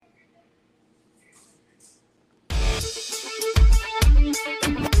Find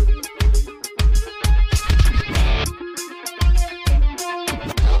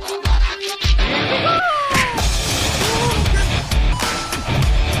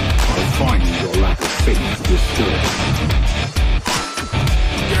your lack of faith disturbing.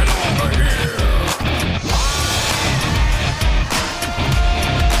 Get over here!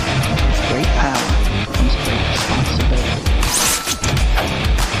 With great power comes great responsibility.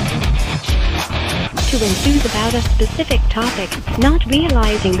 To enthuse about a specific topic, not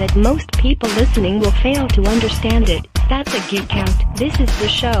realizing that most people listening will fail to understand it. That's a Geek Out. This is the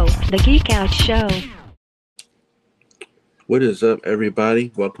show, the Geek Out Show. What is up,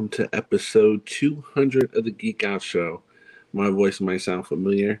 everybody? Welcome to episode 200 of the Geek Out Show. My voice might sound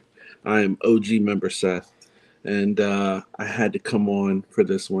familiar. I am OG member Seth, and I had to come on for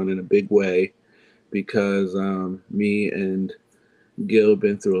this one in a big way because me and Gil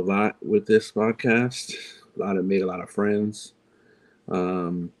been through a lot with this podcast. Made a lot of friends,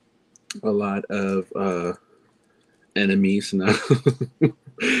 a lot of enemies now.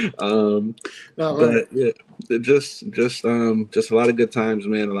 But yeah, just a lot of good times,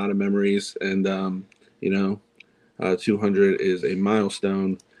 man. A lot of memories, and 200 is a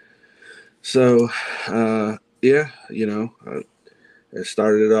milestone. So it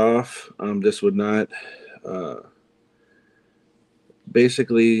started off. This would not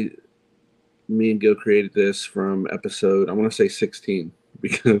basically, me and Gil created this from episode, I want to say 16,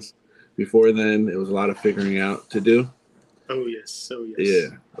 because before then it was a lot of figuring out to do. Oh yes. Yeah,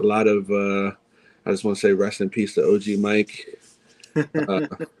 a lot of. I just want to say rest in peace to OG Mike.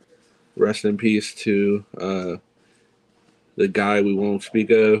 Rest in peace to the guy we won't speak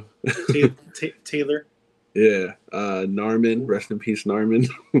of. Taylor. Yeah, Narman. Rest in peace, Narman.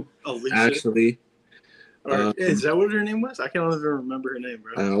 Alicia. Ashley. Is that what her name was? I can't even remember her name,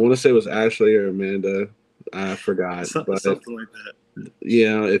 bro. I want to say it was Ashley or Amanda. I forgot. Something like that.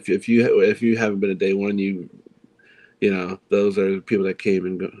 Yeah, if you haven't been a day one, you know, those are the people that came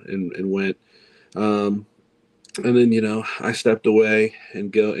and went. And then, I stepped away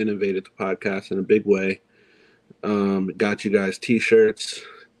and Gil innovated the podcast in a big way. Got you guys t-shirts,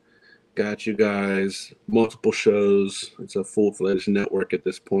 got you guys multiple shows. It's a full-fledged network at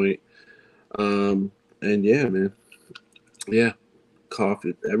this point. And yeah, man. Yeah.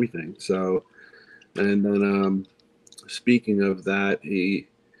 Coffee, everything. So, and then, speaking of that, he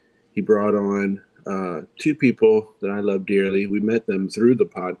brought on two people that I love dearly. We met them through doing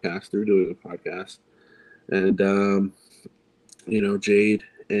the podcast. And, Jade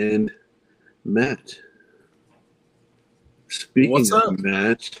and Matt. Speaking of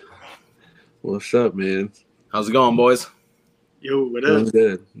Matt, what's up, man? How's it going, boys? Yo, what Going up?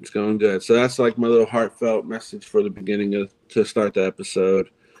 good. It's going good. So that's like my little heartfelt message for the beginning to start the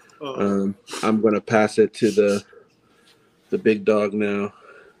episode. I'm going to pass it to the big dog now,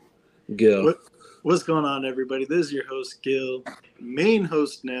 Gil. What's going on, everybody? This is your host, Gil, main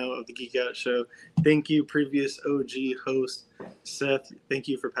host now of the Geek Out Show. Thank you, previous OG host, Seth. Thank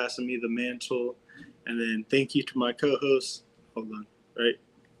you for passing me the mantle. And then thank you to my co-host. Hold on. Right?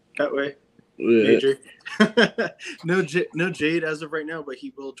 That way. Yeah. Major. No Jade as of right now, but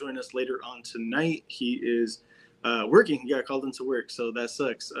he will join us later on tonight. He is working. He got called into work, so that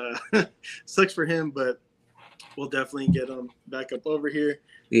sucks. Sucks for him, but we'll definitely get him back up over here.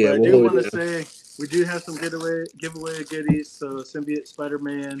 Yeah, but I do want to say we do have some giveaway goodies. So Symbiote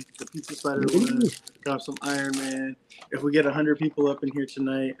Spider-Man, the Pizza Spider-Man, got some Iron Man. If we get 100 people up in here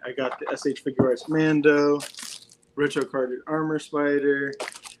tonight, I got the SH Figure Arts Mando, retro carded Armor Spider.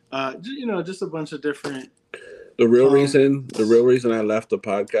 Just a bunch of different. The real reason I left the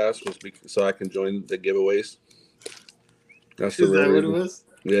podcast was so I can join the giveaways. That's the real reason. What it was?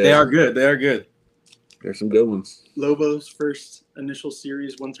 Yeah, They are good. There's some good ones. Lobo's first initial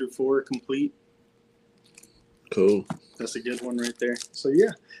series 1 through 4 complete. Cool. That's a good one right there. So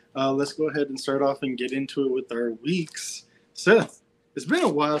yeah, let's go ahead and start off and get into it with our weeks. Seth, it's been a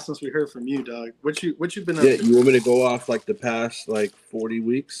while since we heard from you, dog. What you been up to? You want me to go off like the past 40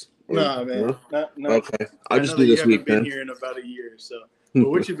 weeks? Nah, man. No? Not, Okay, I'll just do this week, man. man. Been here in about a year, so. But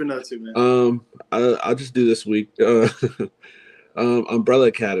what you been up to, man? I'll just do this week. Umbrella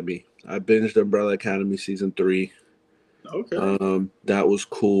Academy. I binged Umbrella Academy season 3. Okay. That was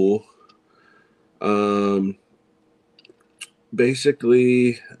cool.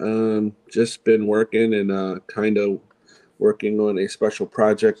 Basically, just been working and kind of working on a special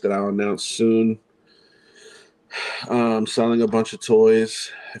project that I'll announce soon. Selling a bunch of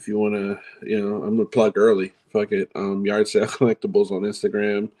toys. If you want to, I'm gonna plug early. Fuck it. Yard sale collectibles on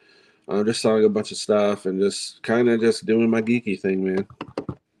Instagram. Just selling a bunch of stuff and just doing my geeky thing, man.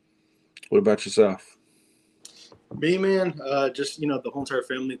 What about yourself? Me, man, just, you know, the whole entire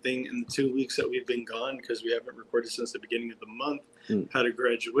family thing in the 2 weeks that we've been gone because we haven't recorded since the beginning of the month. Had a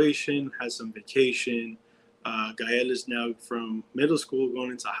graduation, had some vacation. Gael is now from middle school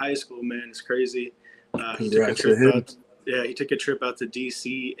going into high school, man. It's crazy. He took a trip out. Yeah, he took a trip out to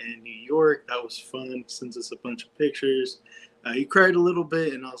DC and New York. That was fun. Sends us a bunch of pictures. He cried a little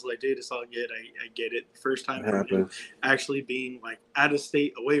bit, and I was like, dude, it's all good. I get it. First time for him actually being, like, out of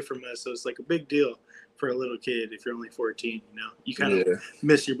state, away from us. So it's, like, a big deal for a little kid if you're only 14, you know. You kind of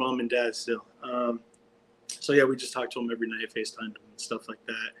miss your mom and dad still. So, yeah, we just talked to him every night, FaceTimed him and stuff like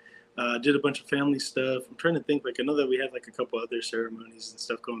that. Did a bunch of family stuff. I'm trying to think, like, I know that we had, like, a couple other ceremonies and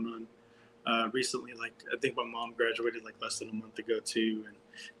stuff going on. Recently, like, I think my mom graduated like less than a month ago too, and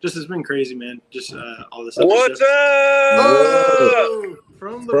just it's been crazy, man. Just all this. What's stuff. up? Oh,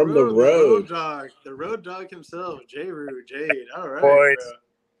 from the road dog, the road dog himself, Jade. All right, boys. bro.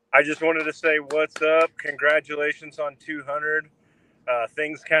 I just wanted to say what's up. Congratulations on 200.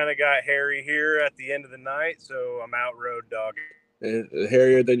 Things kind of got hairy here at the end of the night, so I'm out road dogging.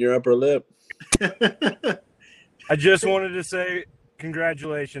 Hairier than your upper lip. I just wanted to say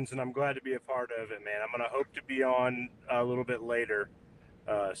congratulations, and I'm glad to be a part of it, man. I'm going to hope to be on a little bit later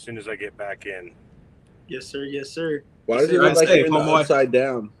as soon as I get back in. Yes, sir. Yes, sir. Why does it look like you're in the upside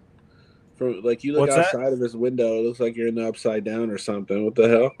down? From, like, you look outside of his window, it looks like you're in the upside down or something. What the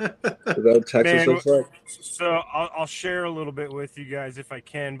hell? Is that what Texas looks like? So I'll share a little bit with you guys if I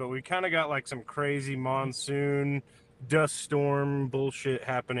can, but we kind of got like some crazy monsoon, dust storm bullshit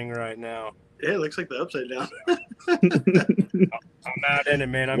happening right now. Yeah, it looks like the upside down. I'm not in it,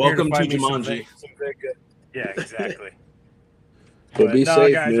 man. I'm Welcome here to Jumanji. some big good. Yeah, exactly. Well, be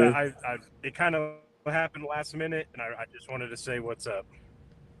safe, guys, man. it kind of happened last minute, and I just wanted to say what's up.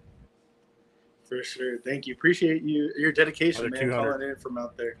 For sure. Thank you. Appreciate your dedication, man. 200. Calling in from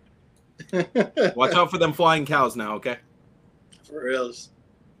out there. Watch out for them flying cows now, okay? For reals.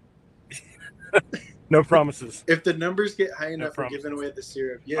 No promises. If the numbers get high enough, we're giving away the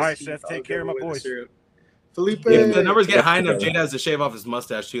syrup. Yes, all right, Seth, take care of my boys. Felipe. If the numbers get high enough, Jade has to shave off his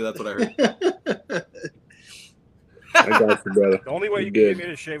mustache too. That's what I heard. I got you, brother. The only way you can get me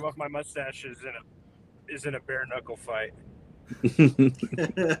to shave off my mustache is in a bare knuckle fight.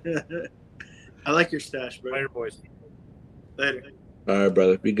 I like your stash, bro. Later, boys. Later. All right,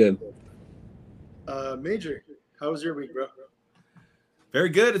 brother. Be good. Major, how was your week, bro? Very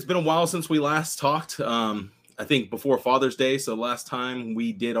good. It's been a while since we last talked. I think before Father's Day. So last time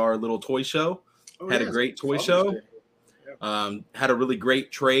we did our little toy show. Had a great toy show. Had a really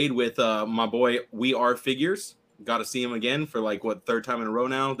great trade with my boy We Are Figures. Got to see him again for like third time in a row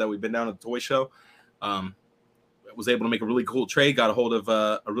now that we've been down at the toy show. Was able to make a really cool trade. Got a hold of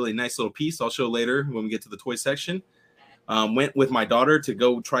a really nice little piece. I'll show later when we get to the toy section. Went with my daughter to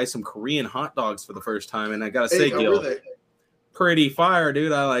go try some Korean hot dogs for the first time, and I gotta say, Gil, pretty fire,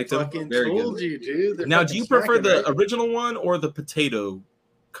 dude. I liked them. Very told good. You, dude. Now, do you prefer the original one or the potato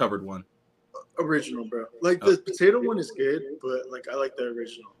covered one? Original, bro. Like the potato one is good, but like I like the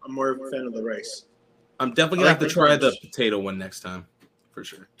original. I'm more of a fan of the rice. I'm definitely gonna have to try the potato one next time, for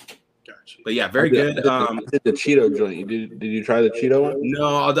sure. Gotcha. But yeah, very good. Did the Cheeto joint? Did you try the Cheeto one?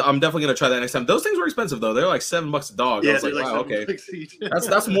 No, I'm definitely gonna try that next time. Those things were expensive though. They're like $7 a dog. Yeah, I was like, wow, okay.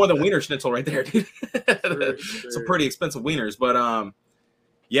 That's more than Wiener Schnitzel right there, dude. Some pretty expensive wieners, but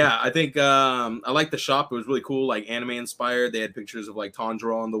yeah, I think I like the shop. It was really cool, like anime inspired. They had pictures of like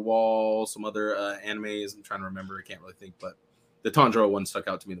Tanjiro on the wall, some other animes. I'm trying to remember. I can't really think, but the Tanjiro one stuck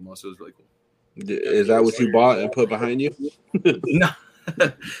out to me the most. It was really cool. Is that what you bought and put behind you? No.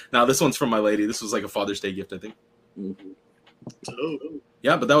 No, this one's from my lady. This was like a Father's Day gift, I think.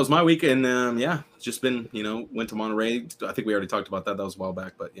 Yeah, but that was my week, and yeah, just been, went to Monterey. I think we already talked about that. That was a while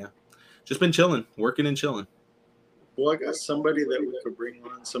back, but yeah, just been chilling, working and chilling. Well, I got somebody that we could bring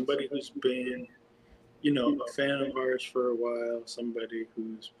on, somebody who's been, a fan of ours for a while, somebody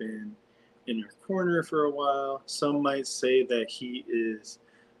who's been in our corner for a while. Some might say that he is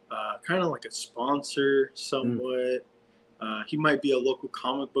kind of like a sponsor somewhat. He might be a local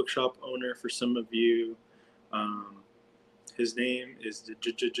comic book shop owner for some of you. His name is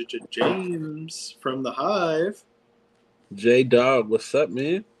James from the Hive. J-Dog, what's up,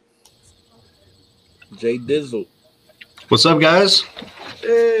 man? J-Dizzle. What's up, guys?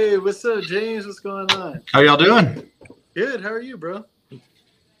 Hey, what's up, James? What's going on? How y'all doing? Good. How are you, bro?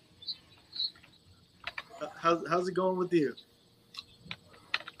 How's it going with you?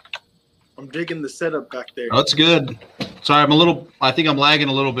 I'm digging the setup back there. Oh, that's good. Sorry, I think I'm lagging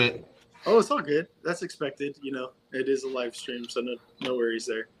a little bit. Oh, it's all good. That's expected. It is a live stream, so no worries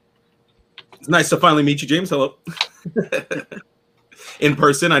there. It's nice to finally meet you, James. Hello. In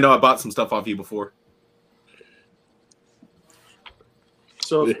person. I know I bought some stuff off you before.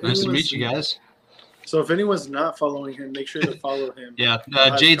 So if Nice to meet you guys. So if anyone's not following him, make sure to follow him. Yeah,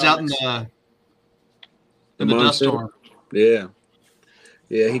 Jade's out in the dust storm. Yeah,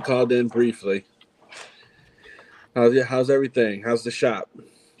 he called in briefly. How's everything? How's the shop?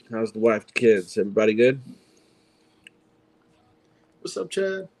 How's the wife, the kids? Everybody good? What's up,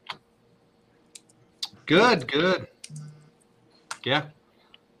 Chad? Good. Yeah.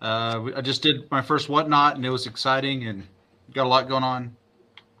 I just did my first whatnot, and it was exciting, and got a lot going on.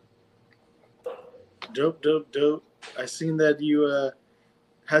 Dope. I seen that you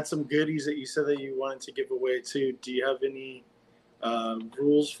had some goodies that you said that you wanted to give away too. Do you have any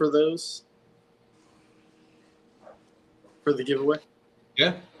rules for those? For the giveaway?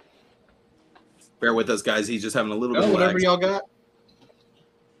 Yeah. Bear with us, guys. He's just having a little bit of Whatever lag. y'all got.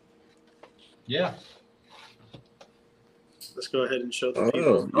 Yeah. Let's go ahead and show the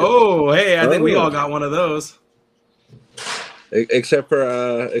people. Oh, hey, I think we all got one of those. Except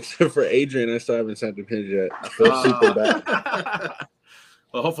for Adrian, I still haven't sent him his yet. I feel super bad.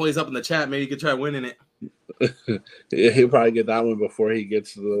 Well, hopefully he's up in the chat. Maybe you could try winning it. Yeah, he'll probably get that one before he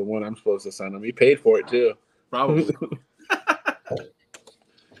gets the one I'm supposed to send him. He paid for it too. Probably.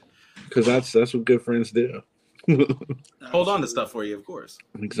 Because that's what good friends do. Hold on to stuff for you, of course.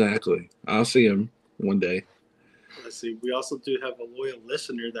 Exactly. I'll see him one day. Let's see. We also do have a loyal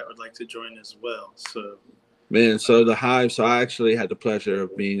listener that would like to join as well. So, Man, so the Hive. So I actually had the pleasure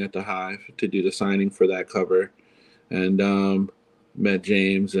of being at the Hive to do the signing for that cover, and met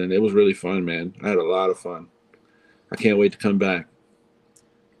James, and it was really fun, man. I had a lot of fun. I can't wait to come back.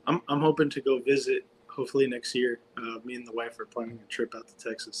 I'm hoping to go visit. Hopefully next year. Me and the wife are planning a trip out to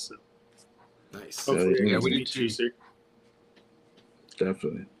Texas. So Nice. hopefully Yeah, I we can do meet you, sir.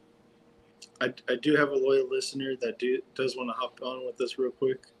 Definitely. I do have a loyal listener that does want to hop on with us real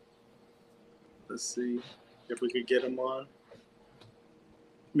quick. Let's see if we could get him on.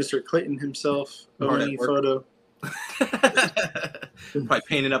 Mr. Clayton himself, Hard at owning work. photo. Probably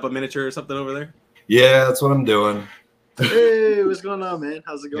painting up a miniature or something over there. Yeah, that's what I'm doing. Hey, what's going on, man?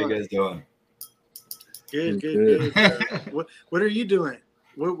 How's it How going? you guys doing? Good. What are you doing?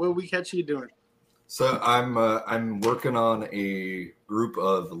 What we catch you doing? So I'm working on a group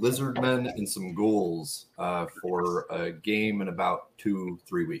of lizardmen and some ghouls for a game in about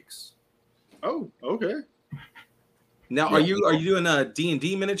 2-3 weeks. Oh, okay. Now, are you doing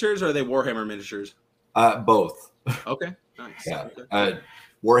D&D miniatures or are they Warhammer miniatures? Both. Okay, nice. Yeah. Okay.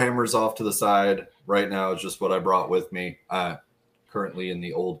 Warhammer's off to the side right now. It's just what I brought with me. Currently in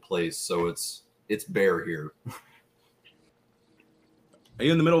the old place, so it's bare here. Are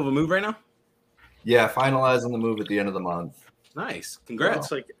you in the middle of a move right now? Yeah, finalizing the move at the end of the month. Nice. Congrats.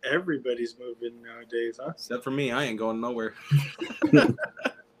 It's like everybody's moving nowadays, huh? Except for me, I ain't going nowhere.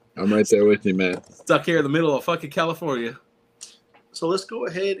 I'm right there with you, man. Stuck here in the middle of fucking California. So let's go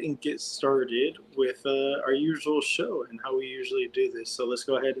ahead and get started with our usual show and how we usually do this. So let's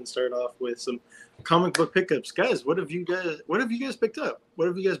go ahead and start off with some comic book pickups, guys. What have you guys picked up? What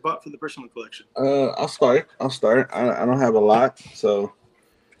have you guys bought for the personal collection? I'll start. I don't have a lot, so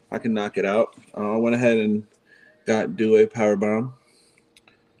I can knock it out. I went ahead and got Dewey Powerbomb.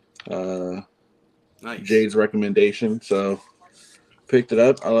 Nice. Jade's recommendation, so picked it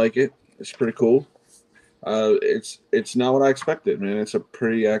up. I like it. It's pretty cool. It's not what I expected, man. It's a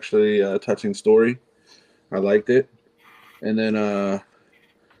pretty actually touching story. I liked it. And then the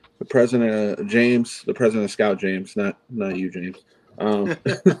president of Scout James, not you, James.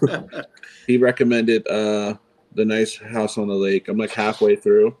 He recommended the Nice House on the Lake. I'm like halfway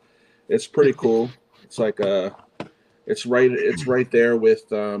through. It's pretty cool. It's like it's right there with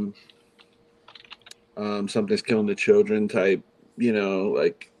Something's Killing the Children type,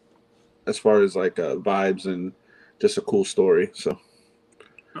 like as far as like vibes and just a cool story. So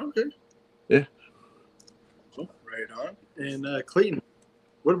Okay. Yeah. Cool. Right on. And Clayton,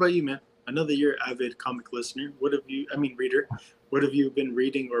 what about you, man? I know that you're an avid comic listener. Reader. What have you been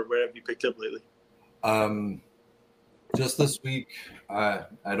reading or what have you picked up lately? Just this week, I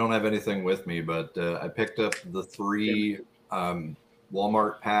don't have anything with me, but I picked up the 3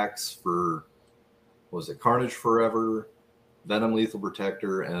 Walmart packs for, was it Carnage Forever, Venom Lethal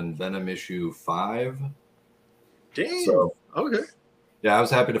Protector, and Venom issue 5. Damn. So, Okay. yeah, I was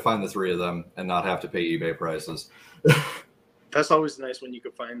happy to find the 3 of them and not have to pay eBay prices. That's always nice when you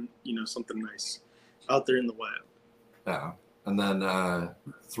can find, something nice out there in the wild. Yeah. And then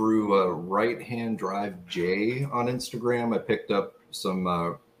through Right Hand Drive J on Instagram, I picked up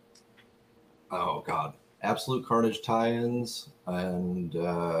some, Absolute Carnage tie-ins and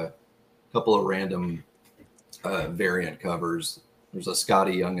a couple of random variant covers. There's a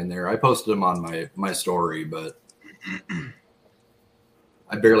Scotty Young in there. I posted them on my story, but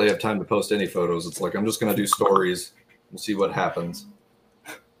I barely have time to post any photos. It's like I'm just gonna do stories. We'll see what happens.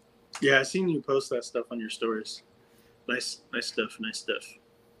 Yeah, I seen you post that stuff on your stories. Nice stuff. Nice stuff.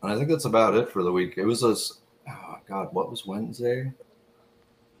 And I think that's about it for the week. It was oh God, what was Wednesday?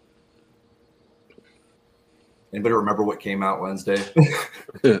 Anybody remember what came out Wednesday?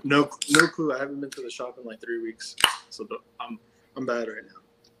 No clue. I haven't been to the shop in like 3 weeks, so I'm bad right now.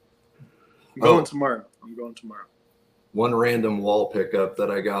 I'm going tomorrow. One random wall pickup that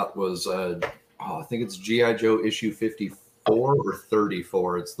I got was I think it's G.I. Joe issue 54 or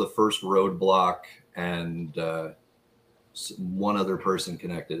 34. It's the first Roadblock and one other person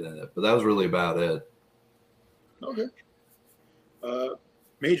connected in it, but that was really about it. Okay.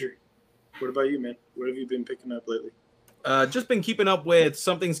 Major, what about you, man? What have you been picking up lately? Just been keeping up with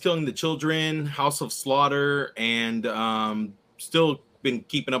Something's Killing the Children, House of Slaughter, and still been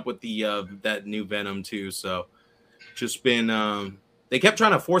keeping up with the that new Venom too. So just been they kept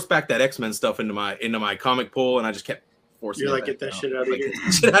trying to force back that X-Men stuff into my comic pool, and I just kept forcing. You're like, get that shit out of here.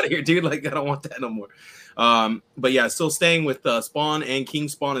 Shit out of here, dude! Like, I don't want that no more. But yeah, still staying with Spawn and King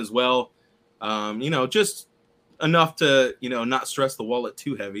Spawn as well. Just enough to not stress the wallet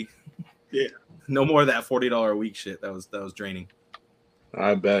too heavy. Yeah. No more of that $40 a week shit. That was draining.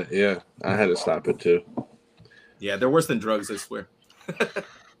 I bet. Yeah, I had to stop it too. Yeah, they're worse than drugs, I swear.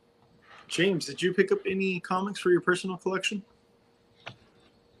 James, did you pick up any comics for your personal collection?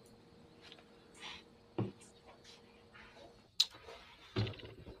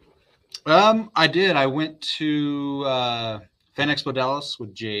 I did. I went to Fan Expo Dallas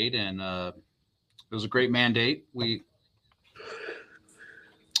with Jade, and it was a great mandate. We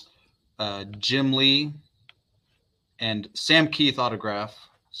Jim Lee and Sam Keith autograph.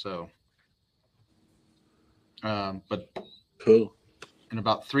 So, but cool. And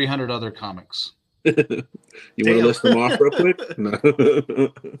about 300 other comics. You want to list them off real quick? No.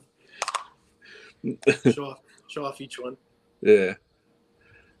 show off each one. Yeah.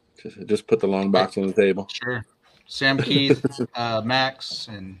 Just put the long box on the table. Sure. Sam Keith, Max,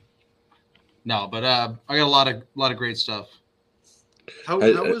 and no, but I got a lot of great stuff. How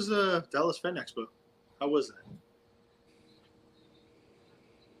was Dallas Fan Expo? How was that?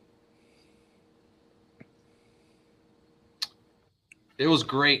 It was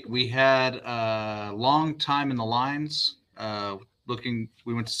great. We had a long time in the lines.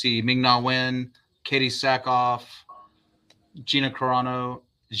 We went to see Ming-Na Wen, Katie Sackhoff, Gina Carano,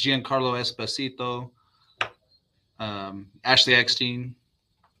 Giancarlo Esposito, Ashley Eckstein.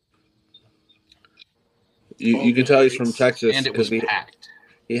 You can tell he's from Texas, and it was packed.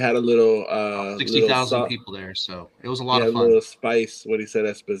 He had a little 60,000 people there, so it was a lot of fun. A little spice when he said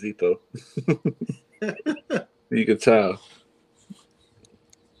Esposito. You could tell.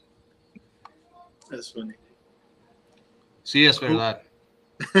 That's funny. Sí, es verdad.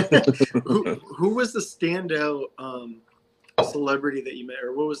 Who was the standout celebrity that you met,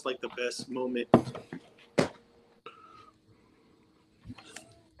 or what was like the best moment?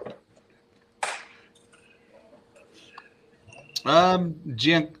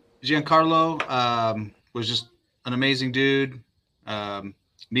 Giancarlo was just an amazing dude.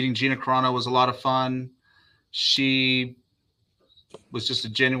 Meeting Gina Carano was a lot of fun. She was just a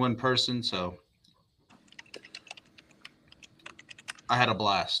genuine person, so I had a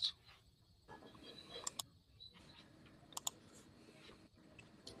blast.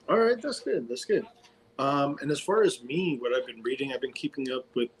 All right, that's good. That's good. And as far as me, what I've been reading, I've been keeping up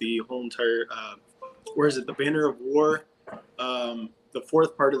with the whole entire, the Banner of War. The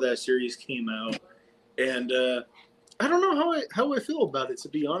fourth part of that series came out, and I don't know how I feel about it, to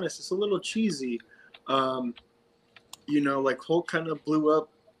be honest. It's a little cheesy. Like Hulk kind of blew up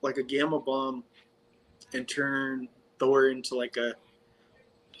like a gamma bomb and turned Thor into like a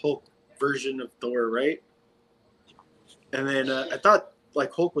Hulk version of Thor, right? And then I thought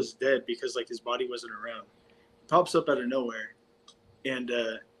like Hulk was dead because like his body wasn't around. He pops up out of nowhere, and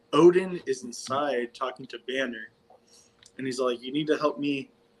Odin is inside talking to Banner, and he's like, "You need to help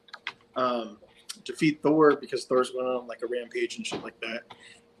me defeat Thor because Thor's going on like a rampage and shit like that."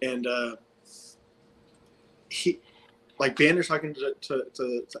 And Banner's talking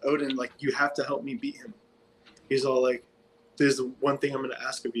to Odin like, "You have to help me beat him." He's all like, "There's one thing I'm going to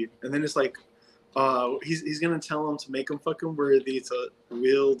ask of you," and then it's like, he's going to tell him to make him fucking worthy to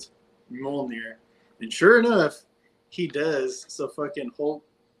wield Mjolnir, and sure enough, he does. So fucking Hulk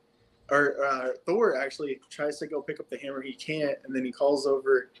or Thor actually tries to go pick up the hammer. He can't, and then he calls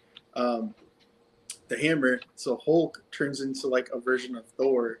over the hammer. So Hulk turns into like a version of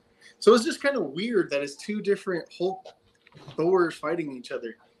Thor. So it's just kind of weird that it's two different Hulk Thors fighting each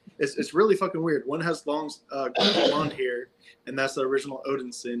other. It's really fucking weird. One has long blonde hair, and that's the original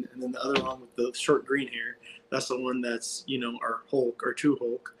Odinson, and then the other one with the short green hair, that's the one that's, you know, our Hulk or two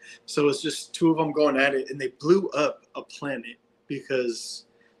Hulk. So it's just two of them going at it, and they blew up a planet because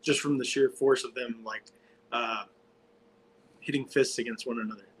just from the sheer force of them like hitting fists against one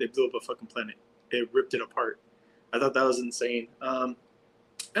another, they blew up a fucking planet. It ripped it apart. I thought that was insane. I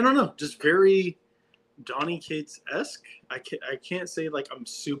don't know, just very Donny Cates-esque. I can't say like I'm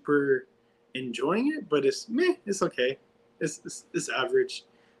super enjoying it, but it's meh. It's okay. It's average.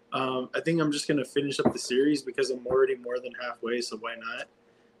 I think I'm just gonna finish up the series because I'm already more than halfway, so why not?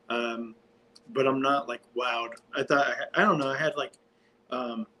 But I'm not like wowed. I don't know. I had like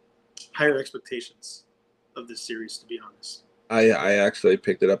higher expectations of this series, to be honest. I actually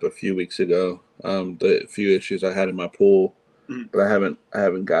picked it up a few weeks ago. The few issues I had in my pool. But I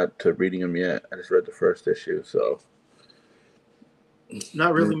haven't got to reading them yet. I just read the first issue, so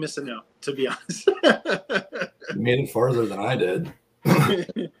not really missing out, to be honest. You made it farther than I did.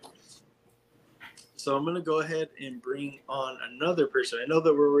 So I'm gonna go ahead and bring on another person. I know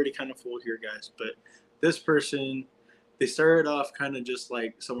that we're already kind of full here, guys, but this person, they started off kind of just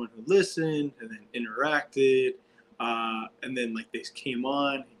like someone who listened and then interacted, and then like they came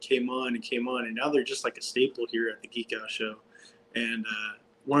on, and now they're just like a staple here at the Geek Out Show. And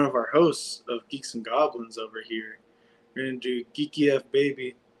one of our hosts of Geeks and Goblins over here, we're going to do Geeky F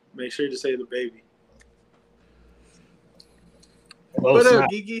Baby. Make sure to say the baby. Hello, what Snap.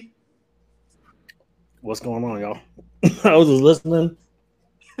 up, Geeky? What's going on, y'all? I was just listening,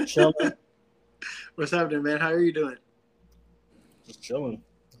 chilling. What's happening, man? How are you doing? Just chilling.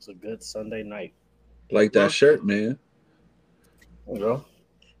 It's a good Sunday night. Like that shirt, man. There you go.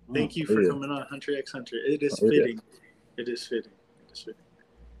 Thank you for coming on, Hunter x Hunter. It is fitting. It is fitting.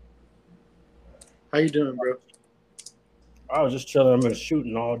 How you doing, bro? I was just chilling. I've been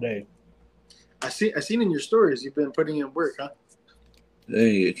shooting all day. I seen in your stories you've been putting in work, huh?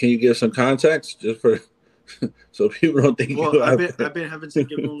 Hey, can you give some context just for so people don't think? Well, I've been having to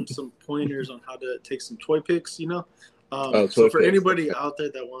give them some pointers on how to take some toy pics, you know. So for anybody out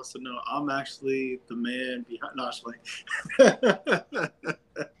there that wants to know, I'm actually the man behind. No,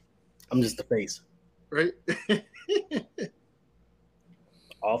 I'm just the face, right?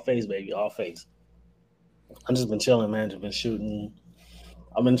 All face, baby, all face. I've just been chilling, man. Just been shooting.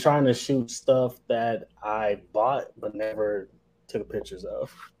 I've been trying to shoot stuff that I bought but never took pictures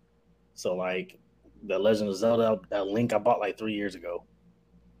of. So, like the Legend of Zelda, that Link I bought like 3 years ago,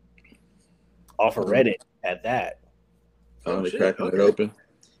 off of Reddit. At that, finally cracking it open.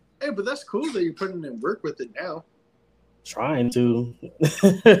 Hey, but that's cool that you're putting in work with it now. Trying to. Is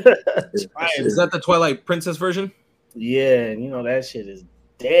that the Twilight Princess version? Yeah, and you know that shit is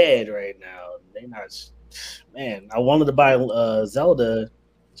dead right now. They not, man. I wanted to buy Zelda.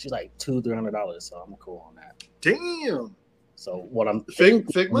 She's like $200-$300, so I'm cool on that. Damn. So what I'm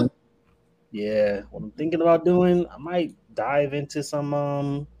Figma? Yeah, what I'm thinking about doing, I might dive into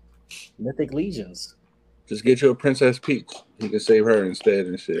some Mythic Legions. Just get you a Princess Peach. You can save her instead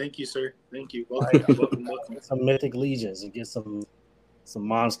and shit. Thank you, sir. Thank you. Welcome. Some Mythic Legions and get some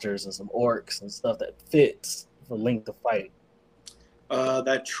monsters and some orcs and stuff that fits for Link to fight.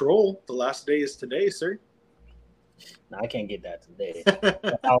 That troll, the last day is today, sir. No, I can't get that today.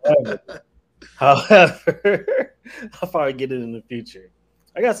 However, I'll probably get it in the future.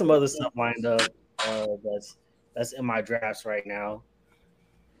 I got some other stuff lined up that's in my drafts right now.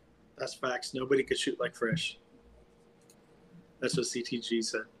 That's facts. Nobody could shoot like Fresh. That's what CTG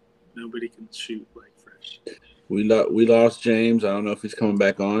said. Nobody can shoot like Fresh. We lost James. I don't know if he's coming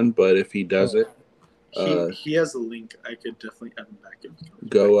back on, but if he does it, he has a link. I could definitely add him back in.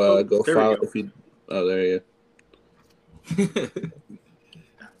 Go follow if he. Oh, there you go.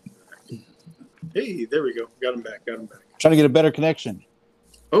 Hey, there we go. Got him back. Trying to get a better connection.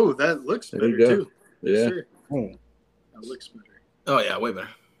 Oh, that looks better too. Yeah. Sure. That looks better. Oh yeah, way better.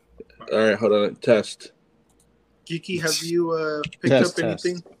 All right, hold on. Test. Geeky, have you picked up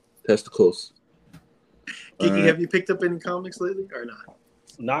anything? Testicles. Geeky, have you picked up any comics lately or not?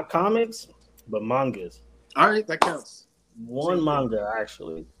 Not comics, but mangas. All right, that counts. One manga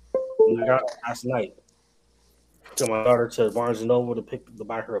actually. I got it last night. Took my daughter to Barnes and Noble to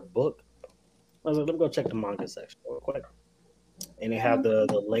buy her a book. I was like, let me go check the manga section real quick. And they have the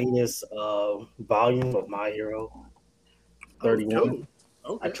latest volume of My Hero 31.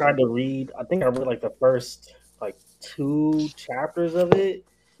 Okay. I tried to read. I think I read like the first 2 chapters of it,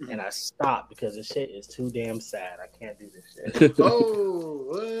 and I stopped because the shit is too damn sad. I can't do this shit.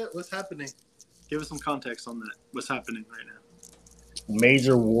 Oh, what's happening? Give us some context on that. What's happening right now?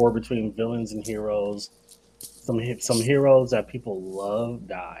 Major war between villains and heroes. some heroes that people love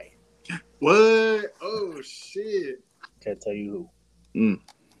die. What? Oh shit! Can't tell you who. Mm.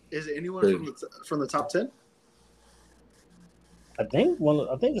 Is it anyone from the top 10? I think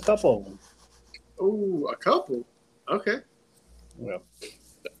a couple of them. Oh, a couple. Okay. Yeah.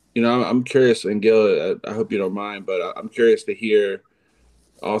 You know, I'm curious, and Gil, I hope you don't mind, but I'm curious to hear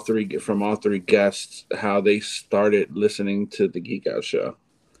all three guests how they started listening to the Geek Out Show.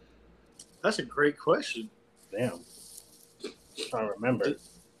 That's a great question. Damn. I'm trying to remember.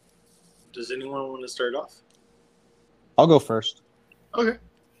 Does anyone want to start off? I'll go first. Okay.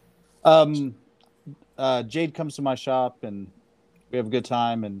 Jade comes to my shop and we have a good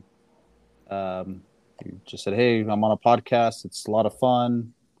time, and he just said, "Hey, I'm on a podcast. It's a lot of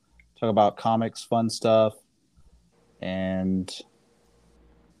fun. Talk about comics, fun stuff," and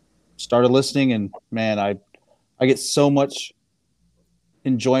started listening. And man, I get so much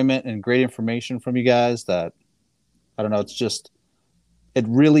enjoyment and great information from you guys that I don't know. It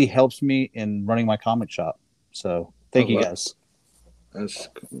really helps me in running my comic shop. So thank you guys. That's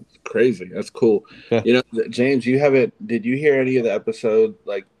crazy. That's cool. Yeah. You know, James, did you hear any of the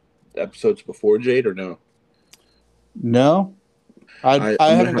episodes before Jade or no? No, I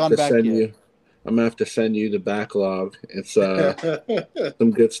haven't gone back yet. I'm gonna have to send you the backlog. It's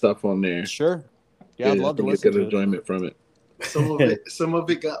some good stuff on there. Sure. Yeah, I'd love to listen get to good enjoyment from it. Some of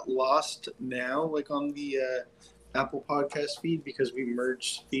it got lost now, like on the Apple Podcast feed, because we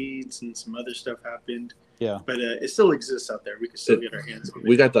merged feeds and some other stuff happened. Yeah, but it still exists out there. We can still get our hands on it.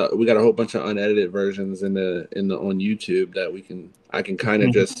 We got a whole bunch of unedited versions in the on YouTube that I can kind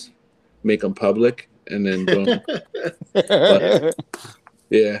of just make them public and then boom. But,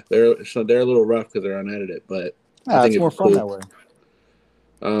 yeah, they're a little rough because they're unedited, but I think it's more fun that way.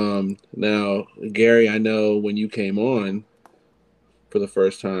 Now, Gary, I know when you came on for the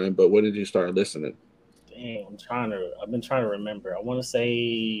first time, but when did you start listening? Dang, I've been trying to remember. I want to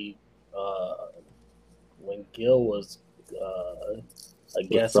say when Gil was a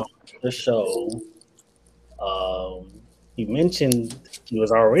guest on the show, he mentioned he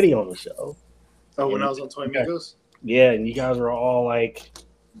was already on the show. Oh, when I was on Toy Migos? Yeah, and you guys were all like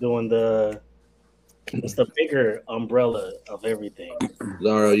doing it's the bigger umbrella of everything.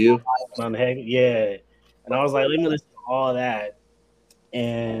 ROU? Yeah. And I was like, let me listen to all that.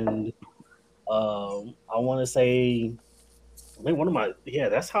 And I want to say,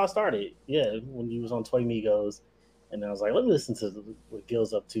 that's how I started. Yeah, when you was on Toy Migos. And I was like, let me listen to what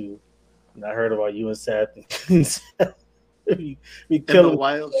Gil's up to. And I heard about you and Seth. we killed the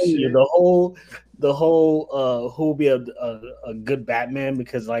wild shit. The whole who would be a good Batman,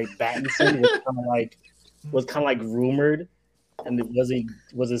 because like Battinson was kind of like rumored, and was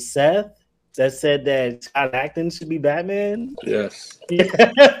it Seth that said that Scott Acton should be Batman? Yes.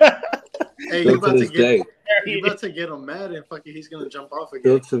 Hey, you about to get him mad and fucking he's gonna jump off again.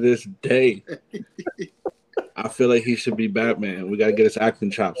 Still to this day, I feel like he should be Batman. We gotta get his acting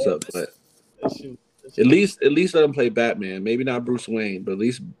chops up, but at least let him play Batman. Maybe not Bruce Wayne, but at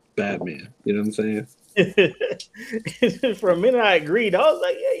least Batman. You know what I'm saying? For a minute, I agreed. I was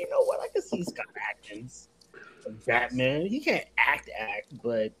like, yeah, you know what? I can see Scott Adkins, Batman. He can't act,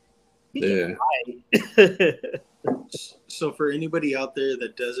 but he can fight. So for anybody out there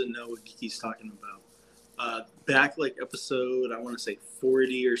that doesn't know what Geeky's talking about, back like episode, I want to say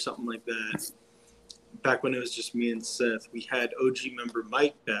 40 or something like that, back when it was just me and Seth, we had OG member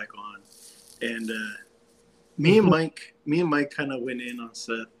Mike back on, and me and Mike kind of went in on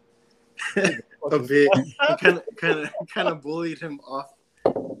Seth a bit, and kind of bullied him off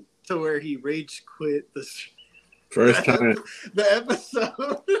to where he rage quit the first time the episode.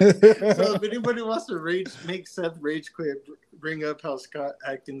 So if anybody wants to make Seth rage quit, bring up how Scott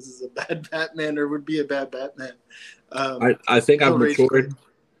Adkins is a bad Batman or would be a bad Batman. I think I've matured.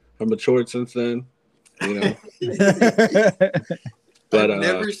 I've matured since then. You know, but I've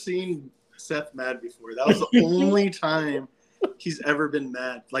never seen Seth mad before. That was the only time he's ever been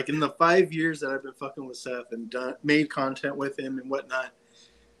mad. Like in the 5 years that I've been fucking with Seth and made content with him and whatnot,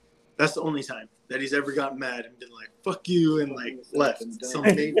 that's the only time that he's ever gotten mad and been like, fuck you, and like left. Some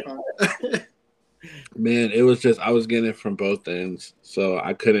made content. Man, it was just I was getting it from both ends, so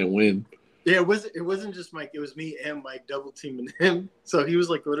I couldn't win. Yeah, it wasn't just Mike, it was me and Mike double teaming him. So he was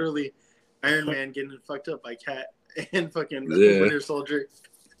like literally Iron Man getting fucked up by Cat and fucking Winter Soldier.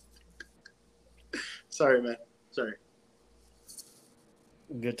 Sorry, man. Sorry.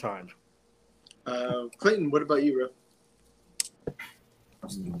 Good time. Clayton, what about you, bro?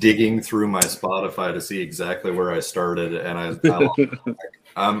 Digging through my Spotify to see exactly where I started, and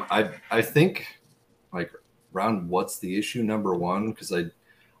I think like around what's the issue number one, because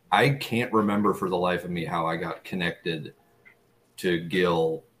I can't remember for the life of me how I got connected to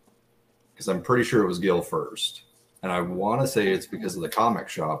Gil, because I'm pretty sure it was Gil first. And I want to say it's because of the comic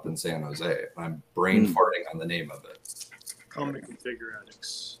shop in San Jose. I'm brain farting on the name of it. Comic and Figure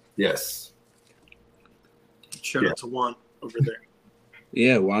Addicts. Yes. Shout out to Juan over there.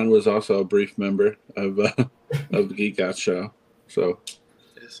 Yeah, Juan was also a brief member of the Geek Out show. So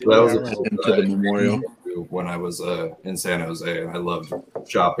that was into the memorial when I was in San Jose, and I loved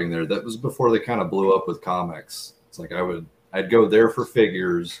shopping there. That was before they kind of blew up with comics. It's like I'd go there for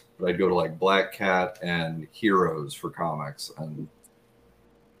figures, but I'd go to like Black Cat and Heroes for comics, and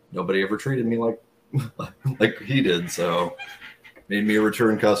nobody ever treated me like he did. So made me a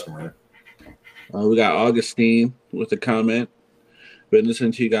return customer. We got Augustine with a comment. Been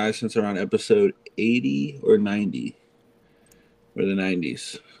listening to you guys since around episode 80 or 90, or the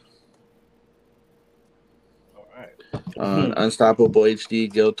 90s. All right. Unstoppable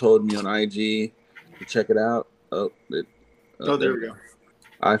HD. Gil told me on IG to check it out. There we go.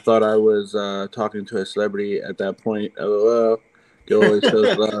 I thought I was talking to a celebrity at that point. LOL. Gil always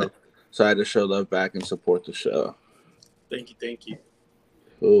shows love, so I had to show love back and support the show. Thank you.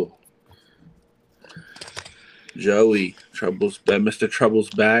 Cool. Joey Troubles, that Mr. Troubles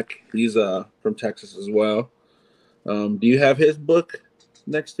back. He's from Texas as well. Do you have his book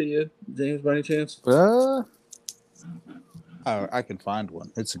next to you, James, by any chance? I can find one.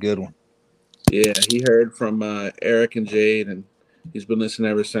 It's a good one. Yeah, he heard from Eric and Jade, and he's been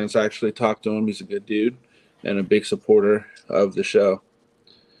listening ever since. I actually talked to him. He's a good dude and a big supporter of the show.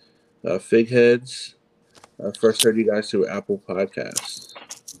 Fig Heads. First heard you guys through Apple Podcasts.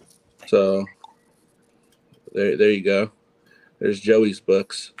 So there you go. There's Joey's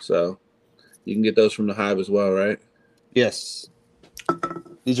books. So you can get those from the Hive as well, right? Yes.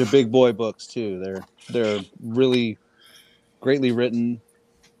 These are big boy books too. They're really greatly written,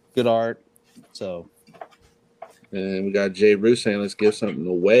 good art. So, and we got Jay Bruce saying, let's give something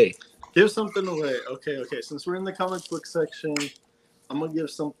away. Give something away. Okay. Since we're in the comic book section, I'm going to give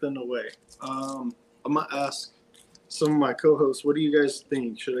something away. I'm going to ask some of my co-hosts, what do you guys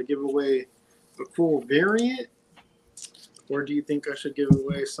think? Should I give away a cool variant? Or do you think I should give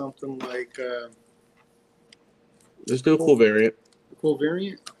away something like... let's do a cool variant. Cool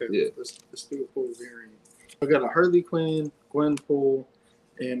variant? Okay, yeah. Let's do a cool variant. I got a Harley Quinn, Gwenpool,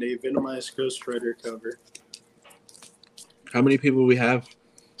 and a Venomized Ghost Rider cover. How many people we have?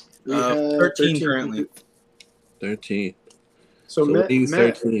 We have 13 currently. 13. So Matt,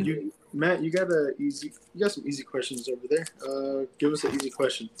 13. You got some easy questions over there. Give us an easy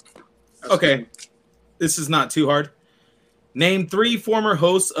question. Okay. This is not too hard. Name 3 former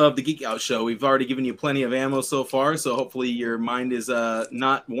hosts of the Geek Out Show. We've already given you plenty of ammo so far, so hopefully your mind is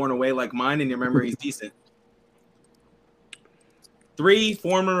not worn away like mine and your memory is decent. 3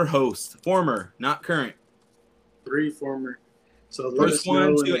 former hosts. Former, not current. 3 former. So first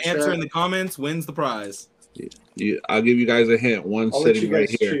one to answer in the comments wins the prize. I'll give you guys a hint. One sitting right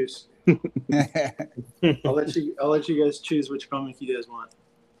here. Choose. I'll let you guys choose which comic you guys want.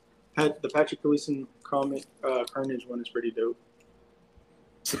 The Patrick Gleason comic Carnage one is pretty dope.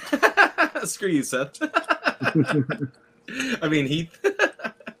 Screw you, Seth. I mean Heath.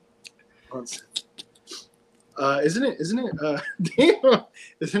 Isn't it damn,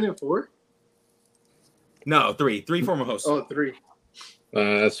 isn't it 4? No, 3 former hosts. Oh, 3.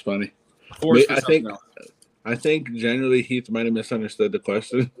 That's funny. 4 I think generally Heath might have misunderstood the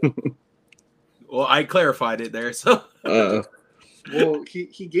question. Well, I clarified it there, so well,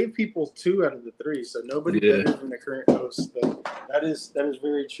 he gave people 2 out of the 3, so nobody better than the current host. That is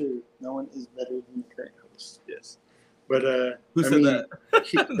very true. No one is better than the current host. Yes, but who said that?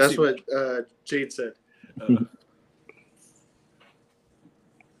 That's what Jade said.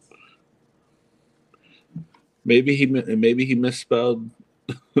 Maybe he misspelled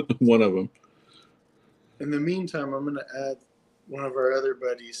one of them. In the meantime, I'm gonna add one of our other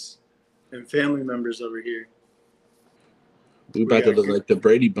buddies and family members over here. We about to look like the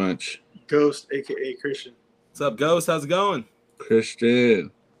Brady Bunch. Ghost, aka Christian. What's up, Ghost? How's it going?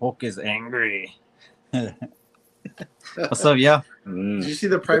 Christian. Hulk is angry. What's up, y'all? Did you see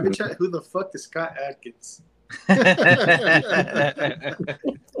the private chat? Who the fuck is Scott Adkins?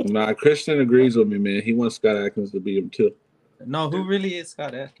 Nah, Christian agrees with me, man. He wants Scott Adkins to be him too. No, who really is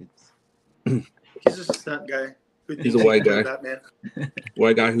Scott Adkins? He's just a stunt guy. He's a white guy. Batman.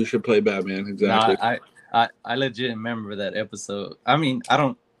 White guy who should play Batman. Exactly. No, I legit remember that episode. I mean,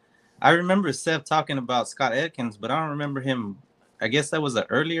 I remember Seth talking about Scott Adkins, but I don't remember him. I guess that was an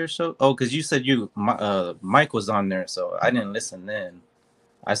earlier show. Oh, because you said Mike was on there, so I didn't listen then.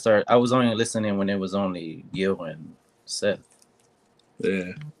 I was only listening when it was only Gil and Seth.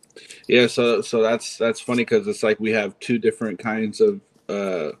 Yeah. Yeah, so that's funny because it's like we have two different kinds of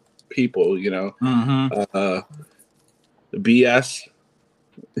people, you know. Mm-hmm. BS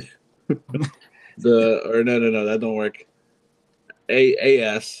no, that don't work.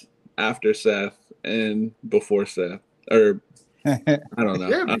 AS after Seth and before Seth, or I don't know.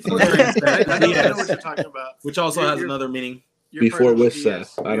 Yeah, I before don't know. Seth. I know Yes. what you're talking about. Which also You're- has you're- another meaning. You're Before part of the with BS.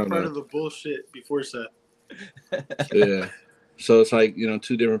 Seth. I You're don't part know. of the bullshit before Seth. Yeah, so it's like, you know,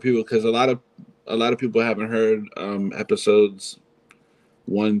 two different people because a lot of people haven't heard episodes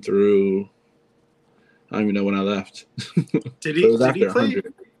 1 through, I don't even know when I left. Did So he? it was Did he after play?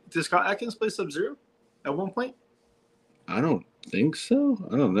 100. Did Scott Atkins play Sub-Zero at one point? I don't think so.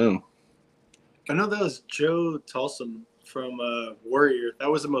 I don't know. I know that was Joe Tolson from Warrior. That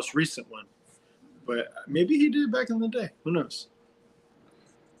was the most recent one, but maybe he did back in the day. Who knows?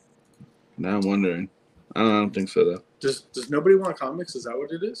 Now I'm wondering. I don't think so though. Does nobody want comics? Is that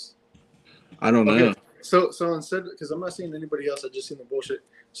what it is? I don't know. Okay. So instead, because I'm not seeing anybody else, I just seen the bullshit.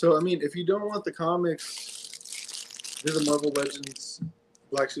 So I mean, if you don't want the comics, do the Marvel Legends,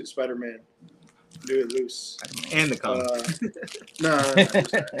 Black Suit Spider-Man, do it loose. And the comic. No.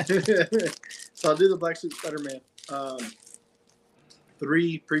 So I'll do the Black Suit Spider-Man.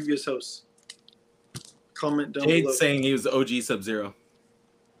 3 previous hosts. Comment down Jade's below. saying he was the OG Sub-Zero.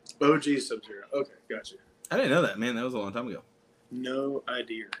 OG Sub-Zero. Okay, gotcha. I didn't know that, man. That was a long time ago. No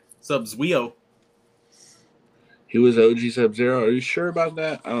idea. Sub-Zero. He was OG Sub-Zero. Are you sure about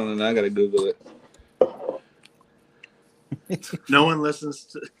that? I don't know. I gotta Google it. No one listens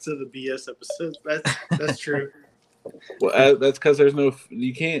to the BS episodes. That's true. Well, that's because there's no.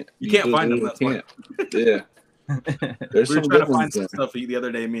 You can't find them. That's why. Yeah. There's We were some trying good to find ones some there. stuff the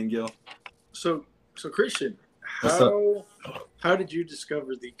other day, me and Gil. So Christian, What's how did you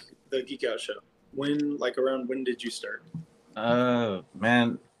discover the Geek Out Show? Around when did you start?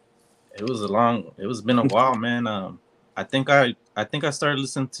 Man, it's been a while, man. I think I started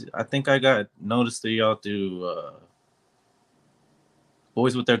listening to. I think I got noticed to y'all through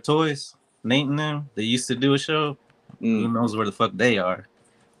Boys with Their Toys. Nate and them. They used to do a show. Who knows where the fuck they are?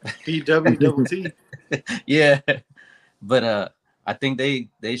 BWT. Yeah, but I think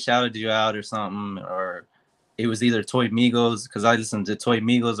they shouted you out or something, or it was either Toy Migos, because I listened to Toy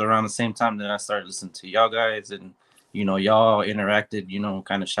Migos around the same time that I started listening to y'all guys, and you know, y'all interacted, you know,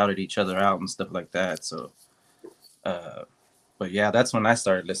 kind of shouted each other out and stuff like that. So, but yeah, that's when I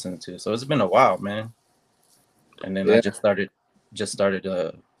started listening to. So it's been a while, man. And then I just started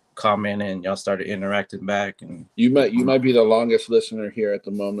commenting, y'all started interacting back, and You might be the longest listener here at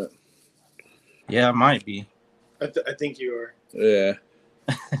the moment. yeah, I might be. I think you are. Yeah.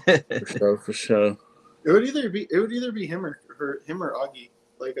 For sure. It would either be him or Augie.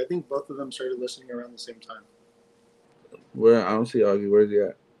 Like, I think both of them started listening around the same time. Where I don't see Augie. Where's he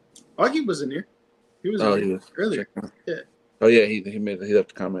at? Augie was in here. He was in here earlier. Yeah. Oh yeah, he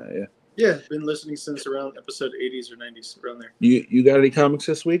left a comment. Yeah. Yeah, been listening since around episode 80s or 90s, around there. You got any comics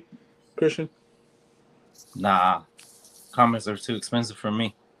this week, Christian? Nah, comics are too expensive for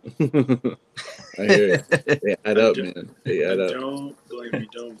me. I hear you. They add up, man. They add up. Don't blame me.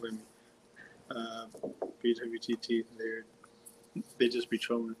 Don't blame me. BWTT, they just be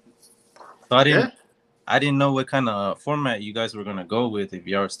trolling. So I didn't know what kind of format you guys were gonna go with. If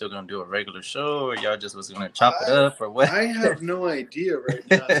y'all are still gonna do a regular show, or y'all just was gonna chop it up, or what? I have no idea right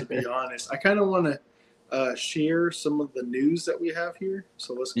now, to be honest. I kind of want to share some of the news that we have here.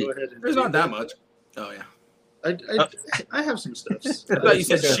 So let's go ahead and. There's not that much. Oh yeah. I have some stuff. I thought you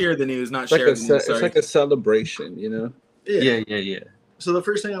said share the news, not It's like share the news. it's Sorry. like a celebration, you know. Yeah. So the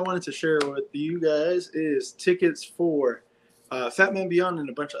first thing I wanted to share with you guys is tickets for Fat Man Beyond and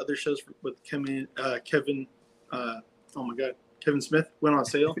a bunch of other shows with Kevin. Kevin Smith went on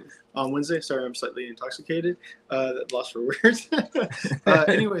sale on Wednesday. Sorry, I'm slightly intoxicated. Lost for words.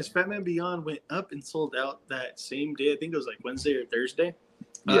 Anyways, Fat Man Beyond went up and sold out that same day. I think it was like Wednesday or Thursday.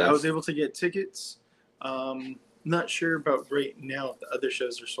 Yes. I was able to get tickets. Not sure about right now if the other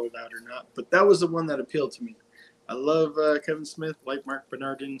shows are sold out or not, but that was the one that appealed to me. I love Kevin Smith, like Mark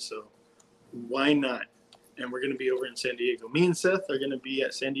Bernardin, so why not? And we're going to be over in San Diego. Me and Seth are going to be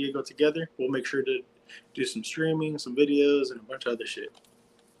at San Diego together. We'll make sure to do some streaming, some videos, and a bunch of other shit.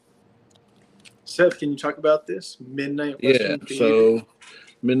 Seth, can you talk about this? Midnight Western Theater? So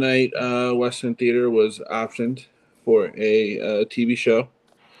Midnight Western Theater was optioned for a TV show.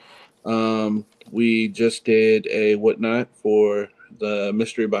 We just did a whatnot for the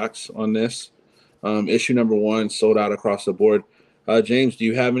mystery box on this. Issue number 1 sold out across the board. James, do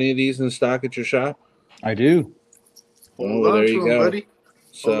you have any of these in stock at your shop? I do. Well, there you go. Buddy.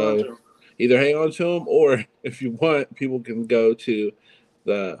 So either hang on to them, or if you want, people can go to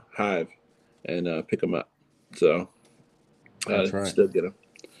the Hive and pick them up. So That's right. still get them.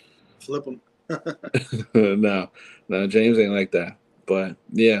 Flip them. No, James ain't like that. But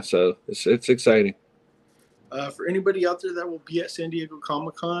yeah, so it's exciting. For anybody out there that will be at San Diego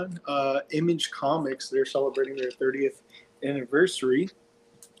Comic-Con, Image Comics, they're celebrating their 30th anniversary.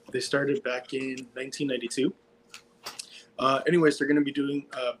 They started back in 1992. Anyways, they're going to be doing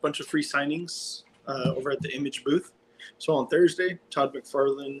a bunch of free signings over at the Image booth. So on Thursday, Todd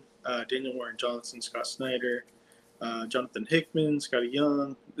McFarlane, Daniel Warren Johnson, Scott Snyder, Jonathan Hickman, Scotty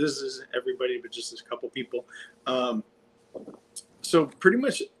Young. This isn't everybody, but just a couple people. So pretty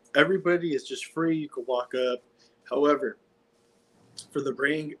much everybody is just free. You can walk up. However, for the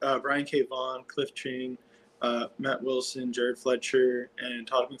Brian K. Vaughan, Cliff Chang, Matt Wilson, Jared Fletcher, and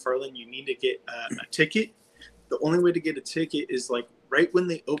Todd McFarlane, you need to get a ticket. The only way to get a ticket is like right when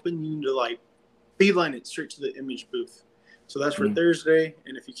they open, you need to like beeline it straight to the Image booth. So that's for Thursday.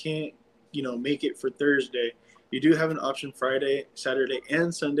 And if you can't, make it for Thursday, you do have an option Friday, Saturday,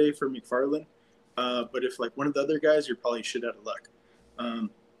 and Sunday for McFarlane. But if like one of the other guys, you're probably shit out of luck.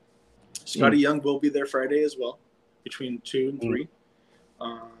 Scotty Young will be there Friday as well, between 2 and 3.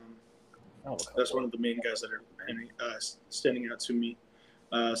 That's one of the main guys that are standing out to me.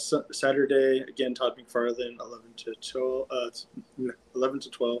 Saturday, again, Todd McFarlane, 11 to 12. There's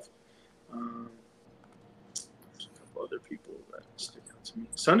a couple other people that stick out to me.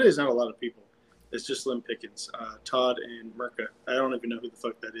 Sunday is not a lot of people. It's just Slim Pickens, Todd, and Mirka. I don't even know who the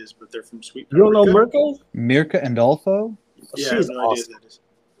fuck that is, but they're from Sweet. You don't know Mirka? Mirka Andolfo? Yeah, I have no idea who that is.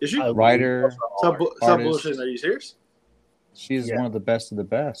 Is she? Writer, Stop bullshit. Are you serious? She's one of the best of the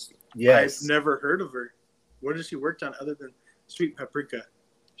best. Yes. I've never heard of her. What has she worked on other than Sweet Paprika?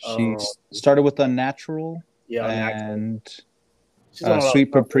 She started with Unnatural and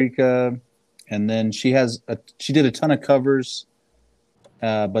Sweet Paprika, and then she did a ton of covers,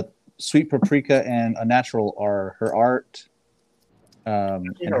 but Sweet Paprika and Unnatural are her art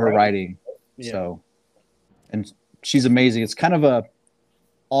and her writing. Yeah. So, and she's amazing. It's kind of a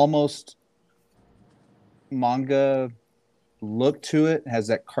almost manga look to it. Has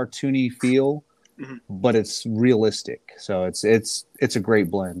that cartoony feel, but it's realistic. So it's a great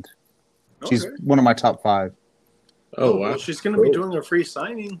blend. Okay. She's one of my top 5. Oh wow! Well, she's going to be doing a free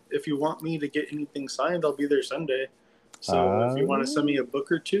signing. If you want me to get anything signed, I'll be there Sunday. So if you want to send me a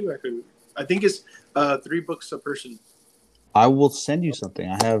book or two, I could. I think it's 3 books a person. I will send you something.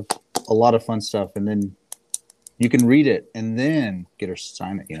 I have a lot of fun stuff, and then you can read it and then get her to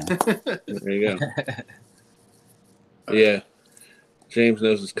sign it. There you go. Yeah, James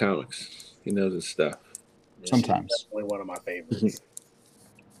knows his comics. He knows his stuff. Sometimes. Definitely one of my favorites.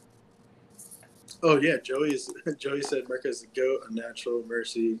 Oh yeah, Joey said Merca's the GOAT, Unnatural,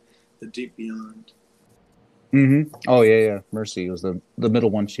 Mercy, The Deep Beyond. Oh yeah. Mercy was the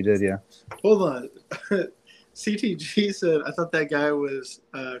middle one she did. Yeah. Hold on. CTG said I thought that guy was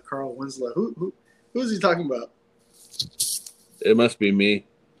Carl Winslow. Who is he talking about? It must be me.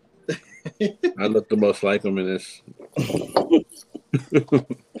 I look the most like him in this.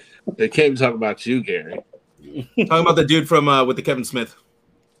 They can't talk about you, Gary. Talking about the dude from with the Kevin Smith.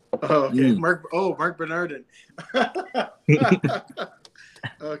 Oh, okay. Mark Bernardin.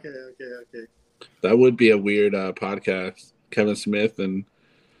 Okay. That would be a weird podcast. Kevin Smith and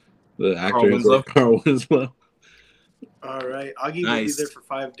the actor Carl Winslow. All right. Augie will be there for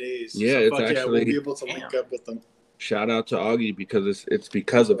 5 days. Yeah, so it's actually. We'll be able to link up with them. Shout out to Augie because it's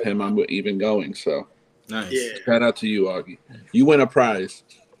because of him I'm even going. So nice. Yeah. Shout out to you, Augie. You win a prize.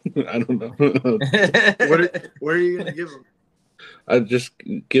 I don't know. What are you gonna give him? I just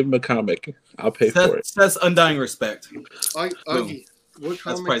give him a comic. I'll pay for it. That's undying respect. Augie, what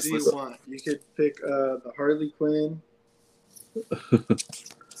comic do you want? You could pick the Harley Quinn, the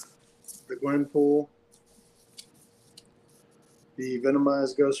Gwenpool, the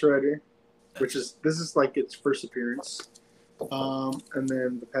Venomized Ghost Rider, this is like its first appearance, and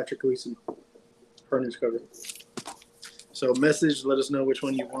then the Patrick Gleason Carnage cover. So message, let us know which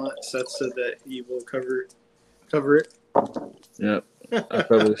one you want. Seth said that he will cover it. Yep, I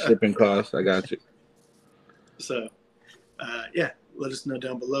cover the shipping costs. I got you. So, let us know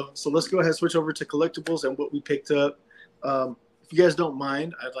down below. So let's go ahead and switch over to collectibles and what we picked up. If you guys don't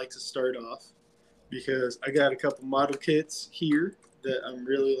mind, I'd like to start off because I got a couple model kits here that I'm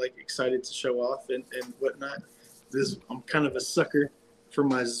really excited to show off and whatnot. I'm kind of a sucker for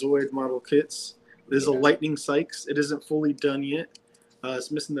my Zoid model kits. This is a Lightning Sykes. It isn't fully done yet. It's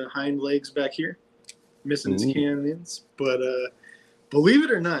missing the hind legs back here, missing its cannons. But believe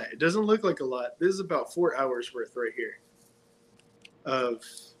it or not, it doesn't look like a lot. This is about 4 hours worth right here of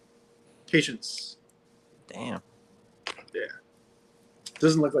patience. Damn. Yeah.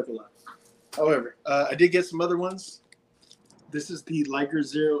 Doesn't look like a lot. However, I did get some other ones. This is the Liger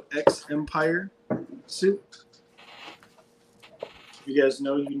Zero X Empire suit. If you guys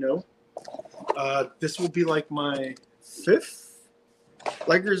know, you know. This will be like my 5th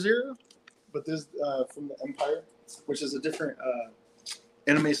Liger Zero, but this from the Empire, which is a different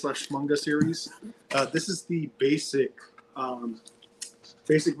anime/manga series. This is the basic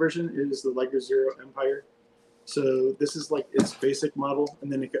version. It is the Liger Zero Empire. So this is like its basic model,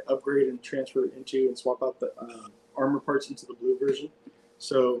 and then it could upgrade and transfer into and swap out the armor parts into the blue version.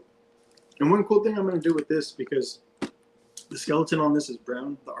 So, and one cool thing I'm going to do with this, because the skeleton on this is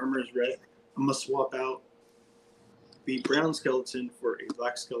brown, the armor is red, I'm going to swap out the brown skeleton for a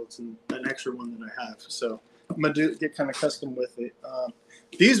black skeleton, an extra one that I have. So I'm going to get kind of custom with it.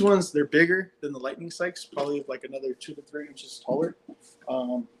 These ones, they're bigger than the lightning sykes, probably like another 2 to 3 inches taller,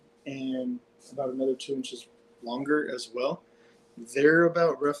 and about another 2 inches longer as well. They're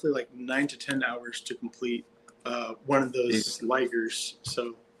about roughly like 9 to 10 hours to complete one of those ligers.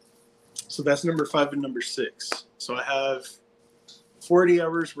 So that's number 5 and number 6. So I have 40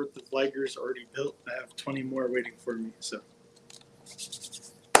 hours worth of ligers already built. I have 20 more waiting for me. So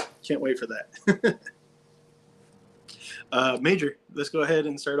can't wait for that. Major, let's go ahead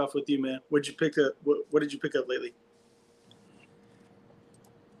and start off with you, man. What'd you pick up? What did you pick up lately?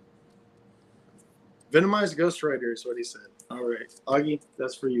 Venomized Ghost Rider is what he said. All right. Augie,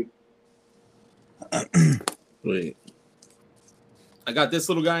 that's for you. Wait. I got this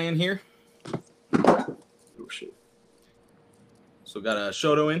little guy in here. Oh, shit. So got a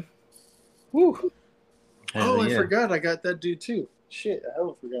Shoto in. Woo. Hell I yeah. forgot. I got that dude too. Shit, I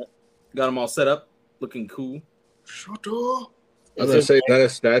hella forgot. Got him all set up. Looking cool. Shoto. I was going to say, is that a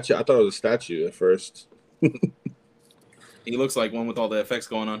statue? I thought it was a statue at first. He looks like one with all the effects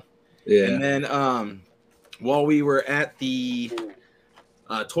going on. Yeah. And then while we were at the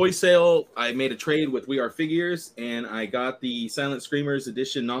toy sale, I made a trade with We Are Figures, and I got the Silent Screamers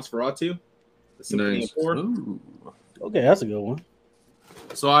edition Nosferatu. The Symphony Nice. of Four. Ooh. Okay, that's a good one.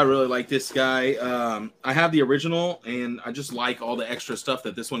 So I really like this guy. I have the original, and I just like all the extra stuff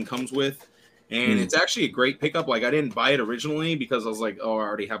that this one comes with. And it's actually a great pickup. Like, I didn't buy it originally because I was like, oh, I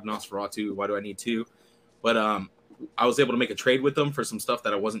already have Nosferatu. Why do I need 2? But I was able to make a trade with them for some stuff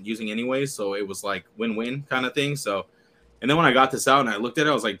that I wasn't using anyway. So it was like win-win kind of thing. So, and then when I got this out and I looked at it,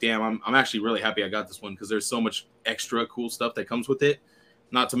 I was like, damn, I'm actually really happy I got this one because there's so much extra cool stuff that comes with it.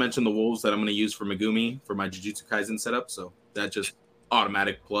 Not to mention the wolves that I'm going to use for Megumi for my Jujutsu Kaisen setup. So that just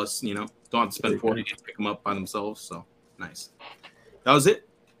automatic plus, you know, don't have to spend 40 to pick them up by themselves. So nice. That was it.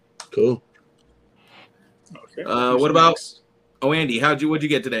 Cool. Okay. What about? Oh, Andy, what'd you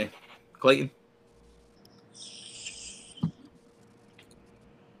get today, Clayton?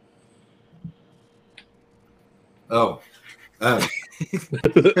 Oh, sorry.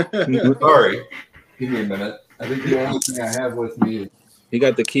 Give me a minute. I think the only thing I have with me He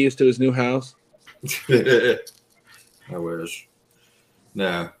got the keys to his new house. I wish.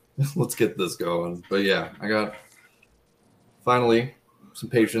 Nah, let's get this going. But yeah, I got finally some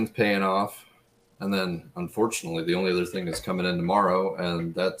patience paying off. And then, unfortunately, the only other thing is coming in tomorrow,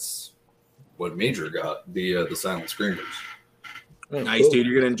 and that's what Major got, the Silent Screamers. Oh, Nice, cool. dude.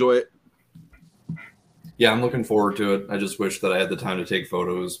 You're going to enjoy it. Yeah, I'm looking forward to it. I just wish that I had the time to take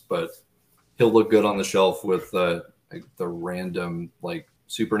photos, but he'll look good on the shelf with like the random like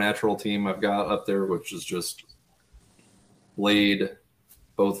supernatural team I've got up there, which is just Blade,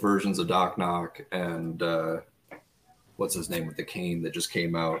 both versions of Doc Knock, and what's his name with the cane that just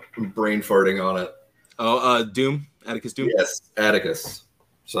came out? I'm brain farting on it. Oh, Doom, Atticus Doom. Yes, Atticus.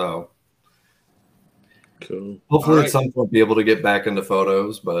 So Cool. hopefully at some point be able to get back into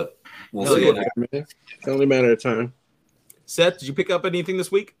photos, but we'll Hell see. yeah. What happens. It's only a matter of time. Seth, did you pick up anything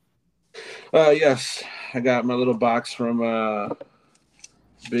this week? Yes, I got my little box from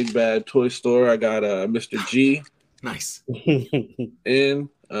Big Bad Toy Store. I got Mr. G Nice. in.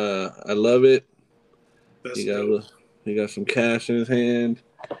 I love it. That's He got some cash in his hand.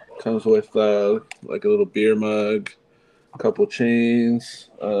 Comes with like a little beer mug, a couple chains.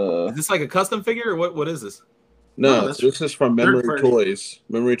 Is this like a custom figure or what is this? No, that's this is from Memory third-party. Toys.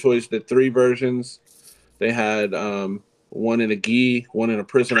 Memory Toys did 3 versions. They had one in a gi, one in a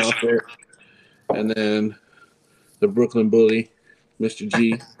prison outfit, and then the Brooklyn Bully, Mr.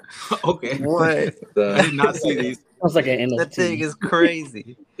 G. Okay. What? I did not see these. Sounds like an NFT. That thing is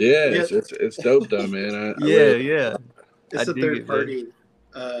crazy. Yeah, it's dope though, man. I Yeah, really- yeah. It's I a dig it, third party,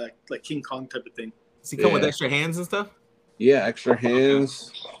 like King Kong type of thing. Does he come with Yeah. extra hands and stuff? Yeah, extra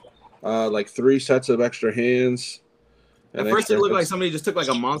hands, like 3 sets of extra hands. At and first, extra it looked like heads. somebody just took like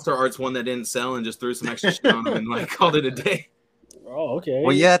a Monster Arts one that didn't sell and just threw some extra shit on them and like called it a day. Oh, okay.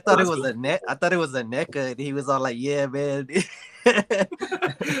 Well, yeah, I thought it That's was cool. a net. I thought it was a NECA, and he was all like, "Yeah, man."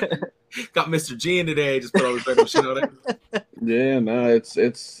 Got Mr. G in today. Just put all his random shit on it. Yeah, no, it's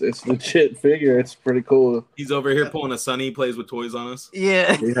legit figure. It's pretty cool. He's over here pulling a Sunny. He plays with toys on us.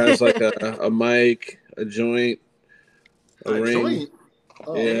 Yeah. He has like a mic, a joint, a ring. Joint.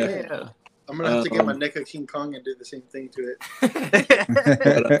 Oh, Yeah. man. I'm gonna have to get my NECA King Kong and do the same thing to it.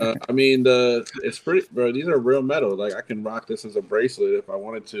 But, I mean, it's pretty, bro. These are real metal. Like I can rock this as a bracelet if I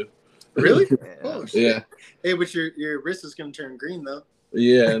wanted to. Really? Oh shit. Yeah. Hey, but your wrist is gonna turn green though.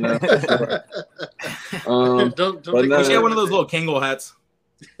 Yeah. No, for sure. Don't but take no, We should have one of those little Kangol hats.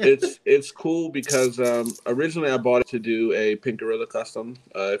 it's cool because originally I bought it to do a Pink Gorilla custom.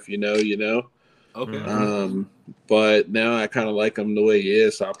 If you know, you know. Okay. But now I kind of like him the way he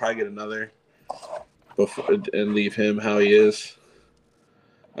is, so I'll probably get another before and leave him how he is.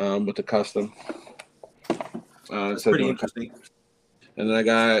 With the custom. That's pretty interesting. And then I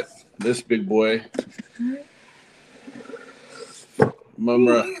got this big boy.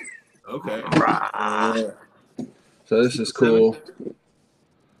 Mumra. Okay. So this is cool.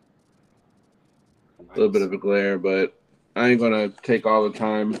 A little bit of a glare, but I ain't gonna take all the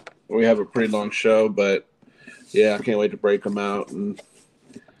time. We have a pretty long show, but yeah, I can't wait to break them out and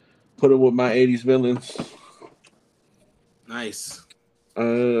put them with my 80s villains. Nice.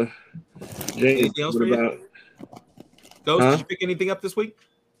 James, Anything else what for you? about Ghost, Huh? did you pick anything up this week?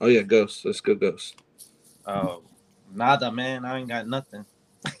 Oh yeah, Ghost. Let's go Ghost. Oh, nada, man. I ain't got nothing.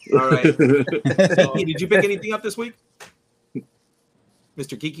 All right. Hey, did you pick anything up this week?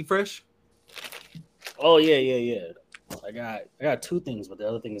 Mr. Geeky Fresh? Oh yeah. I got two things, but the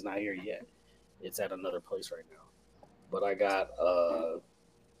other thing is not here yet. It's at another place right now. But I got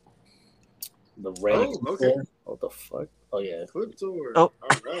the red. Oh, okay. What the fuck? Oh yeah. Clip door. Oh. All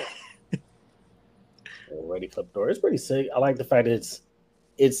right. Ready clip door. It's pretty sick. I like the fact that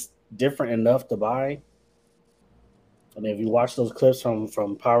it's different enough to buy. I mean, if you watch those clips from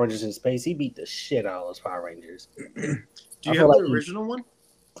Power Rangers in Space, he beat the shit out of those Power Rangers. Do you have the original one?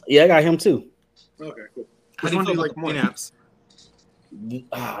 Yeah, I got him too. Okay, cool. How Which do you one do feel you about like the more? pinups?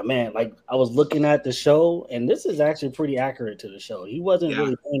 Man, like I was looking at the show, and this is actually pretty accurate to the show. He wasn't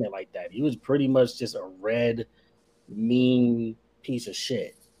really painted like that. He was pretty much just a red, mean piece of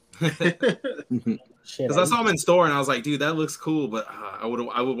shit. Because I saw him in store and I was like, dude, that looks cool, but I would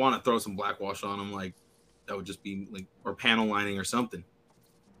want to throw some black wash on him, like that would just be like, or panel lining or something.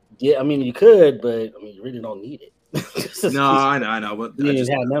 Yeah, I mean you could, but I mean you really don't need it. No, I know, but you didn't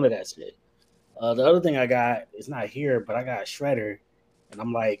have none of that shit. The other thing I got is not here, but I got a Shredder, and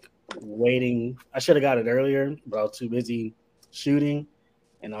I'm like waiting. I should have got it earlier, but I was too busy shooting,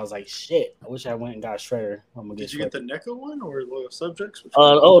 and I was like, shit. I wish I went and got Shredder. I'm gonna get. Did you get the NECA one or the subjects?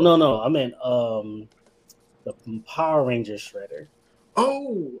 Oh no, I meant the Power Ranger Shredder.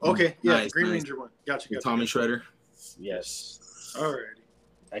 Oh, okay, yeah, Nice, Green nice. Ranger one. Gotcha. Tommy Shredder. Yes. Alrighty.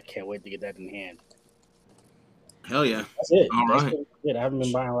 I can't wait to get that in hand. Hell yeah. That's it. All That's right. it. I haven't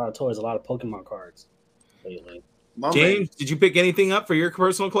been buying a lot of toys, a lot of Pokemon cards lately. James, did you pick anything up for your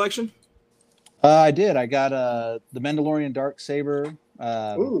personal collection? I did. I got the Mandalorian Dark Saber.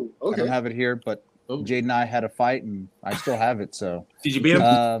 Ooh, I okay. don't have it here, but Jade and I had a fight, and I still have it. So Did you beat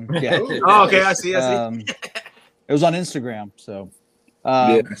him? Yeah. Oh, okay, I see. It was on Instagram, so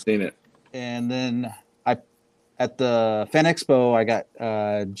Yeah, I've seen it. And then at the Fan Expo, I got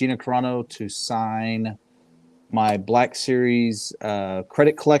Gina Carano to sign my Black Series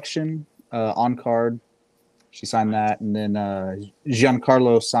credit collection on card. She signed that, and then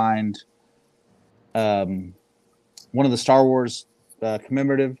Giancarlo signed one of the Star Wars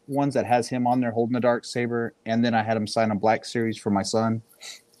commemorative ones that has him on there holding the dark saber, and then I had him sign a Black Series for my son.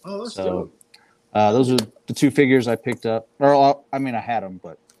 Oh, that's So dope. those are the two figures I picked up. Or I mean, I had them,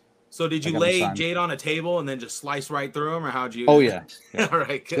 but So did I you got lay them signed. Jade on a table and then just slice right through him, or how'd you? Oh yeah, All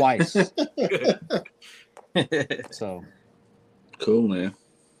right, good. twice. Good. So Cool, man.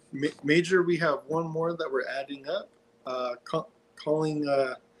 Major, we have one more that we're adding up. Calling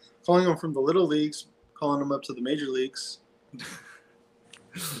them from the little leagues, calling them up to the major leagues.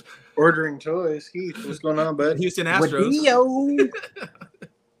 Ordering toys. Heath, what's going on, bud? Houston Astros.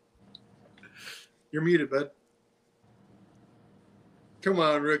 You're muted, bud. Come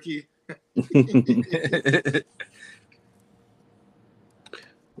on, rookie.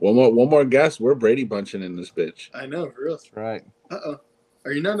 One more guess. We're Brady bunching in this bitch. I know, for real. right.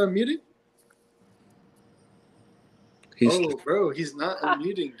 Are you not unmuted? He's Oh, bro, he's not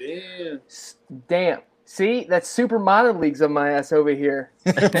unmuting. Damn. Damn. See, that's super minor leagues of my ass over here.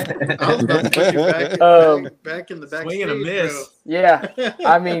 I was about to put you back in the back Swing and a stage, miss. bro. Yeah,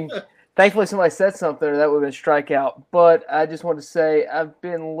 I mean, Thankfully, somebody said something that would have been strikeout. But I just want to say I've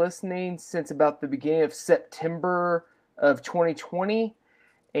been listening since about the beginning of September of 2020,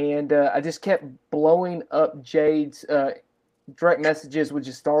 and I just kept blowing up Jade's direct messages with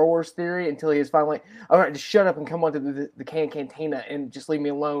just Star Wars theory until he was finally like, all right, just shut up and come on to the Cantina and just leave me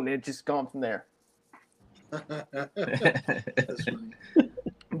alone. And it's just gone from there. That's funny.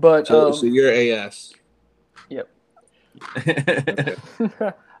 But so you're AS. Yep. Okay.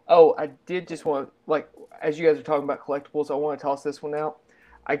 Oh, I did just want to, like, as you guys are talking about collectibles, I want to toss this one out.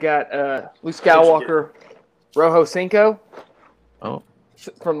 I got Luke Skywalker Rojo Cinco. Oh.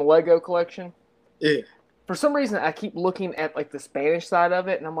 From the Lego collection. Yeah. For some reason, I keep looking at like the Spanish side of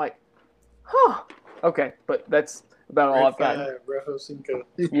it, and I'm like, huh. Okay, but that's about all I've got. Rojo Cinco.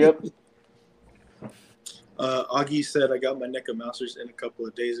 Yep. Augie said I got my NECA Mousers in a couple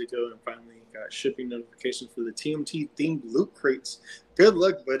of days ago and finally got shipping notifications for the TMT themed loot crates. Good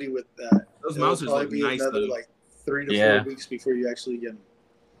luck, buddy, with that. Those It'll Mousers probably look be nice, another though. like 3 to 4 weeks before you actually get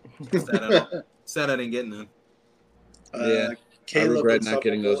them. Sad I didn't get none. Yeah, Caleb I regret with not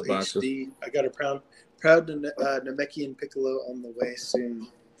getting those Supplemental boxes. HD. I got a proud Namekian Piccolo on the way soon.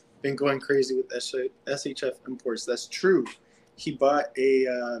 Been going crazy with SHF imports. That's true. He bought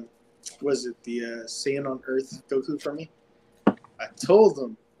a was it the Saiyan on Earth Goku for me? I told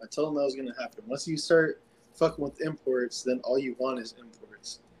him that was gonna happen. Once you start fucking with imports, then all you want is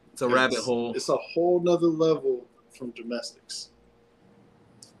imports. It's a rabbit hole. It's a whole nother level from domestics.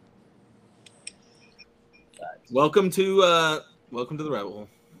 Welcome to the rabbit hole.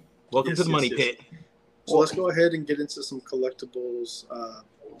 Welcome to the money pit. So let's go ahead and get into some collectibles.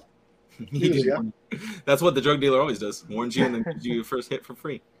 News, yeah? That's what the drug dealer always does. Warns you and then gives you your first hit for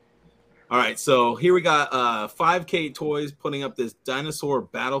free. All right, so here we got 5K Toys putting up this dinosaur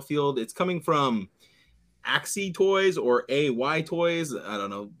battlefield. It's coming from Axie Toys or AY Toys. I don't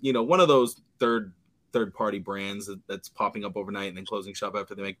know. You know, one of those third party brands that's popping up overnight and then closing shop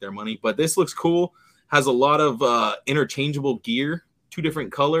after they make their money. But this looks cool. Has a lot of interchangeable gear, 2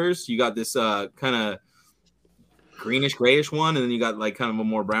 different colors. You got this kind of greenish grayish one, and then you got like kind of a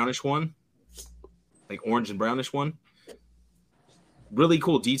more brownish one, like orange and brownish one. Really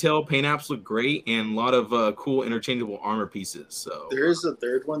cool detail. Paint apps look great, and a lot of cool interchangeable armor pieces. So there is a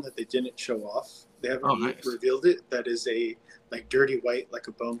third one that they didn't show off. They haven't revealed it. That is a like dirty white, like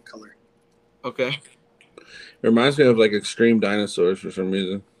a bone color. Okay. It reminds me of like extreme dinosaurs for some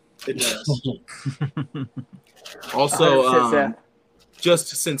reason. It does. Also, just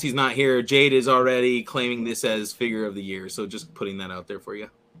since he's not here, Jade is already claiming this as figure of the year. So just putting that out there for you.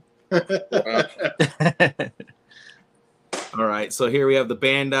 All right. So here we have the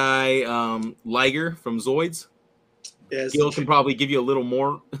Bandai Liger from Zoids. Yes. Gil can probably give you a little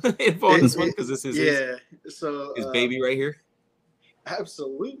more info on this one because this is his baby right here.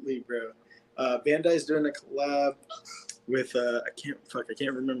 Absolutely, bro. Bandai's doing a collab with I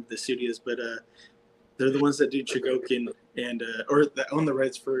can't remember the studios, but they're the ones that do Chogokin and or that own the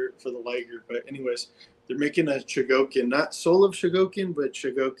rights for the Liger. But anyways, they're making a Chogokin, not Soul of Chogokin, but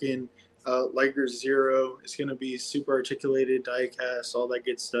Chogokin Liger Zero. It's gonna be super articulated, die cast, all that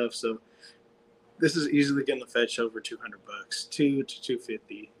good stuff. So this is easily gonna fetch over $200, $200 to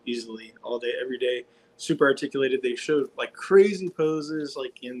 $250 easily, all day, every day. Super articulated. They showed like crazy poses,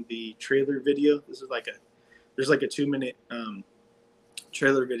 like in the trailer video. This is there's like a 2-minute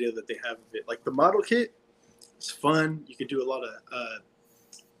trailer video that they have of it. Like the model kit, it's fun. You can do a lot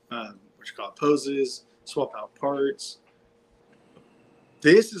of poses, swap out parts.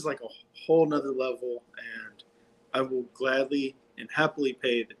 This is like a whole nother level, and I will gladly and happily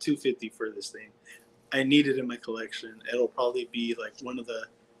pay the $250 for this thing. I need it in my collection. It'll probably be like one of the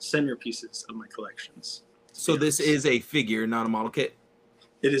centerpieces of my collections. So this is a figure, not a model kit?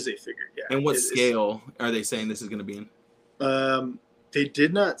 It is a figure, yeah. And what scale are they saying this is going to be in? They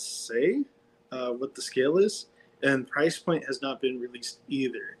did not say what the scale is, and price point has not been released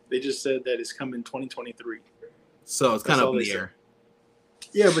either. They just said that it's coming 2023. So it's kind of up in the air.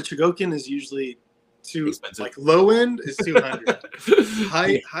 Yeah, but Chogokin is usually too expensive. Like low end is 200.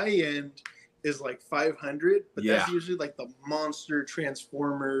 high end is like 500, but that's usually like the monster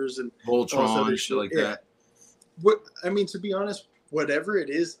Transformers and Voltron shit like that. What I mean, to be honest, whatever it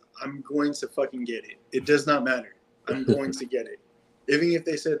is, I'm going to fucking get it. It does not matter. I'm going to get it. Even if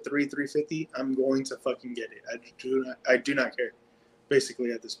they said $350, I'm going to fucking get it. I do not care.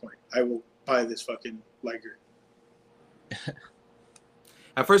 Basically, at this point, I will buy this fucking Liger.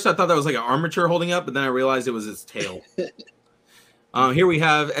 At first, I thought that was like an armature holding up, but then I realized it was its tail. Here we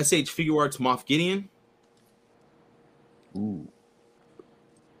have SH Figure Arts Moff Gideon. Ooh.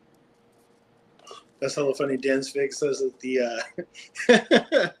 That's hella funny. Dan's Fig says that the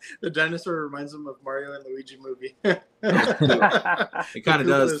the dinosaur reminds him of Mario and Luigi movie. It kind of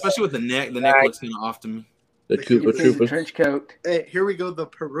does, especially with the neck. The neck looks kind of off to me. The Koopa Troopa trench coat. Hey, here we go. The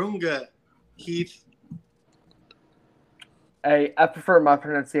Purunga, Heath. Hey, I prefer my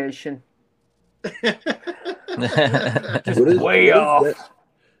pronunciation. Way off.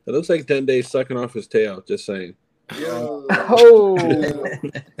 It looks like 10 days sucking off his tail. Just saying. Yo. Oh.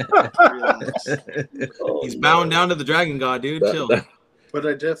 He's bowing down to the Dragon God, dude. Chill. But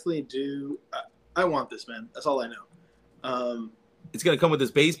I definitely do. I want this, man. That's all I know. It's gonna come with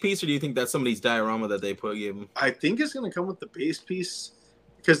this base piece, or do you think that's somebody's diorama that they gave him? I think it's gonna come with the base piece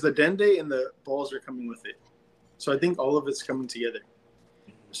because the Dende and the balls are coming with it. So I think all of it's coming together.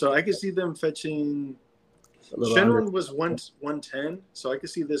 So I could see them fetching. Shenron was 110, so I could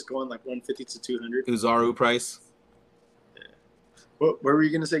see this going like 150 to 200. Uzaru price. What were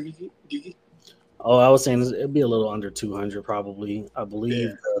you gonna say, Geeky? Oh, I was saying it'd be a little under 200 probably. I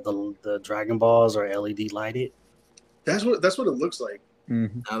believe the Dragon Balls are LED lighted. That's what it looks like.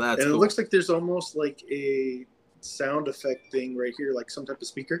 Mm-hmm. Now that's and cool. It looks like there's almost like a sound effect thing right here, like some type of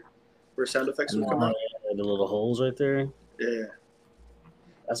speaker where sound effects would come out. The little holes right there. Yeah.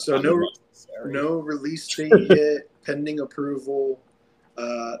 That's so no release date yet, pending approval,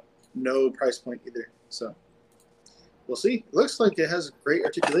 no price point either. So we'll see. It looks like it has great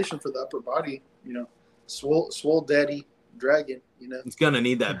articulation for the upper body. You know, swole daddy dragon. You know, it's gonna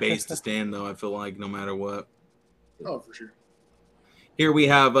need that base to stand though. I feel like no matter what. Oh, for sure. Here we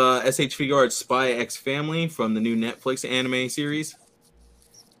have SH Figure Arts Spy X Family from the new Netflix anime series.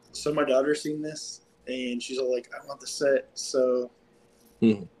 So my daughter's seen this, and she's all like, "I want the set." So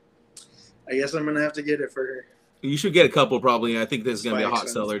I guess I'm gonna have to get it for her. You should get a couple, probably. I think this is gonna be a hot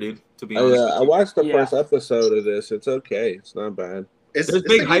seller, dude. To be honest, I watched the first episode of this. It's okay. It's not bad. There's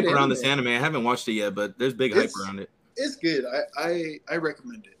big hype around this anime. I haven't watched it yet, but there's big hype around it. It's good. I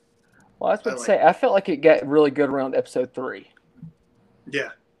recommend it. Well, I was about to say, I felt like it got really good around episode 3. Yeah.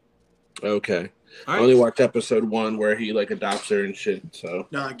 Okay. All I only watched episode 1 where he like adopts her and shit. So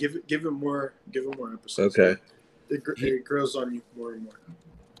no, give him more episodes. Okay. It grows on you more and more.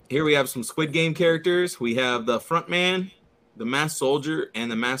 Here we have some Squid Game characters. We have the front man, the masked soldier, and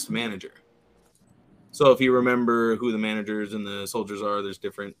the masked manager. So if you remember who the managers and the soldiers are, there's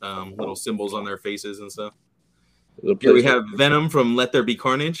different little symbols on their faces and stuff. Here we have Venom from Let There Be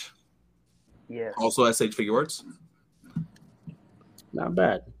Carnage. Yes. Also SH Figure Arts. Not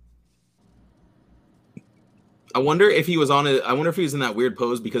bad. I wonder if he was on it. I wonder if he was in that weird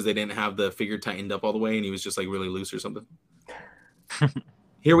pose because they didn't have the figure tightened up all the way and he was just like really loose or something.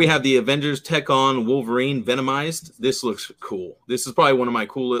 Here we have the Avengers Tech On Wolverine Venomized. This looks cool. This is probably one of my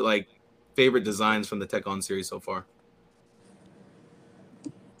coolest, like, favorite designs from the Tech On series so far.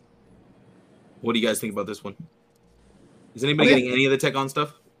 What do you guys think about this one? Is anybody getting any of the Tech On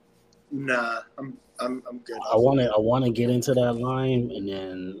stuff? Nah, I'm good. I want to get into that line, and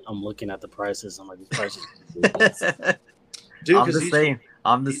then I'm looking at the prices. I'm like, these prices. Dude, I'm the same.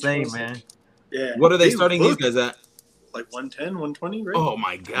 I'm the same, man. Yeah. What are they starting these guys at? Like 110, 120, right? Oh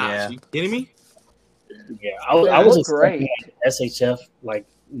my gosh! Yeah. You kidding me? Yeah, I was great. expecting SHF like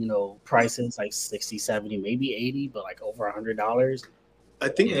prices like 60, 70, maybe 80, but like over $100. I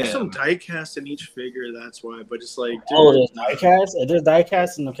think there's some die cast in each figure. That's why. But it's like, dude, There's die cast. If there's die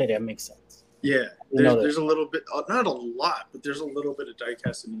cast, then okay, that makes sense. Yeah, there's a little bit, not a lot, but there's a little bit of die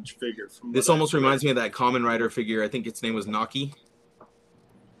cast in each figure. This almost reminds me of that Kamen Rider figure. I think its name was Naki.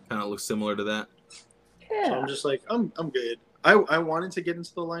 Kind of looks similar to that. Yeah. So I'm just like, I'm good. I wanted to get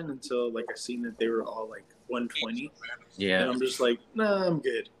into the line until like I seen that they were all like 120. Yeah. And I'm just like, nah, I'm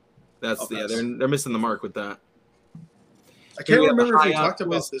good. That's they're missing the mark with that. I can't remember if we talked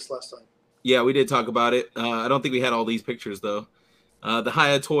about this last time. Yeah, we did talk about it. I don't think we had all these pictures though. The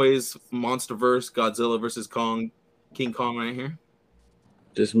Haya Toys Monsterverse Godzilla versus King Kong right here.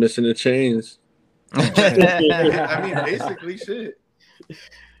 Just missing the chains. I mean, basically, shit.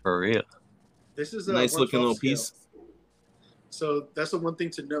 For real. This is a nice looking little piece. So that's the one thing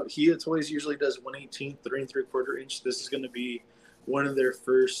to note. Haya Toys usually does 1/18, 3 3/4 inch. This is going to be one of their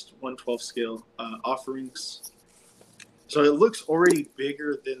first 1/12 scale offerings. So it looks already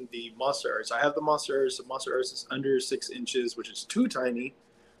bigger than the Monster Arts. I have the Monster Arts. The Monster Arts is under 6 inches, which is too tiny.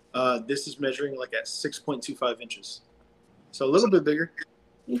 This is measuring like at 6.25 inches. So a little bit bigger.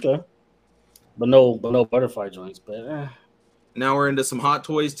 Okay. But no butterfly joints, but Now we're into some Hot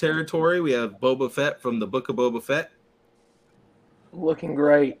Toys territory. We have Boba Fett from the Book of Boba Fett. Looking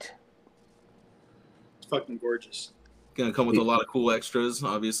great. It's fucking gorgeous. Gonna come with a lot of cool extras,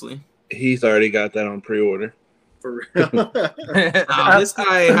 obviously. He's already got that on pre-order. For real. This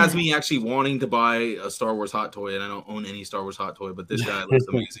guy has me actually wanting to buy a Star Wars hot toy, and I don't own any Star Wars hot toy, but this guy looks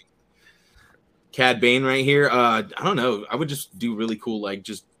amazing. Cad Bane right here. I don't know. I would just do really cool, like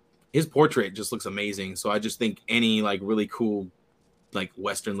just his portrait just looks amazing. So I just think any like really cool, like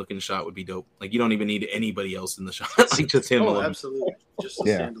Western looking shot would be dope. Like you don't even need anybody else in the shot, like just him. Oh, alone. absolutely. Just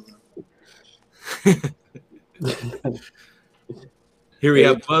a standalone. Here we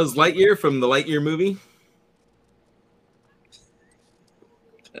have Buzz Lightyear from the Lightyear movie.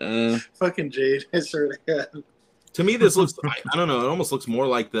 Fucking Jade. I swear to God. To me, this looks, I don't know, it almost looks more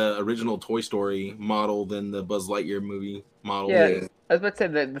like the original Toy Story model than the Buzz Lightyear movie model. Yeah, I was about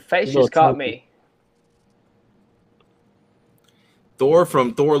to say the face just caught me. Thor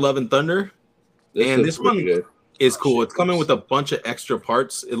from Thor Love and Thunder. This one good. is cool. It's coming with a bunch of extra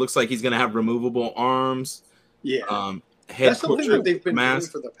parts. It looks like he's going to have removable arms. Yeah. Head That's something that they've been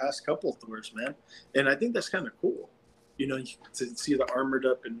mask. doing for the past couple of Thors, man. And I think that's kind of cool. You know, to see the armored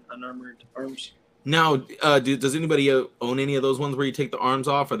up and unarmored arms. Now, does anybody own any of those ones where you take the arms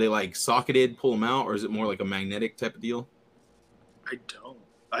off? Are they like socketed, pull them out, or is it more like a magnetic type of deal? I don't.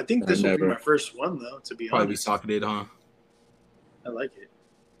 I think this will be my first one, though, to be Probably honest. be socketed, huh? I like it.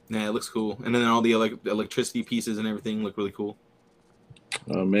 Yeah, it looks cool. And then all the electricity pieces and everything look really cool.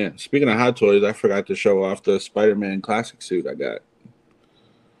 Oh, man. Speaking of hot toys, I forgot to show off the Spider-Man classic suit I got.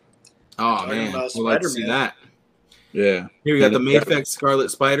 Oh, man. We'd like to see that. Yeah. Here we got the Mayfix Scarlet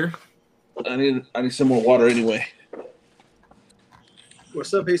Spider. I need some more water anyway.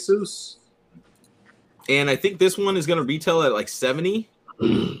 What's up, Jesus? And I think this one is going to retail at like 70.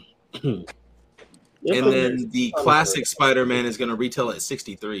 And then the classic Spider-Man is going to retail at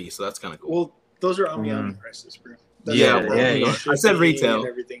 63. So that's kind of cool. Well, those are Omni prices, bro. Yeah. I said retail. And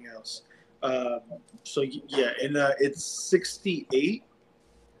everything else. So, yeah, and it's 68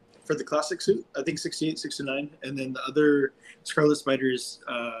 for the classic suit. I think 68, 69. And then the other Scarlet Spider is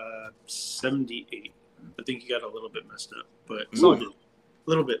 78. I think he got a little bit messed up, but it's all good.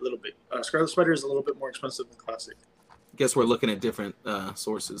 Little bit. Scarlet Spider is a little bit more expensive than classic. Guess we're looking at different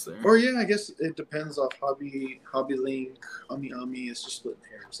sources there. Or yeah, I guess it depends off Hobby Link, Ami. It's just splitting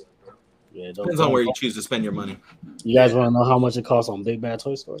hairs. Yeah, depends on where you choose to spend your money. You guys want to know how much it costs on Big Bad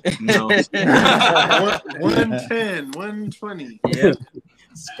Toy Store? No. 110, 120. Yeah.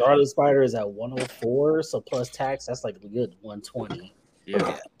 Scarlet Spider is at 104, so plus tax, that's like a good 120.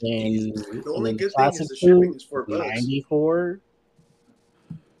 Yeah. The And only good thing classic is the shipping is $4. 94.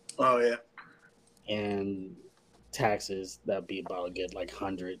 Oh yeah. And taxes, that'd be about a good like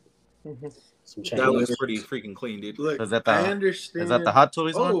 100. Some change. That looks pretty freaking clean, dude. Look, Is that the- I understand. is that the Hot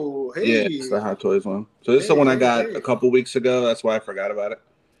Toys one? Oh, hey. Yeah, it's the Hot Toys one. So this is the one I got a couple weeks ago. That's why I forgot about it.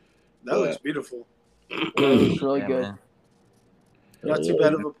 That looks beautiful. That looks really good. Man. Not too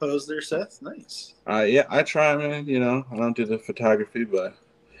bad of a pose there, Seth. Nice. Yeah, I try, man. You know, I don't do the photography, but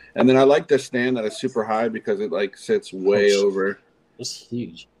and then I like the stand that is super high because it like sits way over. It's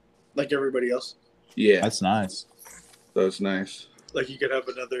huge. Like everybody else. Yeah, That's nice. so it's nice. Like you could have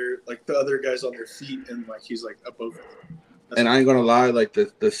another, like the other guys on their feet, and like he's like above them. And I ain't gonna lie, like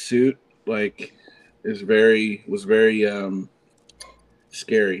the suit like was very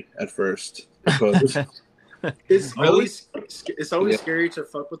scary at first. Because It's Really? always scary to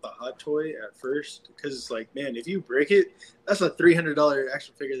fuck with the hot toy at first because it's like, man, if you break it, that's a $300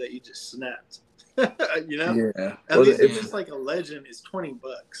 action figure that you just snapped. You know? yeah, At least if it's like a legend, it's $20.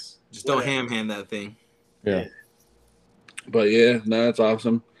 Just don't Whatever. ham hand that thing. Yeah. but yeah, no, it's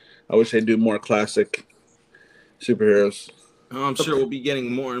awesome. I wish they'd do more classic superheroes. Oh, I'm sure we'll be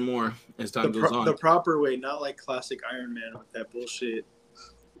getting more and more as time goes on. The proper way, not like classic Iron Man with that bullshit.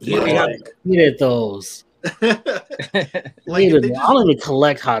 Yeah, we have- Needed those. Like Needed if they them. just, I don't even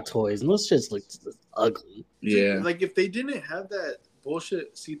collect Hot Toys, and those shits look just ugly. Yeah, like if they didn't have that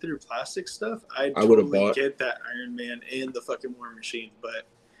bullshit see-through plastic stuff, I totally would've bought. get that Iron Man and the fucking War Machine, but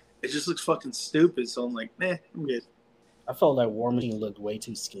it just looks fucking stupid. So I'm like, nah, I'm good. I felt like War Machine looked way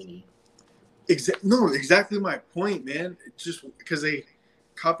too skinny. Exactly my point, man. It's just because they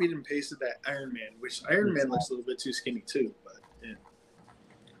copied and pasted that Iron Man, which Iron Man looks a little bit too skinny too. But yeah,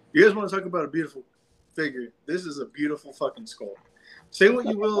 you guys want to talk about a beautiful figure? This is a beautiful fucking skull. Say what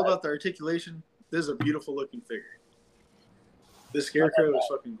you will about the articulation. This is a beautiful looking figure. This Scarecrow is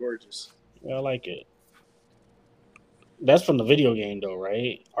fucking gorgeous. Yeah, I like it. That's from the video game, though,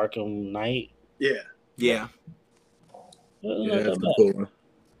 right? Arkham Knight. Yeah. Yeah. yeah, it's a cool one.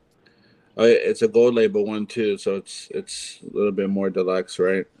 Oh, yeah, it's a gold label one too, so it's a little bit more deluxe,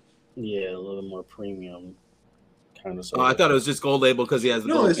 right? Yeah, a little more premium kind of. Oh, I thought it was just gold label because he has the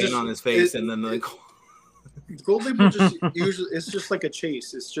No, gold it's paint just- on his face, and then the The gold label just usually it's just like a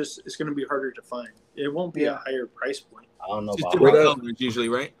chase. It's going to be harder to find. It won't be a higher price point. I don't know Just about different heart. colors usually,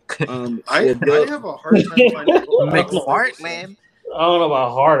 right? I have a hard time finding gold label. McFartland. I don't know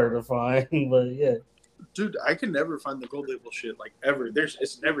about harder to find, but yeah. Dude, I can never find the gold label shit like ever.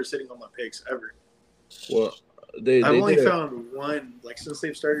 It's never sitting on my picks ever. Well, I've only found one, like since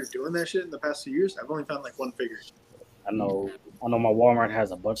they've started doing that shit in the past 2 years. I've only found like one figure. I know my Walmart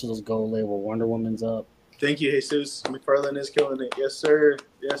has a bunch of those gold label Wonder Woman's up. Thank you, Jesus. McFarlane is killing it. Yes, sir.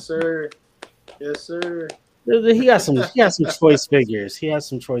 Yes, sir. Yes, sir. He got some choice figures. He has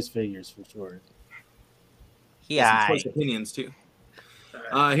some choice figures for sure. Yeah, choice opinions too.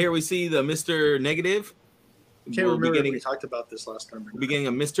 Here we see the Mr. Negative. I can't remember if we talked about this last time. We'll be getting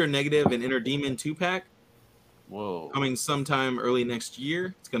a Mr. Negative and Inner Demon 2-pack. Whoa. Coming sometime early next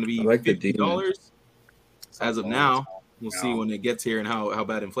year. It's going to be $50. As of now. We'll see when it gets here and how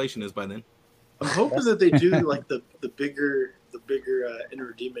bad inflation is by then. I'm hoping that they do like the bigger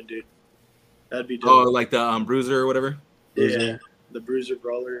Inner Demon dude. That'd be dope. Oh, like the Bruiser or whatever? Yeah, the Bruiser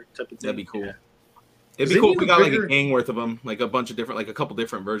Brawler type of thing. That'd be cool. Yeah. It'd be cool if we got like a gang worth of them, like a bunch of different, like a couple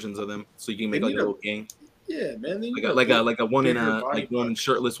different versions of them, so you can make like a little gang. Yeah, man. Like a one in a like one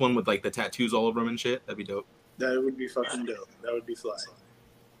shirtless one with like the tattoos all over them and shit. That'd be dope. That would be fucking dope. That would be fly.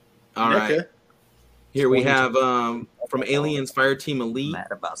 All right. Here we have from Aliens Fire Team Elite,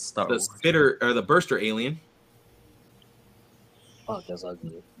 the Spitter or the Burster Alien. Fuck, that's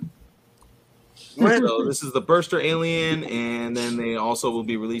ugly. So this is the Burster Alien, and then they also will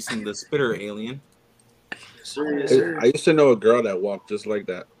be releasing the Spitter Alien. I used to know a girl that walked just like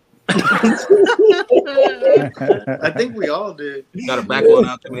that. I think we all did. Got her back one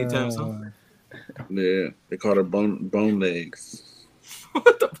out too many times. Huh? Yeah, they called her bone legs.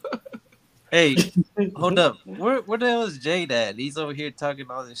 Hey, hold up. Where the hell is Jade at? He's over here talking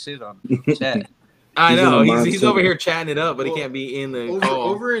all this shit on chat. I know. He's over here chatting it up, but he can't be in the call.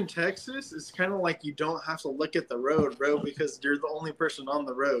 Over in Texas, it's kind of like you don't have to look at the road, bro, because you're the only person on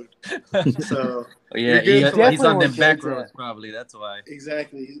the road. So yeah, he's on the back roads probably. That's why.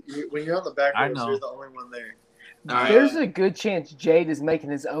 Exactly. When you're on the back roads, you're the only one there. There's a good chance Jade is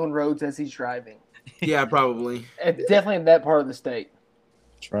making his own roads as he's driving. Yeah, probably. Definitely in that part of the state.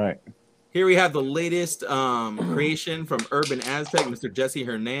 That's right. Here we have the latest creation from Urban Aztec, Mr. Jesse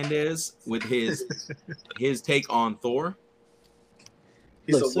Hernandez, with his take on Thor.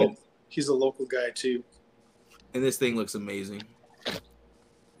 He's a local guy too. And this thing looks amazing.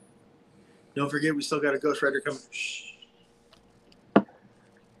 Don't forget, we still got a Ghost Rider coming. Shh.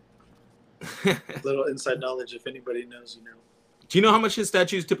 Little inside knowledge, if anybody knows, you know. Do you know how much his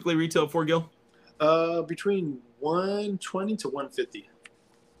statues typically retail for, Gil? Between 120 to 150.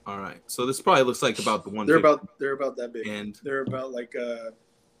 All right, so this probably looks like about the 150. They're about that big, and they're about like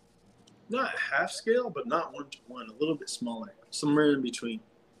not half scale, but not 1-to-1, a little bit smaller, somewhere in between.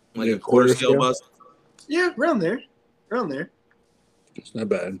 Like a quarter scale bust. Yeah, around there. It's not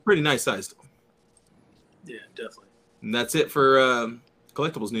bad. Pretty nice size. Yeah, definitely. And that's it for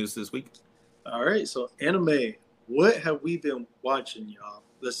collectibles news this week. All right, so anime. What have we been watching, y'all?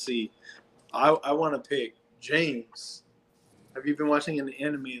 Let's see. I want to pick James. Have you been watching an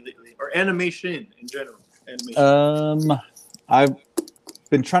anime lately, or animation in general? I've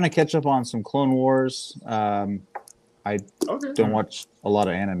been trying to catch up on some Clone Wars. I don't watch a lot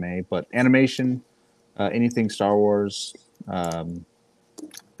of anime, but animation, anything Star Wars. But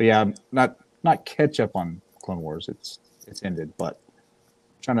yeah, not catch up on Clone Wars. It's ended, but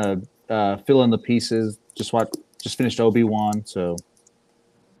trying to fill in the pieces. Just finished Obi-Wan, so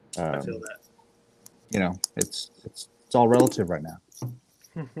I feel that. You know, it's all relative right now.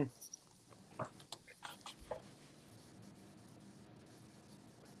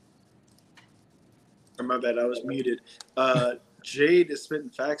 My bad, I was muted. Jade is spitting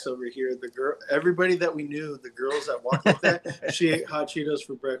facts over here. Everybody that we knew, the girls that walked like that, she ate hot Cheetos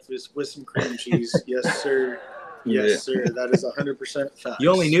for breakfast with some cream cheese. Yes, sir. Yes, sir. That is 100% fact.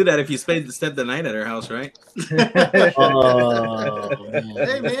 You only knew that if you spent the night at her house, right? Hey,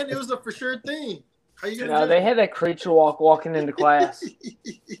 man, it was a for sure thing. How you gonna do they had that creature walking into class.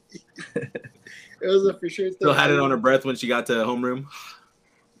 It was a for sure thing. Still had it on her breath when she got to homeroom.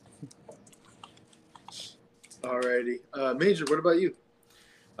 Alrighty. Major, what about you?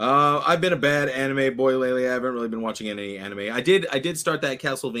 I've been a bad anime boy lately. I haven't really been watching any anime. I did start that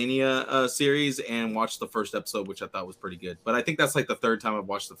Castlevania series and watched the first episode, which I thought was pretty good. But I think that's like the third time I've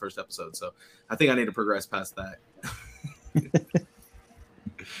watched the first episode, so I think I need to progress past that.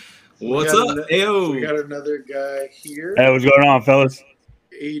 What's up? Ayo. We got another guy here. Hey, what's going on, fellas?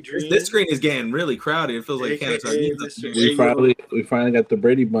 Adrian. This screen is getting really crowded. It feels like Canada. We finally got the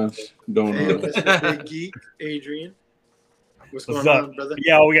Brady Bunch going Hey, on. Mr. Big Geek, Adrian. What's What's going up? on, brother?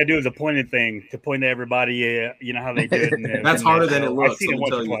 Yeah, all we gotta do is a pointed thing to point to everybody. You know how they do it. And That's harder than it I've looks, seen let it me once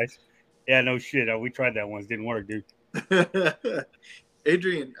tell or you. twice. Yeah, no shit. We tried that once. Didn't work, dude.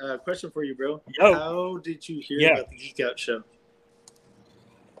 Adrian, question for you, bro. Yo. How did you hear about the Geek Out show?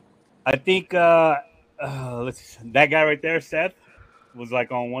 I think that guy right there, Seth, was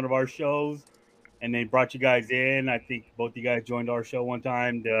like on one of our shows, and they brought you guys in. I think both you guys joined our show one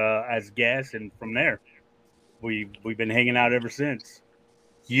time as guests, and from there, we've been hanging out ever since.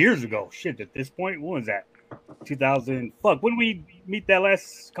 Years ago, shit. At this point, what was that? 2000. Fuck. When did we meet that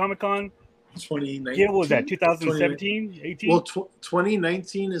last Comic-Con? 2019. Yeah, what was that? 2017, 18? Well,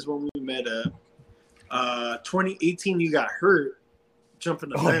 2019 is when we met up. 2018, you got hurt jumping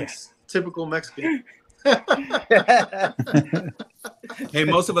the fence. Yeah. Typical Mexican. Hey,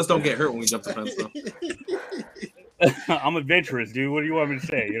 most of us don't get hurt when we jump the fence, though. I'm adventurous, dude. What do you want me to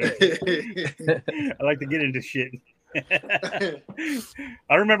say? You know? I like to get into shit.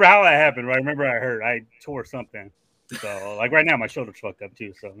 I remember how that happened. Right? I remember I hurt. I tore something. So, like right now, my shoulder's fucked up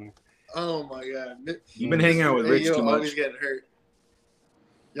too. So. Oh my god! You've been hanging out with Rich too much. Always getting hurt.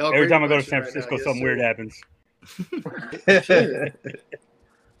 Y'all every time I go to San Francisco, something weird happens.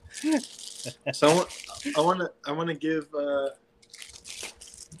 So I want to give the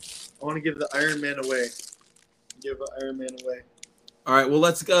Iron Man away. Give Iron Man away. All right, well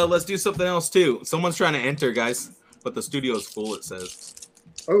let's do something else too. Someone's trying to enter, guys, but the studio's full. It says.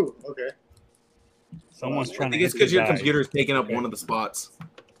 Oh, okay. Someone's trying to. I think it's because your computer's taking up one of the spots.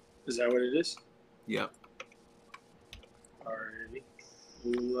 Is that what it is? Yep. Alrighty.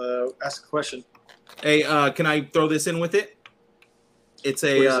 We'll ask a question. Hey, can I throw this in with it? It's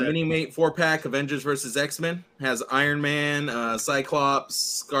a mini-mate 4-pack Avengers versus X-Men. Has Iron Man, Cyclops,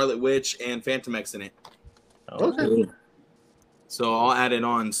 Scarlet Witch, and Phantom X in it. Okay. So I'll add it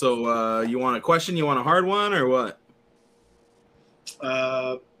on. So you want a question? You want a hard one or what?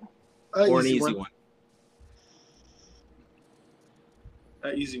 Or an easy one.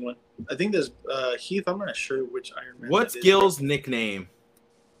 Easy one. I think there's Heath. I'm not sure which Iron Man. What's Gil's nickname?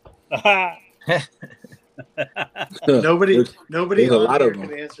 Nobody There's a lot of can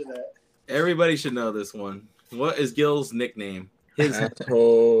them. answer that. Everybody should know this one. What is Gil's nickname? His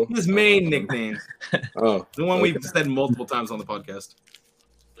main nickname. Oh, the one we've said multiple times on the podcast.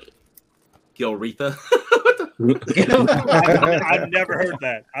 Gil Retha. I've never heard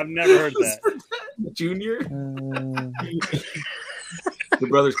that. Junior. The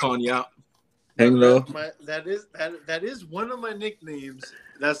brother's calling you out. Hang low. That is one of my nicknames.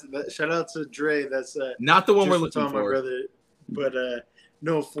 Shout out to Dre. That's not the one we're looking for, my brother, but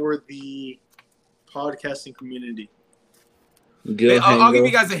no, for the podcasting community. I'll give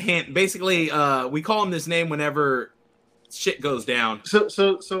you guys a hint. Basically, we call him this name whenever shit goes down.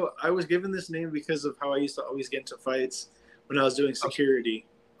 So I was given this name because of how I used to always get into fights when I was doing security,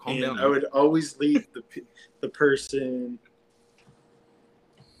 and I would always leave the person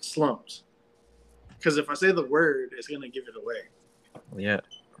slumped. Because if I say the word, it's gonna give it away. Yeah.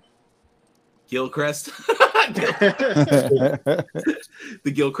 Gilcrest.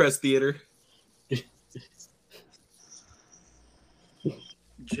 The Gilcrest Theater.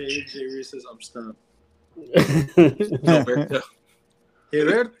 Jay Reese says I'm stumped. Gilberto.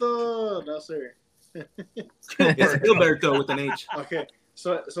 Gilberto, no sir. It's Gilberto with an H. Okay,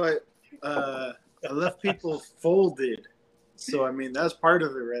 so I left people folded. So I mean that's part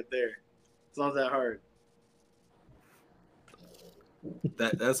of it right there. It's not that hard.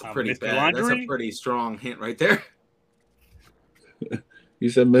 That's pretty bad. That's a pretty strong hint right there. You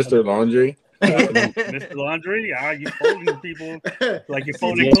said Mr. Laundry? Mr. Laundry? You folding people like you're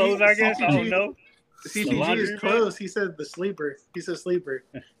folding clothes, I guess? I don't know. CGG is close. He said the sleeper. He said sleeper.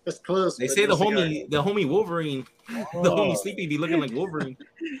 That's close. They say the homie Wolverine. The homie Sleepy be looking like Wolverine.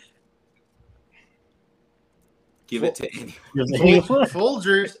 Give it to anyone.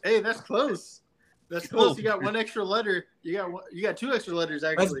 Folgers. Hey, that's close. That's close. You got one extra letter. You got two extra letters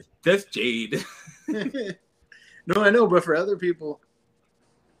actually. That's Jade. No, I know, but for other people,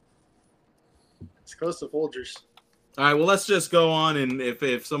 it's close to Folgers. All right, well, let's just go on, and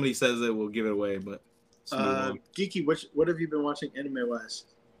if somebody says it, we'll give it away. But Geeky, what have you been watching anime wise?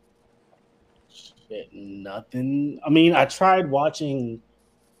 Shit, nothing. I mean, I tried watching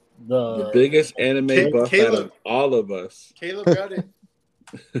the biggest anime buff out of all of us. Caleb got it.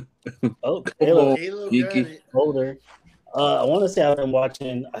 Oh, Caleb got it. Older. I want to say I've been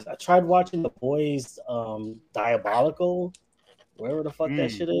watching. I tried watching The Boys, Diabolical, wherever the fuck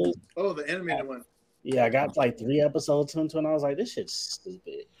that shit is. Oh, the animated one. Yeah, I got like 3 episodes into it, and I was like, this shit's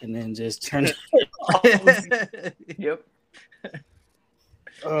stupid. And then just turned it off. Yep.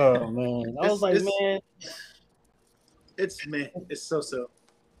 Oh, man. I was like, man. It's so.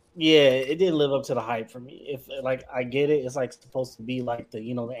 Yeah, it didn't live up to the hype for me. If like I get it, it's like supposed to be like the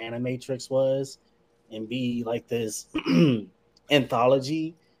the Animatrix was, and be like this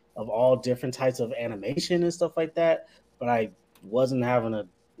anthology of all different types of animation and stuff like that. But I wasn't having a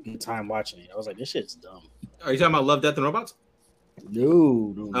good time watching it. I was like, this shit's dumb. Are you talking about Love, Death, and Robots?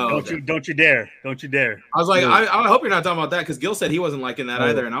 No. Oh, Don't you dare! Don't you dare! I was like, I hope you're not talking about that because Gil said he wasn't liking that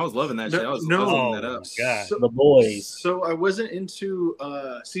either, and I was loving that shit. I was looking that up. So, The boys. So I wasn't into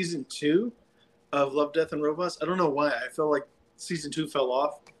season 2 of Love, Death, and Robots. I don't know why. I felt like season 2 fell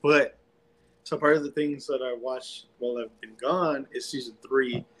off, but so part of the things that I watched while I've been gone is season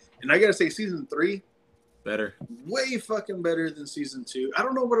 3, and I gotta say, season 3 better, way fucking better than season 2. I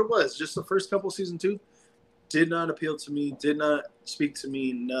don't know what it was. Just the first couple season 2 did not appeal to me. Did not speak to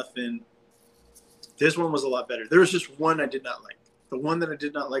me. Nothing. This one was a lot better. There was just one I did not like. The one that I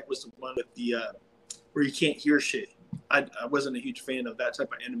did not like was the one with the where you can't hear shit. I wasn't a huge fan of that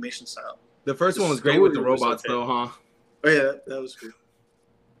type of animation style. The first one was great with the robots, though, huh? Oh yeah, that was good.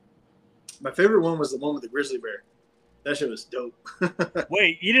 My favorite one was the one with the grizzly bear. That shit was dope.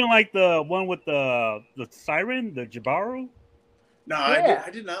 Wait, you didn't like the one with the siren, the Jabaru? No, Yeah.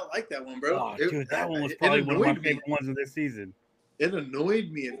 I did not like that one, bro. Oh, dude, that one was probably one of my favorite ones of this season. It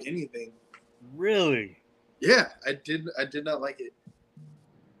annoyed me, if anything. Really? Yeah, I did not like it.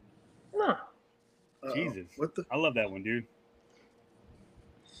 No. Jesus. What the? I love that one, dude.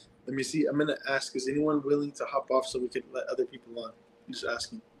 Let me see. I'm gonna ask. Is anyone willing to hop off so we can let other people on? I'm just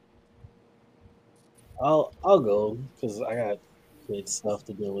asking. I'll go because I got good stuff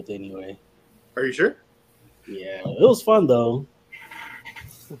to deal with anyway. Are you sure? Yeah, it was fun though.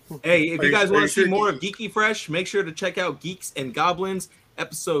 Hey, if you guys want to see more of Geeky Fresh, make sure to check out Geeks and Goblins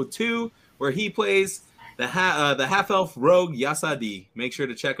episode 2, where he plays the half elf rogue Yasadi. Make sure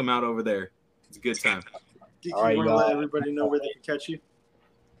to check him out over there. It's a good time. Geeky, All right, you want to y'all. let everybody know where they can catch you?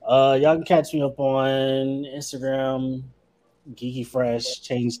 Y'all can catch me up on Instagram, Geeky Fresh.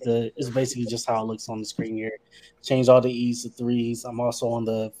 It's basically just how it looks on the screen here. Change all the E's to 3s. I'm also on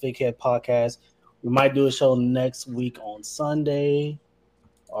the Fig Head podcast. We might do a show next week on Sunday,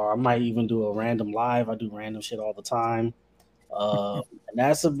 or I might even do a random live. I do random shit all the time. And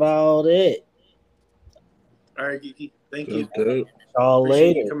that's about it. All right, Geeky. Thank you. Dope. Y'all Appreciate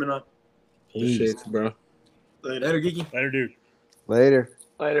later. you coming on. Peace. Appreciate you, bro. Later, Geeky. Later, dude. Later.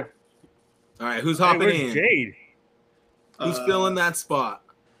 Later. All right, who's Hey, hopping where's in? Jade? Who's filling that spot?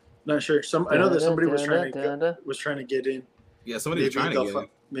 Not sure. I know that somebody was trying Dun-dun-dun-dun. to get in. Yeah, somebody was trying to get in.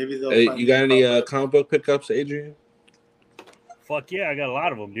 Maybe they'll. Hey, find you got me. any comic book pickups, Adrian? Fuck yeah, I got a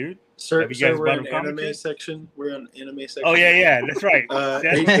lot of them, dude. Sir, Have you guys we're bought in them comic anime yet? section. We're on anime section. Oh yeah, that's right.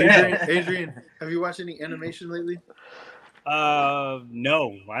 Adrian, have you watched any animation lately?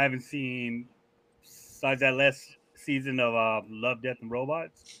 No, I haven't seen. Besides that last season of Love, Death, and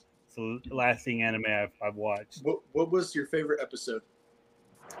Robots, so the last thing anime I've watched. What was your favorite episode?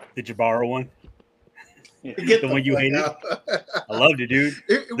 The Jabara one. Get the one you fuck hated. out. I loved it, dude.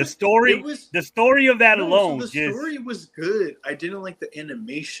 The story of that No, alone. so the just, story was good. I didn't like the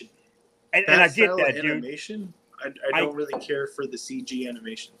animation. and I get style that, of dude. animation. I don't really care for the CG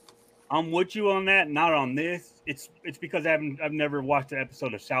animation. I'm with you on that. Not on this. It's because I've never watched an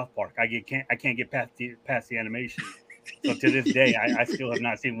episode of South Park. I can't get past the animation. So to this day, I still have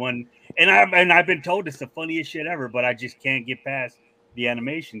not seen one. And I've been told it's the funniest shit ever, but I just can't get past the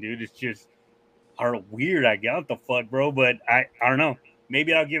animation, dude. It's just weird. I get what the fuck, bro. But I don't know.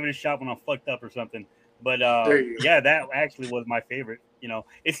 Maybe I'll give it a shot when I'm fucked up or something. But yeah, that actually was my favorite. You know,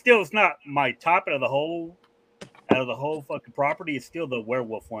 it's not my top out of the whole fucking property. It's still the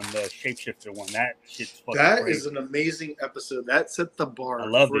werewolf one, the shapeshifter one. That shit's fucking That great. is an amazing episode. That set the bar. I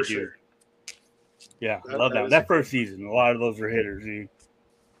loved for it, dude. sure. Yeah, I That- love that that. was That a- first season, a lot of those were hitters, dude.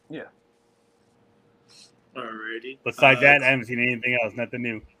 Yeah. Alrighty. Besides that, I haven't seen anything else. Nothing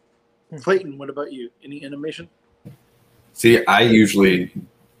new. Clayton, what about you? Any animation? See, I usually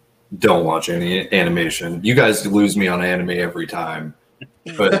don't watch any animation. You guys lose me on anime every time.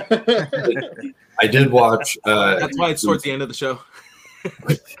 But I did watch. That's why it's towards the end of the show.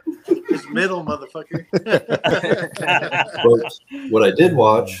 It's middle, motherfucker. But what I did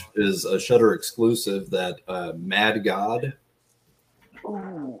watch is a Shudder exclusive that Mad God,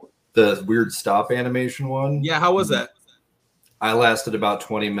 the weird stop animation one. Yeah, how was that? I lasted about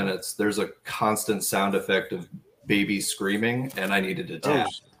 20 minutes. There's a constant sound effect of baby screaming, and I needed to tap.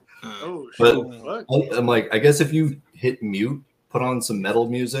 Oh, But shit. I'm like, I guess if you hit mute, put on some metal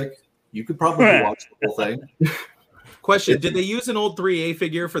music, You could probably watch the whole thing. Question: did they use an old 3A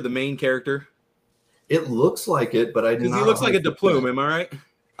figure for the main character? It looks like it, but I do Because not. he looks like a 100%. Deplume. Am I right?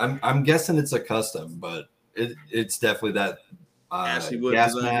 I'm guessing it's a custom, but it's definitely that Ashley Wood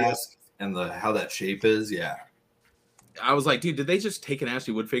gas design, yeah. mask and how that shape is. Yeah. I was like, dude, did they just take an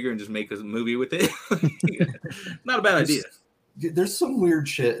Ashley Wood figure and just make a movie with it? Not a bad idea. There's some weird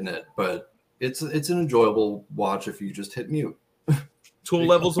shit in it, but it's an enjoyable watch if you just hit mute. Tool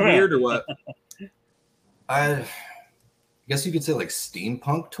levels of weird or what? I guess you could say like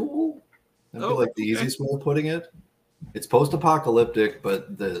steampunk Tool. That'd be like the easiest way of putting it. It's post-apocalyptic,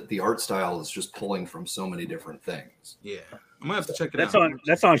 but the art style is just pulling from so many different things. Yeah, I'm gonna have to check it That's out.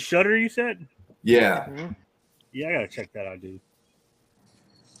 That's on Shudder, you said? Yeah. Yeah, I gotta check that out, dude.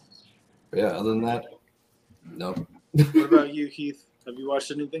 Yeah. Other than that, nope. What about you, Heath? Have you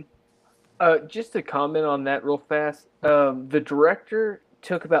watched anything? Just to comment on that real fast, the director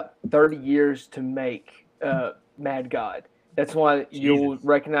took about 30 years to make Mad God. That's why you'll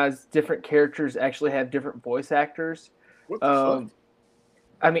recognize different characters actually have different voice actors. What the fuck?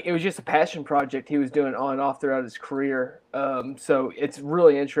 I mean, it was just a passion project he was doing on and off throughout his career. So it's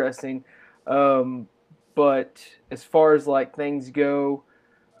really interesting. But as far as like things go,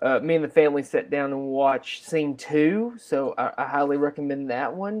 me and the family sat down and watched Scene 2. So I highly recommend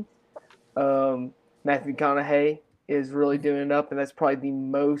that one. Matthew McConaughey is really doing it up, and that's probably the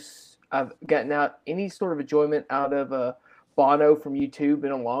most I've gotten out any sort of enjoyment out of Bono from YouTube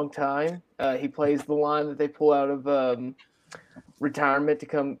in a long time. He plays the line that they pull out of retirement to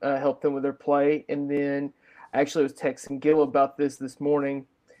come help them with their play. And then I actually was texting Gil about this morning.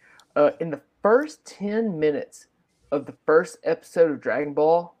 In the first 10 minutes of the first episode of Dragon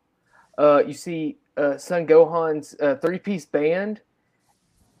Ball, you see Son Gohan's three-piece band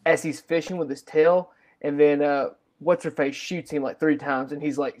as he's fishing with his tail, and then what's-her-face shoots him like 3 times, and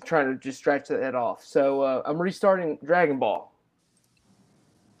he's like trying to just stretch that head off. So I'm restarting Dragon Ball.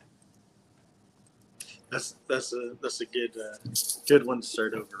 That's a good one to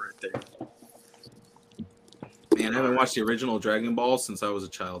start over right there. Man, I haven't watched the original Dragon Ball since I was a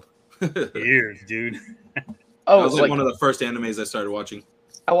child. Years, dude. That was like one of the first animes I started watching.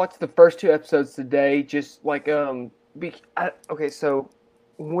 I watched the first 2 episodes today, just like okay, so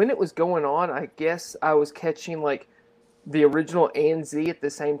when it was going on, I guess I was catching like the original and Z at the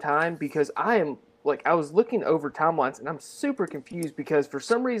same time, because I was looking over timelines and I'm super confused because for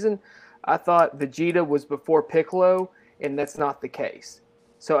some reason I thought Vegeta was before Piccolo, and that's not the case.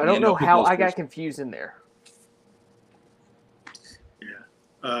 So I don't know how I got confused in there.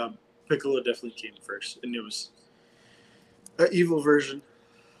 Yeah. Piccolo definitely came first, and it was an evil version.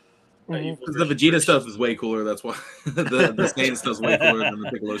 Because the Vegeta stuff is way cooler. That's why the Saiyan stuff's way cooler than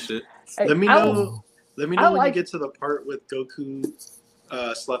the Piccolo shit. Let me know when you get to the part with Goku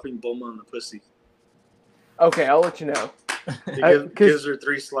slapping Bulma on the pussy. Okay, I'll let you know. He gives her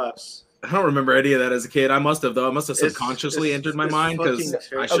 3 slaps. I don't remember any of that as a kid. I must have, though. I must have subconsciously entered my mind because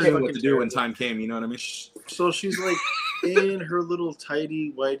I should know what to do when time came. You know what I mean? So she's like in her little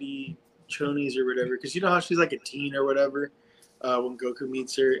tidy whitey chonies or whatever. Because you know how she's like a teen or whatever when Goku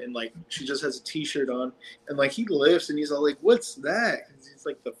meets her, and like she just has a T-shirt on, and like he lifts and he's all like, "What's that?" Because he's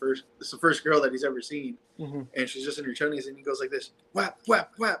like it's the first girl that he's ever seen, and she's just in her chonies, and he goes like this, "Whap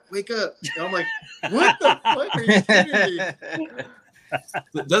whap whap, wake up!" And I'm like, "What the fuck are you kidding me?"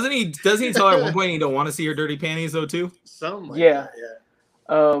 Doesn't he tell her at one point he don't want to see her dirty panties though too? Something like yeah.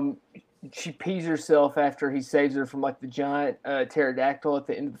 that, she pees herself after he saves her from like the giant pterodactyl at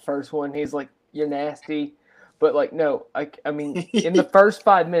the end of the first one. He's like, "You're nasty," but like no, I mean in the first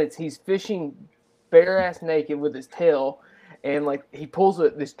 5 minutes he's fishing bare ass naked with his tail, and like he pulls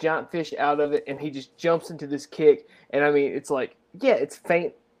this giant fish out of it, and he just jumps into this kick, and I mean it's like it's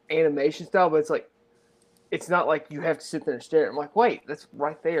faint animation style, but it's like. It's not like you have to sit there and stare. I'm like, wait, that's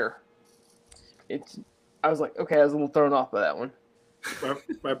right there. I was like, okay, I was a little thrown off by that one.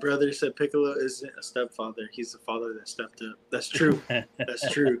 My brother said Piccolo isn't a stepfather. He's the father that stepped up. That's true. That's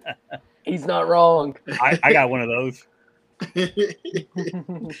true. He's not wrong. I got one of those.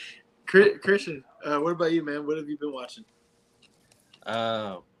 Christian, what about you, man? What have you been watching?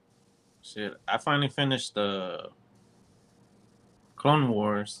 Shit. I finally finished the Clone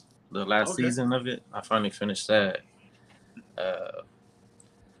Wars. The last season of it, I finally finished that.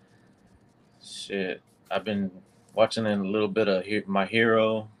 Shit, I've been watching a little bit of My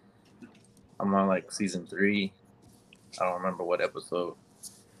Hero. I'm on like season 3. I don't remember what episode.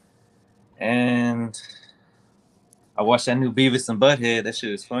 And I watched that new Beavis and Butthead. That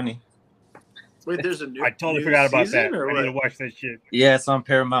shit is funny. Wait, there's a new. I totally forgot about that. Or I need to watch that shit. Yeah, it's on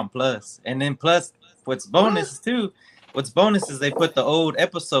Paramount Plus. And then plus, what's bonus too what's bonus is they put the old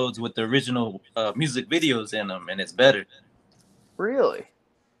episodes with the original music videos in them, and it's better. Really?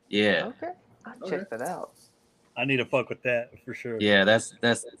 Yeah. Okay, I'll check that out. I need to fuck with that for sure. Yeah, that's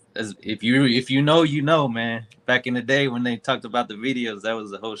if you know, you know, man. Back in the day when they talked about the videos, that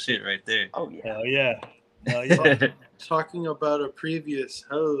was the whole shit right there. Oh yeah. Hell yeah. Hell yeah. Talking about a previous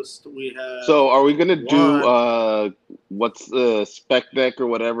host, we have. So are we gonna do Juan. what's the spec deck or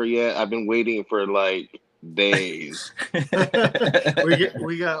whatever yet? I've been waiting for like days.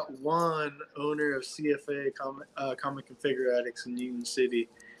 we got Juan, owner of CFA Comic and Figure Addicts in Union City,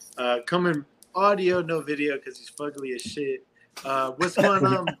 coming audio, no video because he's fugly as shit. What's going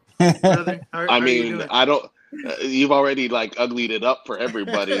on, brother? How I are you mean, doing? I don't. You've already like uglied it up for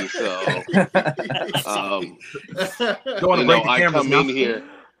everybody, so Don't want to break the I cameras come now. in here.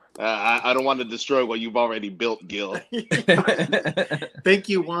 I don't want to destroy what you've already built, Gil. Thank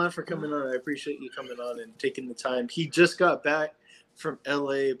you, Juan, for coming on. I appreciate you coming on and taking the time. He just got back from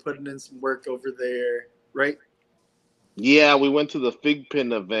LA, putting in some work over there, right? Yeah, we went to the Fig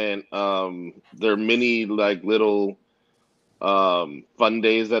Pin event. They're mini like little fun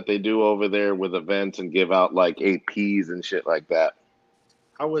days that they do over there with events and give out like APs and shit like that.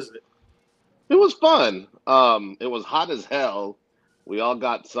 How was it? It was fun. It was hot as hell. We all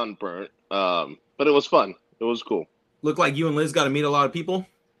got sunburnt. But it was fun. It was cool. Looked like you and Liz got to meet a lot of people.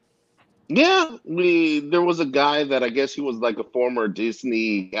 Yeah, there was a guy that I guess he was like a former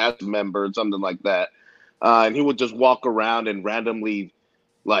Disney cast member or something like that. And he would just walk around and randomly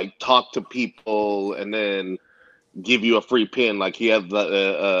like talk to people and then give you a free pin. Like he had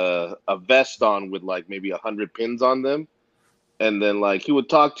a vest on with like maybe 100 pins on them. And then like he would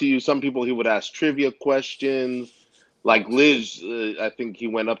talk to you. Some people he would ask trivia questions. Like Liz, I think he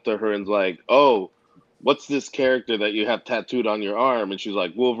went up to her and was like, "Oh, what's this character that you have tattooed on your arm?" And she's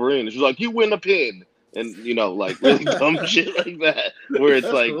like, "Wolverine." And she's like, "You win a pin." And like really dumb shit like that. Where it's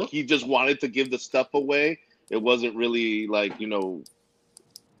That's like cool. he just wanted to give the stuff away. It wasn't really like,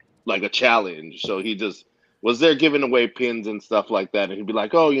 like a challenge. So he just was there giving away pins and stuff like that. And he'd be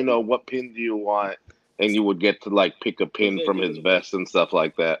like, "Oh, what pin do you want?" And you would get to like pick a pin from his vest and stuff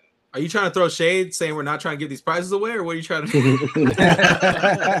like that. Are you trying to throw shade, saying we're not trying to give these prizes away, or what are you trying to do?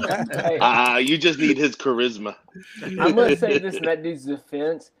 You just need his charisma. I'm going to say this in that dude's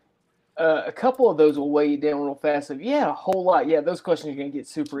defense. A couple of those will weigh you down real fast. So, yeah, a whole lot. Yeah, those questions are going to get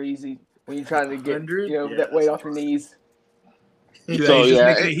super easy when you're trying to get that weight off your knees. So,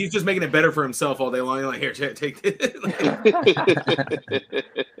 he's just making it better for himself all day long. He's like, here, take it.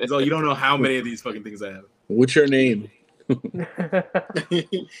 So you don't know how many of these fucking things I have. What's your name?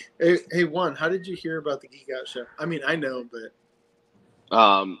 Hey, Juan, how did you hear about the Geek Out Show? I mean, I know, but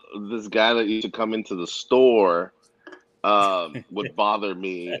this guy that used to come into the store would bother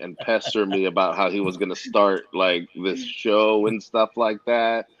me and pester me about how he was going to start like this show and stuff like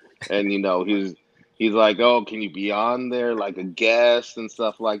that. And he's like, "Oh, can you be on there like a guest and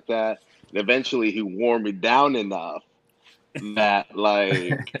stuff like that?" And eventually he wore me down enough that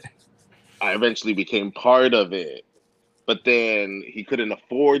like I eventually became part of it. But then he couldn't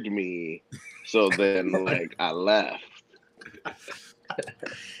afford me, so then like I left.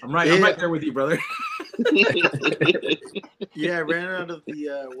 I'm right there with you, brother. Yeah, I ran out of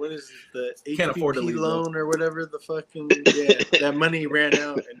the what is it, the Can't afford to HPP leave, loan or whatever the fucking that money ran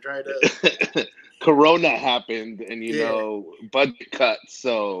out and dried up. Corona happened, and budget cuts.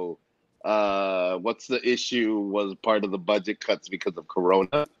 So, what's the issue? Was part of the budget cuts because of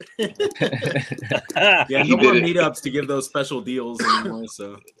Corona. Yeah, no more meetups to give those special deals anymore.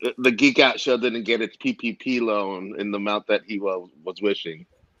 So the Geek Out Show didn't get its PPP loan in the amount that he was wishing.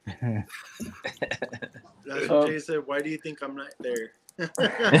 That's what Jay said. Why do you think I'm not there?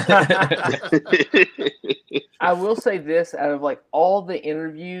 I will say this: out of like all the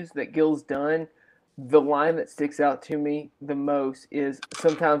interviews that Gil's done, the line that sticks out to me the most is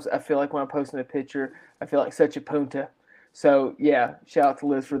sometimes I feel like when I'm posting a picture, I feel like such a punta. So yeah, shout out to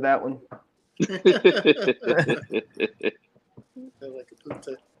Liz for that one. Feel like a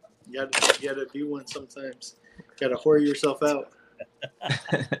punta. You gotta do one sometimes. Gotta whore yourself out.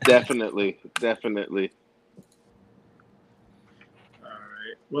 Definitely. All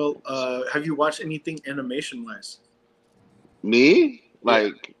right. Well, have you watched anything animation wise? Me?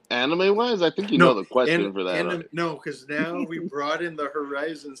 Like anime wise? I think you know the question for that. Right? No, because now we broaden the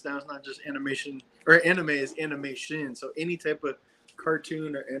horizons. Now it's not just animation, or anime is animation. So any type of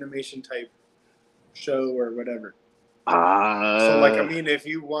cartoon or animation type show or whatever. So like, I mean, if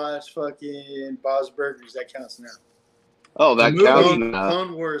you watch fucking Bob's Burgers, that counts now. Oh, that counts.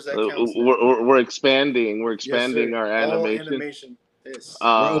 Clone Wars, that counts. We're expanding. We're expanding yes, our animation. All animation. Yes.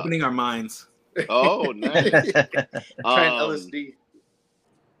 We're opening our minds. Oh, nice. Trying LSD.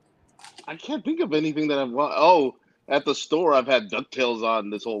 I can't think of anything that I've watched. Oh, at the store, I've had DuckTales on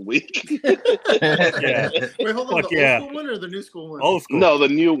this whole week. Yeah. Wait, hold on. Fuck The yeah. old school one or the new school one? Old school. No, the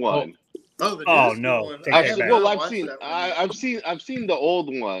new one. Oh, the Oh new school no! one. Take I that have back. not Well, I've watched seen, that one yet. I've seen the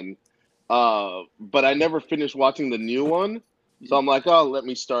old one, but I never finished watching the new one. So I'm like, oh, let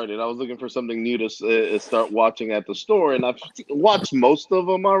me start it. I was looking for something new to start watching at the store, and I've watched most of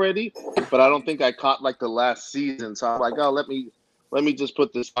them already, but I don't think I caught like the last season. So I'm like, oh, let me just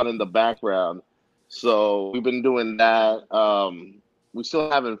put this on in the background. So we've been doing that. We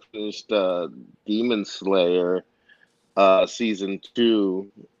still haven't finished Demon Slayer season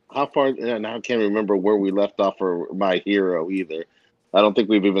 2. How far? And I can't remember where we left off for My Hero either. I don't think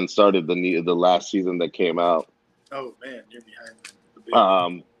we've even started the last season that came out. Oh man, you're behind the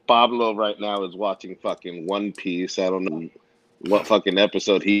big Pablo right now is watching fucking One Piece. I don't know what fucking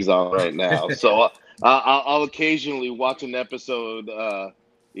episode he's on right now. So I'll occasionally watch an episode,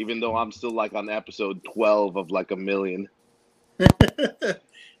 even though I'm still like on episode 12 of like a million. Yeah,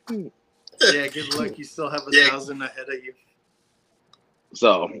 good luck. You still have 1,000 ahead of you.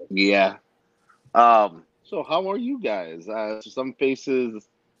 So yeah. So how are you guys? Some faces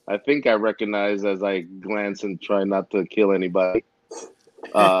I think I recognize as I glance and try not to kill anybody.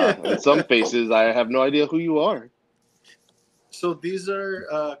 And some faces I have no idea who you are. So these are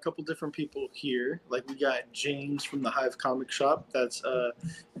a couple different people here. Like we got James from the Hive Comic Shop. That's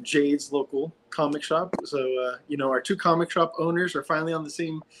Jade's local comic shop. So our 2 comic shop owners are finally on the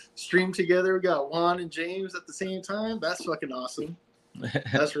same stream together. We got Juan and James at the same time. That's fucking awesome.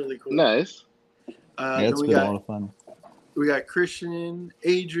 That's really cool. Nice. Yeah, it's been a lot of fun. We got Christian,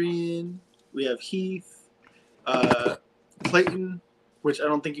 Adrian. We have Heath, Clayton, which I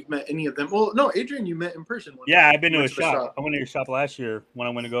don't think you've met any of them. Well, no, Adrian, you met in person. Yeah, I've been to his shop. I went to your shop last year when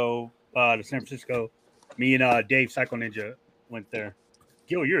I went to go to San Francisco. Me and Dave Psycho Ninja went there.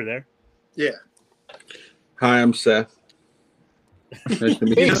 Gil, you're there. Yeah. Hi, I'm Seth. Nice to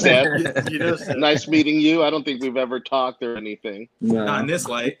meet Hey, you. Seth. Seth. Nice meeting you. I don't think we've ever talked or anything. No. Not in this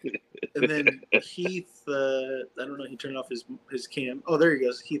light. And then Heath, I don't know, he turned off his cam. Oh, there he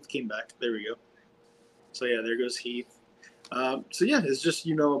goes. Heath came back. There we go. So yeah, there goes Heath. So yeah, it's just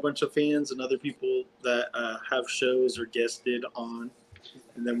a bunch of fans and other people that have shows or guested on,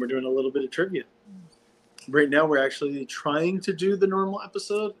 and then we're doing a little bit of trivia. Right now, we're actually trying to do the normal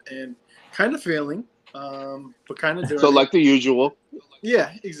episode and kind of failing, but kind of doing. So like the usual.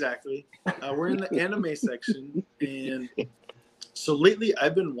 Yeah, exactly. We're in the anime section, and so lately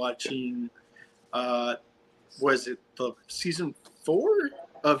I've been watching. Was it the season 4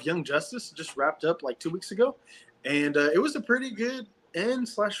 of Young Justice? Just wrapped up like 2 weeks ago. And it was a pretty good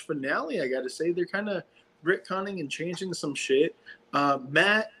end/finale, I got to say. They're kind of retconning and changing some shit.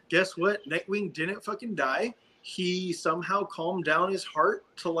 Matt, guess what? Nightwing didn't fucking die. He somehow calmed down his heart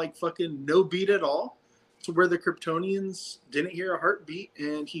to like fucking no beat at all, to where the Kryptonians didn't hear a heartbeat,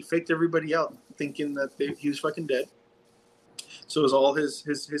 and he faked everybody out thinking that he was fucking dead. So it was all his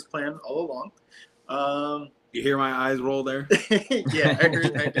plan all along. You hear my eyes roll there? Yeah, I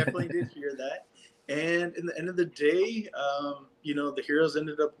definitely did hear that. And in the end of the day, the heroes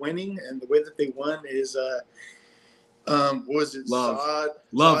ended up winning, and the way that they won is, what was it? Love.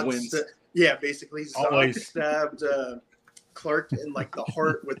 Zod Wins. Yeah, basically, Zod Always. stabbed Clark in like the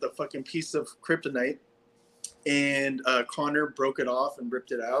heart with a fucking piece of kryptonite, and Connor broke it off and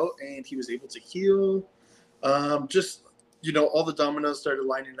ripped it out, and he was able to heal. All the dominoes started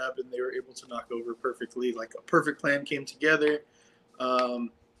lining up, and they were able to knock over perfectly. Like a perfect plan came together.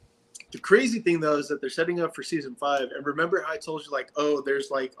 The crazy thing, though, is that they're setting up for season 5. And remember how I told you, like, oh, there's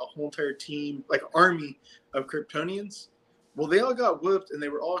like a whole entire team, like army of Kryptonians? Well, they all got whooped, and they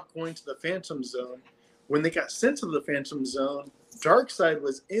were all going to the Phantom Zone. When they got sent to the Phantom Zone, Darkseid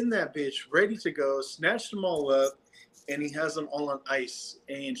was in that bitch, ready to go, snatched them all up, and he has them all on ice.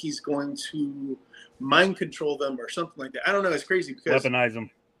 And he's going to mind control them or something like that. I don't know. It's crazy because Weaponize them.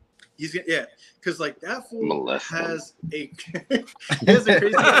 he's gonna, yeah, because like that fool Molest them. has a he has a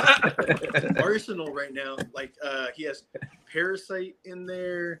crazy arsenal right now. Like he has Parasite in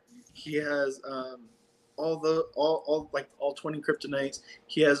there. He has all 20 kryptonites.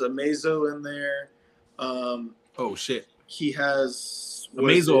 He has Amazo in there. Oh shit. He has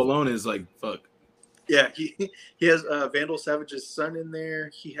Amazo alone is like fuck. Yeah, he has Vandal Savage's son in there.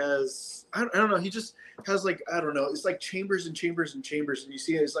 He has I don't know. He just has like I don't know. It's like chambers and chambers and chambers, and you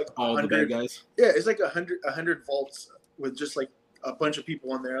see it's like All the bad guys. Yeah, it's like 100 vaults with just like a bunch of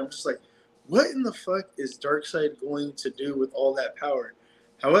people on there. I'm just like, what in the fuck is Darkseid going to do with all that power?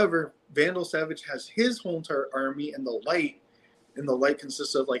 However, Vandal Savage has his whole entire army, and the Light and the light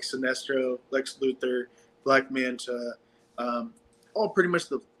consists of like Sinestro, Lex Luthor, Black Manta, all pretty much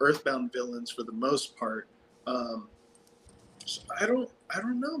the Earthbound villains for the most part. So I don't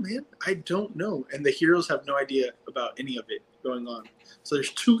know, man. I don't know, and the heroes have no idea about any of it going on. So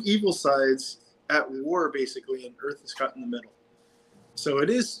there's two evil sides at war basically, and Earth is caught in the middle. So it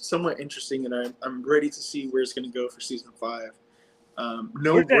is somewhat interesting, and I'm ready to see where it's going to go for season 5.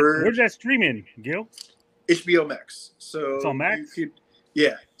 Where's that streaming, Gil? HBO Max. So it's on Max.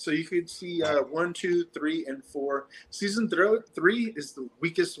 So you could see 1, 2, 3, and 4. Season 3 is the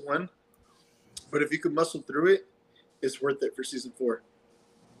weakest one, but if you could muscle through it, it's worth it for season 4.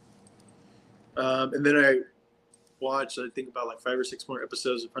 And then I watched, I think, about like 5 or 6 more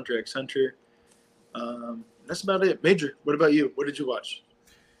episodes of Hunter x Hunter. That's about it. Major, what about you? What did you watch?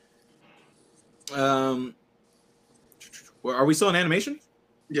 Well, are we still in animation?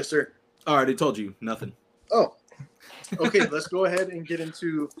 Yes, sir. I already told you nothing. Oh, okay. Let's go ahead and get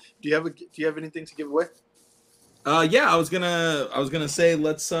into. Do you have anything to give away? Yeah, I was gonna say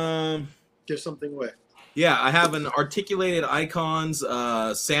let's give something away. Yeah, I have an articulated icons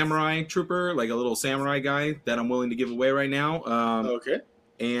samurai trooper, like a little samurai guy that I'm willing to give away right now. Okay.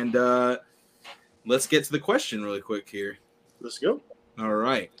 And let's get to the question really quick here. Let's go. All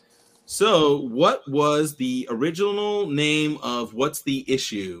right. So, what was the original name of What's the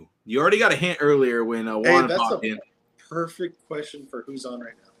Issue? You already got a hint earlier when Juan popped in. Perfect question for who's on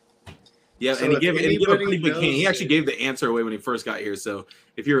right now. Yeah, So and he gave a pretty big hint. He actually gave the answer away when he first got here. So,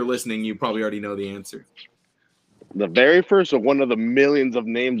 if you were listening, you probably already know the answer. The very first, or one of the millions of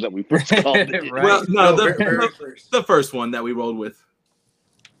names that we first called it? Right. Well, no, the first one that we rolled with.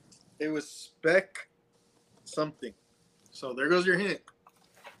 It was Spec something. So there goes your hint.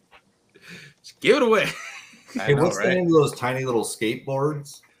 Just give it away. Hey, what's the name of those tiny little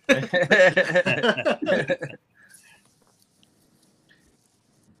skateboards?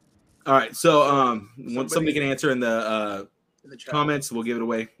 All right. So once somebody can answer in the comments, we'll give it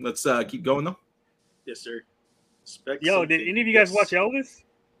away. Let's keep going though. Yes, sir. Yo, did any of you guys watch Elvis?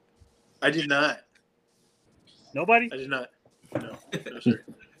 I did not. Nobody? I did not. No, sir.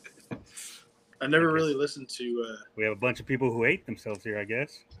 I never really listened to. We have a bunch of people who hate themselves here, I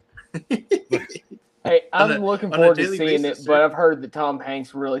guess. Hey, I'm looking forward to seeing it, but I've heard that Tom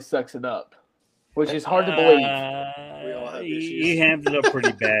Hanks really sucks it up, which is hard to believe. We all have issues. He handles it up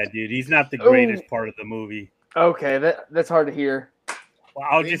pretty bad, dude. He's not the greatest part of the movie. Okay, that's hard to hear. Well,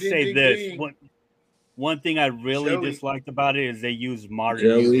 I'll just say this. One thing I really disliked about it is they used modern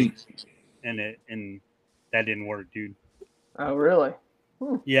music in it, and that didn't work, dude. Oh, really?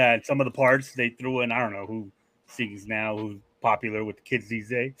 Yeah, and some of the parts they threw in, I don't know who sings now, who's popular with the kids these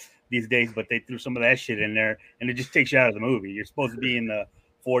days, but they threw some of that shit in there, and it just takes you out of the movie. You're supposed to be in the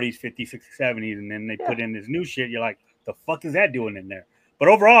 40s, 50s, 60s, 70s, and then they put in this new shit. You're like, the fuck is that doing in there? But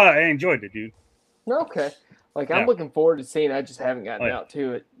overall, I enjoyed it, dude. Okay. I'm looking forward to seeing it. I just haven't gotten out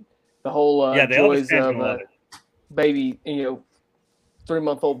to it. The whole the joys of baby,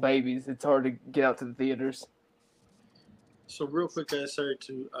 3-month-old babies. It's hard to get out to the theaters. So real quick, guys, sorry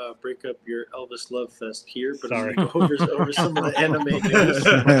to break up your Elvis love fest here, but I'm going to go over some of the anime news.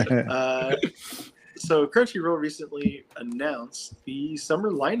 So Crunchyroll recently announced the summer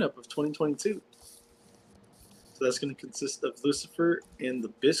lineup of 2022. So that's going to consist of Lucifer and the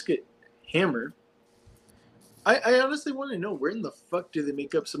Biscuit Hammer. I honestly want to know, where in the fuck do they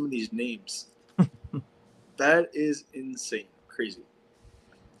make up some of these names? That is insane. Crazy.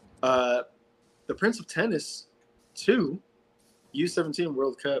 The Prince of Tennis 2, U17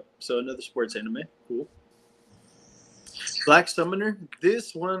 World Cup, so another sports anime. Cool. Black Summoner.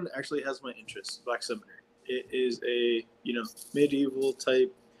 This one actually has my interest. Black Summoner. It is a medieval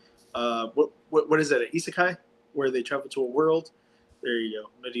type. What is that? An isekai, where they travel to a world. There you go.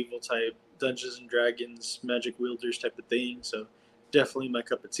 Medieval type Dungeons and Dragons, magic wielders type of thing. So definitely my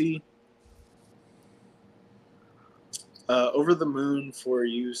cup of tea. Over the Moon for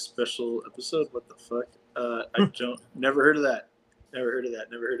You special episode. What the fuck? Never heard of that. Never heard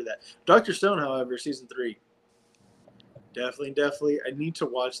of that. Dr. Stone, however, season 3. Definitely. I need to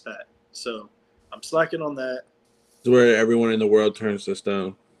watch that. So I'm slacking on that. It's where everyone in the world turns to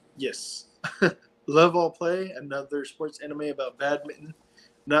stone. Yes. Love All Play, another sports anime about badminton.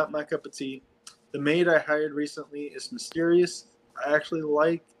 Not my cup of tea. The maid I hired recently is mysterious. I actually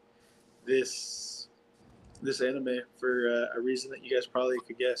like this anime for a reason that you guys probably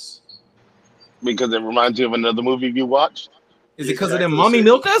could guess. Because it reminds you of another movie you watched? Is it because of them mommy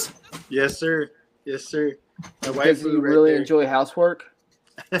milkers? Yes, sir. My wife because you really enjoy housework?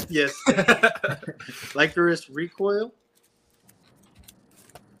 Yes. Lycoris Recoil.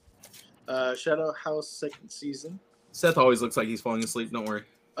 Shadow House second season. Seth always looks like he's falling asleep. Don't worry.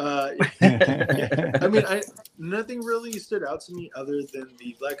 Yeah. I mean, nothing really stood out to me other than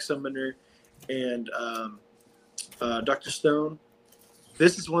the Black Summoner and Dr. Stone.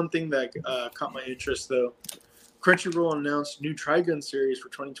 This is one thing that caught my interest, though. Crunchyroll announced new Trigun series for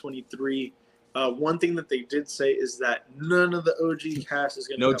 2023. One thing that they did say is that none of the OG cast is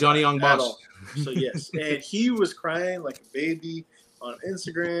going to No Johnny Young at Bosch. all. So yes, and he was crying like a baby on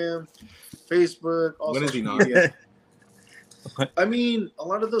Instagram, Facebook, all When is he social not? media. I mean, a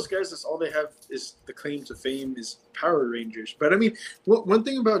lot of those guys, that's all they have is the claim to fame is Power Rangers. But I mean, one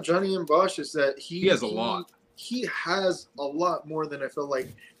thing about Johnny and Bosch is that he has a lot. He has a lot more than I feel like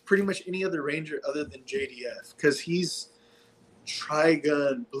pretty much any other Ranger other than JDF, because he's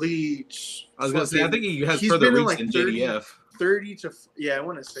Trigun, Bleach. I was gonna say, I think he has he's further been in reach than 30 JDF. 30 to I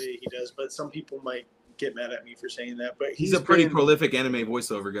want to say he does, but some people might get mad at me for saying that. But He's a pretty been- prolific anime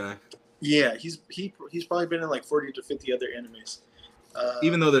voiceover guy. Yeah, he's probably been in like 40 to 50 other animes.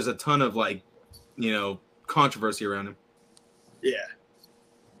 Even though there's a ton of controversy around him. Yeah.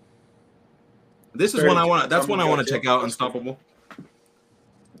 This is one I want. That's one I want to check out. Unstoppable.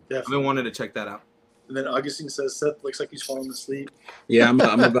 Definitely. I've been wanting to check that out. And then Augustine says Seth looks like he's falling asleep. Yeah, I'm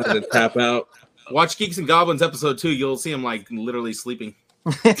about to tap out. Watch Geeks and Goblins episode 2. You'll see him like literally sleeping.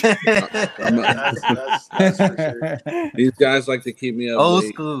 That's for sure. These guys like to keep me up. Old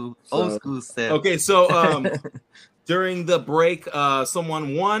late, school Seth. Okay, so during the break,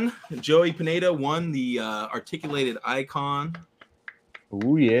 someone won. Joey Pineda won the articulated icon.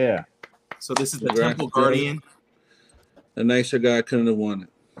 Oh yeah. So this is the Congrats, Temple Joey. Guardian. A nicer guy couldn't have won it.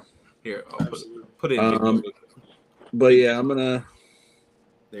 Here, I'll put it in. But yeah, I'm gonna.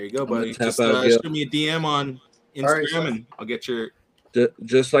 There you go, I'm gonna buddy. tap Just out, Gil. shoot me a DM on Instagram, All right, so- and I'll get your.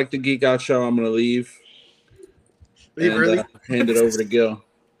 Just like the Geek Out show, I'm gonna leave. Leave and, early? hand it over to Gil.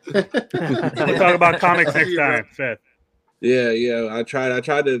 We'll talk about comics next time, Seth. Yeah. I tried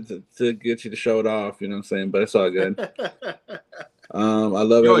to get you to show it off. You know what I'm saying? But it's all good. I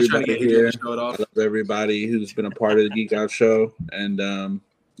love You're always trying to everybody get Gil here. to show it I off. love everybody who's been a part of the Geek Out show, and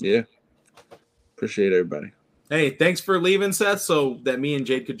yeah, appreciate everybody. Hey, thanks for leaving, Seth, so that me and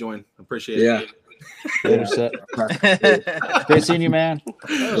Jade could join. Appreciate it. Yeah. Later, Seth. Great seeing you, man.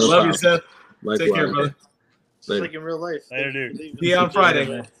 Love you, Seth. Likewise. Take care, brother. Just like in real life. Later, dude. Leave See you on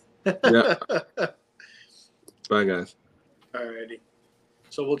Friday. Yeah. Bye, guys. Alrighty.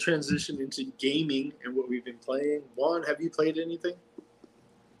 So we'll transition into gaming and what we've been playing. Juan, have you played anything?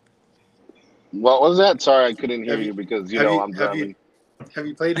 What was that? Sorry, I couldn't hear Have you because have I'm have driving. Have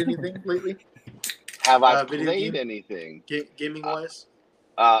you played anything lately? Have I video played game? anything? Gaming wise?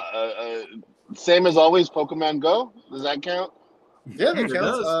 Same as always, Pokemon Go. Does that count? Yeah, that It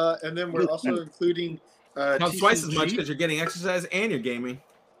counts. does. And then we're also including Counts twice as much TCG. because you're getting exercise and you're gaming.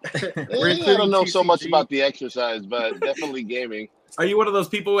 We're I including don't know so much TCG. about the exercise, but definitely gaming. Are you one of those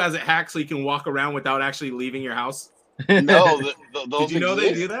people who has it hacked so you can walk around without actually leaving your house? No, those Did you know they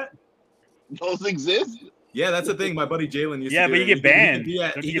exist? do that? Those exist? Yeah, that's the thing. My buddy Jalen used Yeah, to do but it. you get banned. He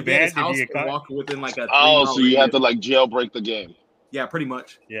Don't could you be get at his banned if house you and get caught? walk within like a 3 Oh, mile so you have to radius. like jailbreak the game. Yeah, pretty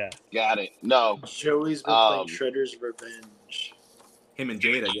much. Yeah. Got it. No, Joey's been playing Shredder's Revenge. Him and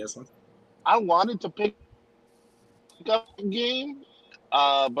Jade, I guess. Huh? I wanted to pick up a game,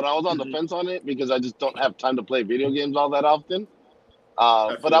 but I was on the fence on it because I just don't have time to play video games all that often.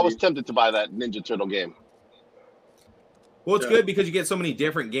 But I was tempted to buy that Ninja Turtle game. Well, it's Yeah. good because you get so many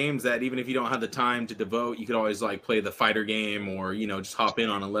different games that even if you don't have the time to devote, you could always like play the fighter game or just hop in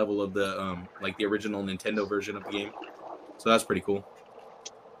on a level of the like the original Nintendo version of the game. So that's pretty cool.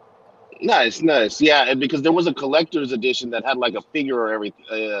 Nice. Yeah, and because there was a collector's edition that had like a figure or everything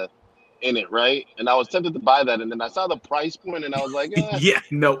in it, right? And I was tempted to buy that, and then I saw the price point, and I was like, Yeah,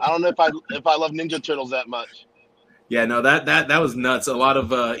 no. I don't know if I love Ninja Turtles that much. Yeah, no, that was nuts. A lot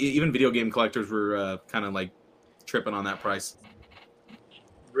of even video game collectors were kind of like tripping on that price.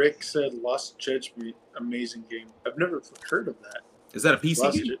 Rick said Lost Judgment, amazing game. I've never heard of that. Is that a PC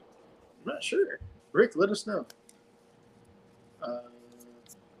Lost game? I'm not sure. Rick, let us know.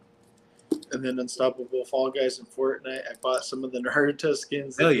 And then Unstoppable, Fall Guys, and Fortnite. I bought some of the Naruto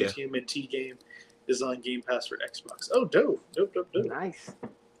skins. Hell The yeah. TMNT game is on Game Pass for Xbox. Oh, dope. Nice.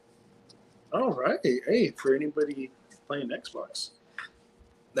 All right. Hey, for anybody playing Xbox.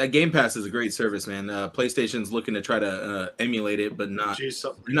 That Game Pass is a great service, man. PlayStation's looking to try to emulate it, but not. Do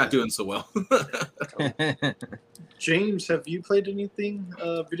something. They're not doing so well. James, have you played anything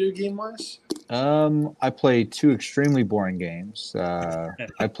video game wise? I play 2 extremely boring games.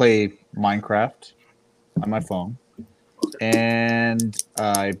 I play Minecraft on my phone, and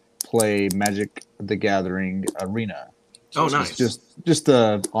I play Magic the Gathering Arena. Oh, it's nice. Just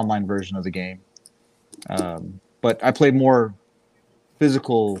the online version of the game. but I play more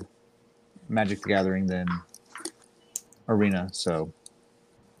physical Magic the Gathering than Arena, so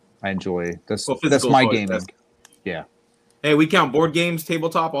I enjoy that's my gaming. Best. Yeah. Hey, we count board games,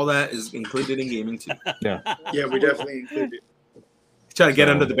 tabletop, all that is included in gaming too. Yeah. Yeah, we definitely include it. Try to get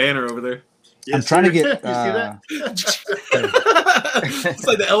under the banner over there. Yes, I'm trying to get. you see that? It's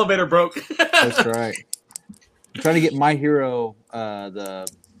like the elevator broke. That's right. I'm trying to get My Hero, the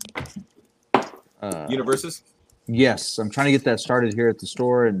Universes. Yes, I'm trying to get that started here at the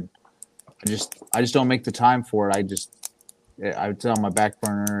store, and I just don't make the time for it. It's on my back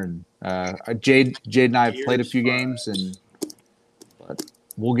burner, and Jade and I have played a few games, but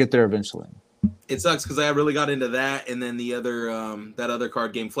we'll get there eventually. It sucks because I really got into that, and then the other that other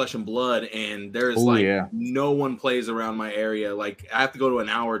card game, Flesh and Blood, and there's no one plays around my area. Like I have to go to an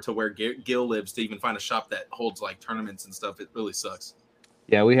hour to where Gil lives to even find a shop that holds like tournaments and stuff. It really sucks.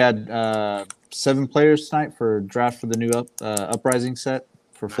 Yeah, we had 7 players tonight for draft for the new Uprising set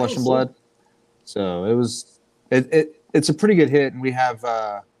for Flesh and Blood. So it was it's a pretty good hit, and we have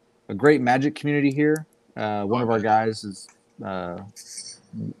a great Magic community here. One of our guys is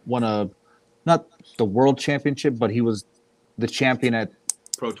won a not the world championship, but he was the champion at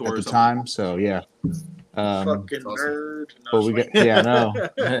Pro Tour at the time. So yeah, fucking nerd. But we get no.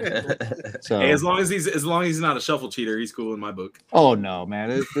 So hey, as long as he's not a shuffle cheater, he's cool in my book. Oh no, man!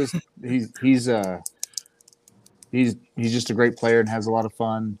 He's just a great player and has a lot of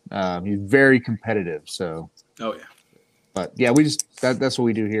fun. He's very competitive. So oh yeah, but yeah, we just that's what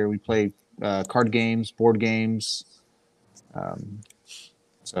we do here. We play card games, board games.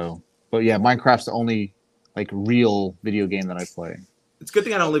 But yeah, Minecraft's the only like real video game that I play. It's a good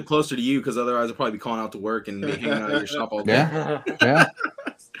thing I don't live closer to you because otherwise I'd probably be calling out to work and be hanging out at your shop all day. Yeah.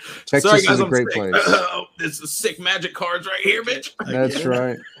 Texas Sorry, guys, is a I'm great sick. place. Oh, this is sick Magic cards right here, bitch. That's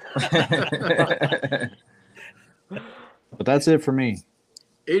right. But that's it for me.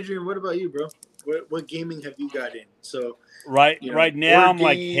 Adrian, what about you, bro? What gaming have you got in? So right now I'm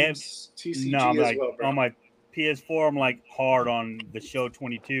like TCG I'm as like well, bro. on my PS4 I'm like hard on the show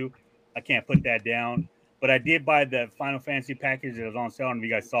 22. I can't put that down. But I did buy the Final Fantasy package that was on sale, and if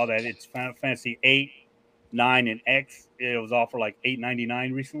you guys saw that, it's Final Fantasy 8, 9, and X. It was all for like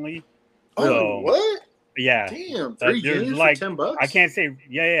 $8.99 recently. Oh, what? Yeah. Damn, 3 games like, for $10? I can't say,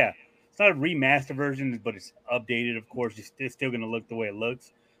 yeah. It's not a remaster version, but it's updated, of course. It's still going to look the way it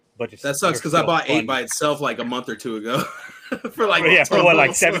looks. But That sucks because I bought 8 by itself like a month or two ago. for like for what, like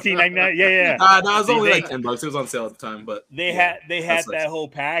 $17.99? Yeah. No, it was only like $10. It was on sale at the time, but they had that whole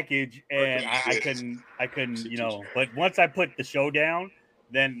package, and I couldn't, But once I put the show down,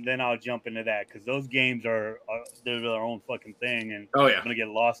 then I'll jump into that because those games are they're their own fucking thing, and I'm gonna get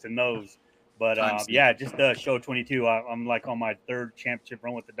lost in those. But just the show 22. I'm like on my 3rd championship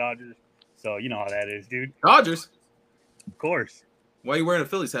run with the Dodgers, so you know how that is, dude. Dodgers, of course. Why are you wearing a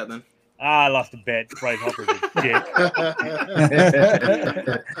Phillies hat then? I lost a bet. Bryce Harper's a dick.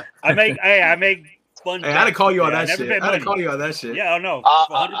 I make fun. Hey, I had to call you on that never shit. bet I had to money. call you on that shit. Yeah, I know.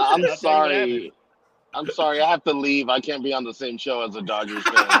 I'm sorry. I'm sorry. I have to leave. I can't be on the same show as a Dodgers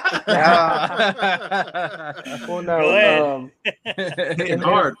fan. Well, Go no.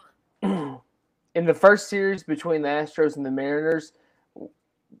 Hard. In the first series between the Astros and the Mariners,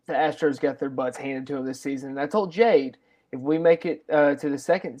 the Astros got their butts handed to them this season. And I told Jade, if we make it to the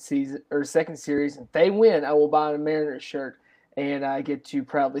second series, and they win, I will buy a Mariners shirt. And I get to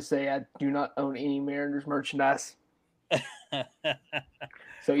proudly say I do not own any Mariners merchandise.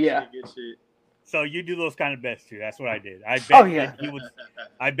 So yeah. So you do those kind of bets too. That's what I did. I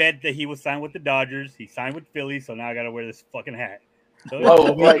bet that he was signed with the Dodgers. He signed with Philly, so now I got to wear this fucking hat. So I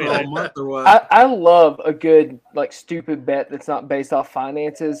love a good like stupid bet that's not based off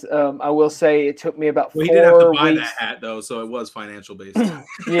finances. I will say it took me about 4 weeks. He didn't have to buy that hat though, so it was financial based.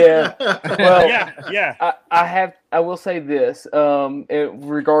 Yeah. Well, yeah. I will say this. In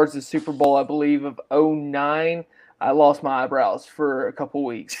regards to Super Bowl, I believe of 2009, I lost my eyebrows for a couple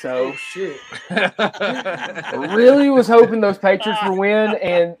weeks. So shit. Really was hoping those Patriots would win,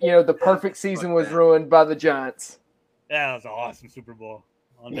 and the perfect season was ruined by the Giants. That was an awesome Super Bowl.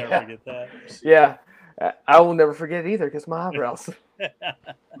 I'll never forget that. Yeah, I will never forget it either because my eyebrows.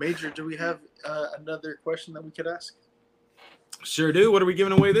 Major, do we have another question that we could ask? Sure do. What are we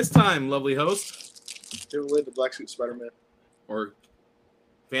giving away this time, lovely host? Give away the Black Suit Spider-Man. Or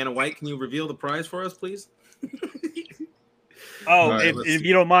Vanna White, can you reveal the prize for us, please? Right, if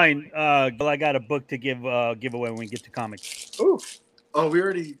you don't mind, I got a book to give away when we get to comics. Ooh. Oh, we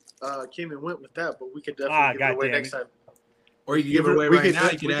already came and went with that, but we could definitely give it away next time. Or you can give it away right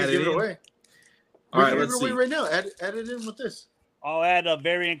now. You can add it in. Away. All right, let's let's give it see. away right now. Add it in with this. I'll add a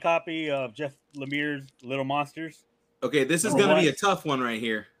variant copy of Jeff Lemire's Little Monsters. Okay, this is Number going to be one. a tough one right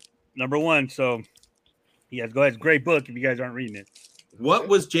here. Number 1. So, yes, go ahead. It's a great book if you guys aren't reading it. What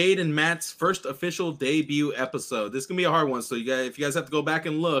was Jade and Matt's first official debut episode? This is gonna be a hard one, so if you guys have to go back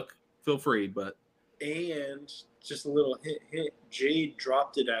and look, feel free. But And just a little hint, Jade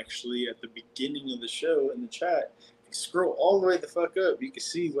dropped it actually at the beginning of the show in the chat. If you scroll all the way the fuck up, you can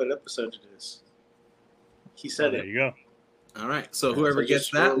see what episode it is. He said There you go. All right, so whoever So gets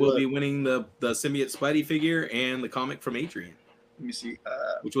just that scroll will up. be winning the symbiote Spidey figure and the comic from Adrian, Let me see.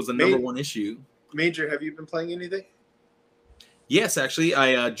 which was the number 1 issue. Major, have you been playing anything? Yes, actually,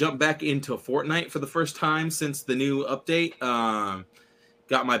 I jumped back into Fortnite for the first time since the new update.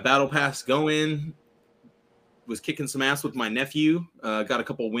 Got my battle pass going. Was kicking some ass with my nephew. Got a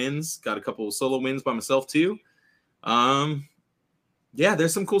couple wins. Got a couple solo wins by myself too. Yeah,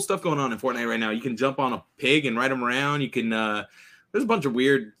 there's some cool stuff going on in Fortnite right now. You can jump on a pig and ride them around. You can. There's a bunch of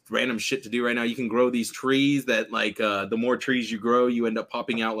weird, random shit to do right now. You can grow these trees that, like, the more trees you grow, you end up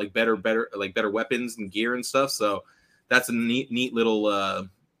popping out like better weapons and gear and stuff. So that's a neat little, I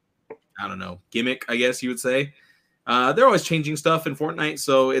don't know, gimmick, I guess you would say. They're always changing stuff in Fortnite,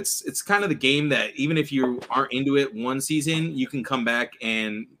 so it's kind of the game that even if you aren't into it one season, you can come back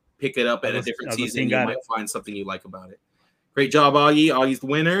and pick it up at a different season. You might find something you like about it. Great job, Augie. Augie's the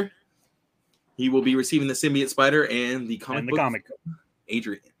winner. He will be receiving the symbiote spider and the comic book.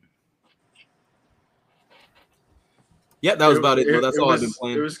 Adrian. Yeah, that was about it. That's all I've been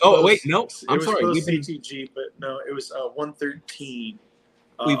playing. Oh, wait, no, I'm sorry. We've been CTG, but no, it was 113.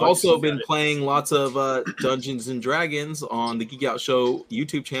 We've also been playing lots of Dungeons and Dragons on the Geek Out Show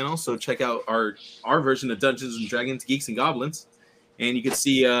YouTube channel. So check out our version of Dungeons and Dragons, Geeks and Goblins. And you can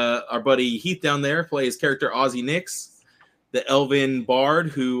see our buddy Heath down there play his character Ozzy Nix, the elven bard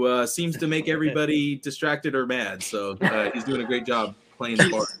who seems to make everybody distracted or mad. So he's doing a great job playing the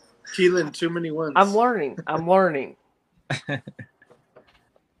bard. Keelan, too many ones. I'm learning.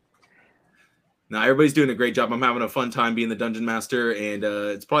 Now everybody's doing a great job. I'm having a fun time being the dungeon master, and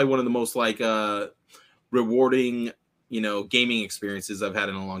it's probably one of the most rewarding, gaming experiences I've had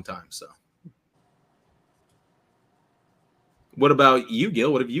in a long time. So, what about you,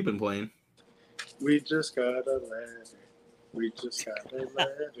 Gil? What have you been playing? We just got a ladder. We just got a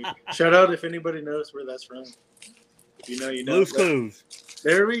ladder. Shout out if anybody knows where that's from. If you know, you know. Blue's Clues.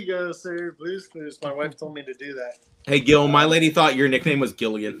 There we go, sir. Blue's Clues. My wife told me to do that. Hey, Gil, my lady thought your nickname was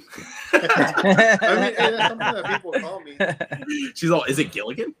Gilligan. I mean, that's something that people call me. She's all, is it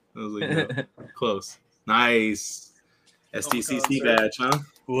Gilligan? I was like, no. Close. Nice. STCC badge, huh?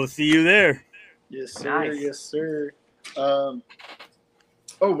 We'll see you there. Yes, sir. Nice. Yes, sir. How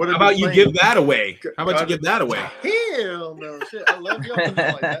about you give that away? How about you give that away? Hell no. Shit, I love y'all like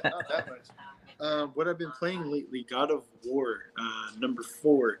that. Not that much. What I've been playing lately, God of War, number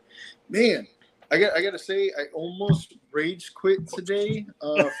 4. Man, I gotta say, I almost rage quit today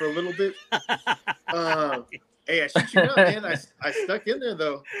for a little bit. Hey, I shoot you out, man. I stuck in there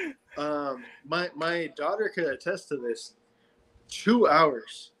though. My daughter could attest to this. 2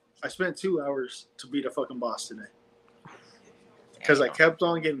 hours. I spent 2 hours to beat a fucking boss today. Because I kept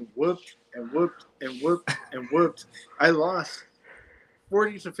on getting whooped and whooped and whooped and whooped. I lost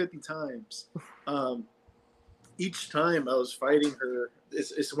 40 to 50 times. Each time I was fighting her,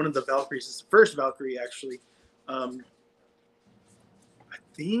 it's one of the Valkyries. It's the first Valkyrie, actually. I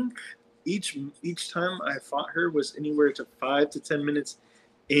think each time I fought her was anywhere to 5 to 10 minutes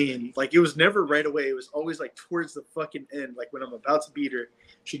in. Like, it was never right away. It was always like towards the fucking end. Like when I'm about to beat her,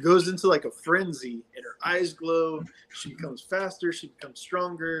 she goes into like a frenzy and her eyes glow. She becomes faster. She becomes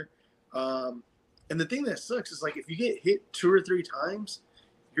stronger. And the thing that sucks is, like, if you get hit 2 or 3 times,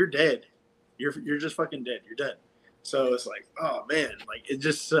 you're dead. You're just fucking dead. You're done. So it's like, oh man, like, it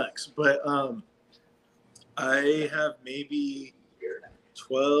just sucks. But I have maybe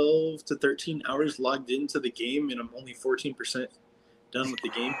 12 to 13 hours logged into the game, and I'm only 14% done with the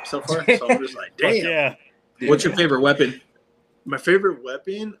game so far. So I'm just like, damn. Yeah. What's your favorite weapon? My favorite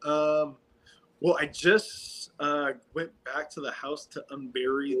weapon? Well, I just went back to the house to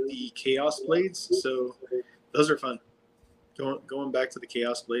unbury the Chaos Blades. So those are fun. Going back to the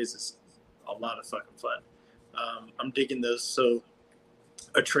Chaos Blades is a lot of fucking fun. I'm digging those. So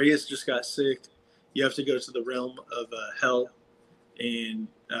Atreus just got sick. You have to go to the realm of hell, and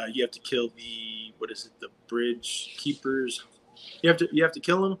you have to kill the bridge keepers. You have to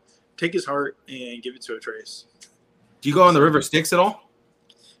kill him, take his heart, and give it to Atreus. Do you go on the River Styx at all?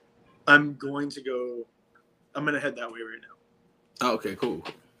 I'm going to head that way right now. Oh, okay, cool.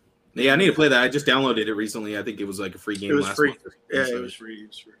 Yeah, I need to play that. I just downloaded it recently. I think it was like a free game. It was last free. month. Yeah, it was free.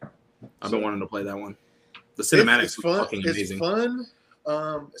 I've been wanting to play that one. The cinematics it's were fun. fucking It's amazing. fun.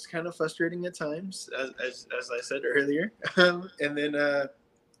 It's kind of frustrating at times, as I said earlier. And then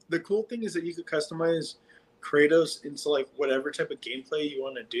the cool thing is that you could customize Kratos into like whatever type of gameplay you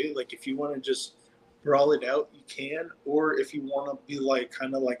want to do. Like if you want to just brawl it out, you can, or if you want to be like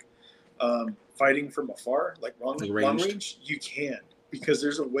kind of like fighting from afar, like long range, you can, because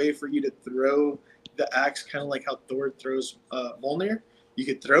there's a way for you to throw the axe, kind of like how Thor throws Mjolnir. You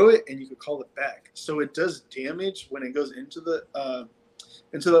could throw it and you could call it back, so it does damage when it goes into the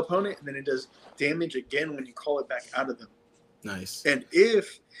opponent, and then it does damage again when you call it back out of them. Nice. And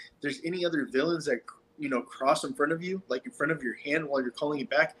if there's any other villains that cross in front of you, like in front of your hand while you're calling it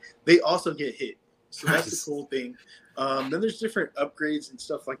back, they also get hit. So that's the cool thing. Then there's different upgrades and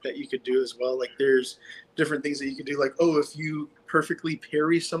stuff like that you could do as well. Like there's different things that you could do. Like, oh, if you perfectly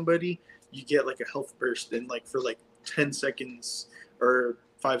parry somebody, you get like a health burst, and like for like 10 seconds or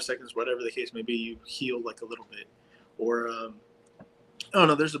 5 seconds, whatever the case may be, you heal like a little bit. Or I don't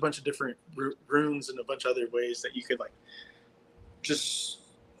know. There's a bunch of different runes and a bunch of other ways that you could like just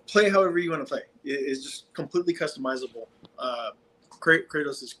play however you want to play. It's just completely customizable.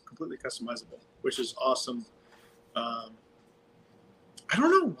 Kratos is completely customizable, which is awesome. I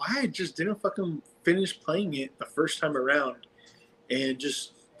don't know why I just didn't fucking finish playing it the first time around, and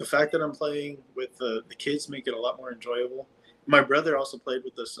just the fact that I'm playing with the kids make it a lot more enjoyable. My brother also played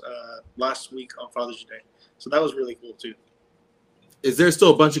with us last week on Father's Day, so that was really cool too. Is there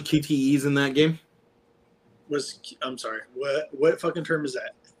still a bunch of QTEs in that game? I'm sorry. What fucking term is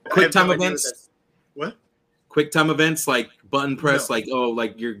that? Quick time events. What? Quick time events like button press, like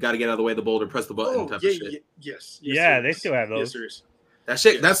you got to get out of the way of the boulder, press the button type of shit. Yes. Yeah, they still have those. Yes, that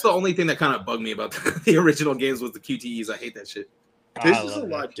shit. Yes. That's the only thing that kind of bugged me about the original games was the QTEs. I hate that shit. This is a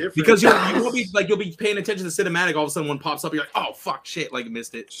lot different because you'll be paying attention to the cinematic. All of a sudden, one pops up. You're like, oh fuck, shit, like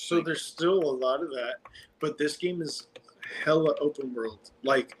missed it. So there's still a lot of that, but this game is hella open world.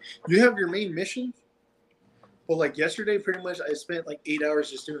 Like you have your main mission. Well, like yesterday, pretty much I spent like 8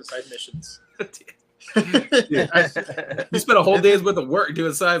 hours just doing side missions. You spent a whole day's worth of work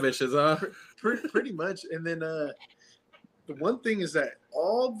doing side missions, huh? Pretty much. And then the one thing is that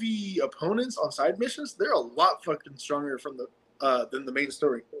all the opponents on side missions, they're a lot fucking stronger from than the main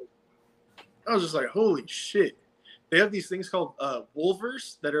story. I was just like, holy shit. They have these things called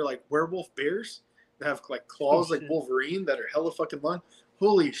wolvers that are like werewolf bears that have like claws like Wolverine that are hella fucking long.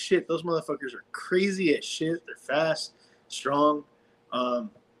 Holy shit, those motherfuckers are crazy as shit. They're fast, strong.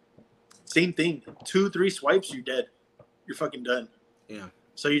 Same thing. 2-3 swipes, you're dead. You're fucking done. Yeah.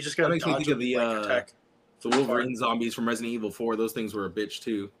 So you just gotta dodge me think of the attack. The Wolverine zombies from Resident Evil 4. Those things were a bitch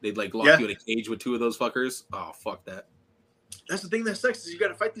too. They'd like lock you in a cage with 2 of those fuckers. Oh fuck that. That's the thing that sucks is you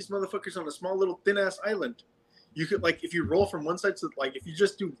gotta fight these motherfuckers on a small little thin ass island. You could like if you roll from one side to like if you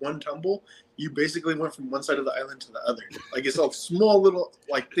just do one tumble, you basically went from one side of the island to the other. Like it's a small little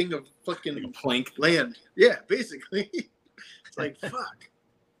like thing of fucking like plank land. Yeah, basically. It's like fuck.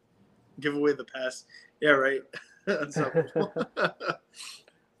 Give away the pass. Yeah, right.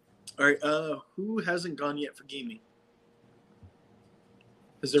 All right. Who hasn't gone yet for gaming?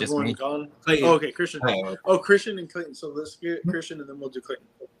 Is everyone gone? Clayton. Oh, okay, Christian. Oh, Christian and Clayton. So let's get Christian and then we'll do Clayton.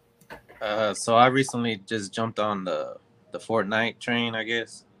 So I recently just jumped on the Fortnite train, I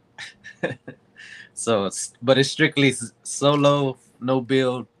guess. So it's strictly solo, no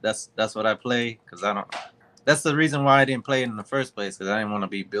build. That's what I play because I don't. That's the reason why I didn't play it in the first place because I didn't want to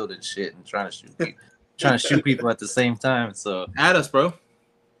be building shit and trying to shoot people at the same time. So add us, bro.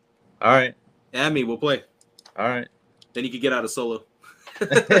 All right, add me. We'll play. All right. Then you could get out of solo.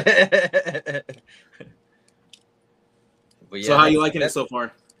 Yeah, so how you liking it so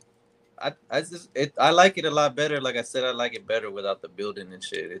far? I like it a lot better. Like I said, I like it better without the building and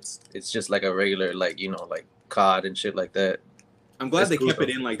shit. It's just like a regular like COD and shit like that. I'm glad they kept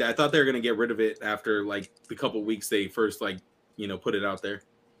it in like that. I thought they were gonna get rid of it after like the couple weeks they first put it out there.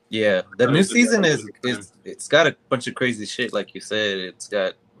 Yeah, the new season it's got a bunch of crazy shit like you said. It's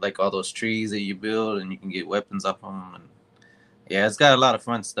got like all those trees that you build and you can get weapons off them. And yeah, it's got a lot of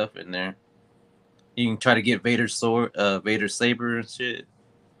fun stuff in there. You can try to get Vader's sword, Vader's saber and shit.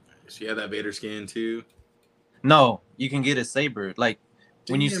 So you have that Vader skin too? No, you can get a saber. Like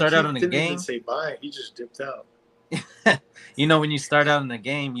when you start out in the game. Didn't even say bye. He just dipped out. When you start out in the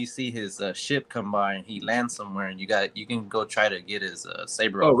game, you see his ship come by and he lands somewhere, and you can go try to get his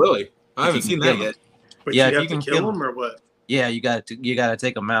saber. Oh, really? I haven't seen that yet. But yeah, you can kill him or what? Yeah, you got to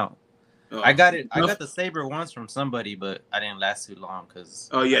take him out. Oh. I got the saber once from somebody, but I didn't last too long because.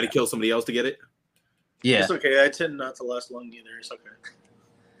 Oh, you had to kill somebody else to get it. Yeah, it's okay. I tend not to last long either. It's okay.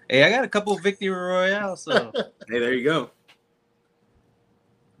 Hey, I got a couple of victory royale, so hey, there you go.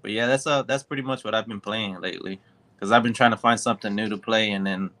 But yeah, that's pretty much what I've been playing lately. Because I've been trying to find something new to play, and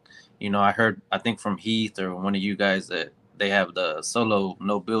then, I think from Heath or one of you guys that they have the solo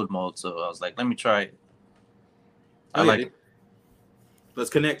no build mode. So I was like, let me try it. I like it. Let's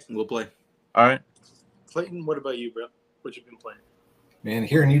connect and we'll play. All right. Clayton, what about you, bro? What you been playing? Man,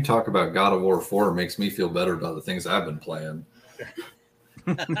 hearing you talk about God of War 4 makes me feel better about the things I've been playing.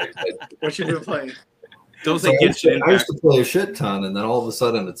 What you been playing? Don't say Genshin Impact. I used to play a shit ton, and then all of a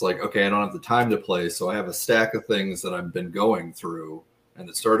sudden it's like, okay, I don't have the time to play, so I have a stack of things that I've been going through. And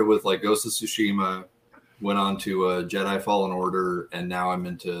it started with like Ghost of Tsushima, went on to Jedi Fallen Order, and now I'm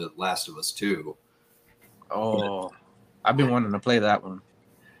into Last of Us 2. Oh, I've been wanting to play that one.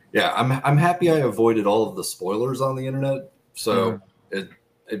 Yeah, I'm happy I avoided all of the spoilers on the internet, so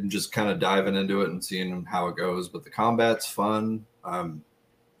I'm just kind of diving into it and seeing how it goes. But the combat's fun. I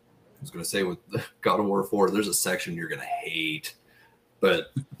was going to say with God of War 4, there's a section you're going to hate,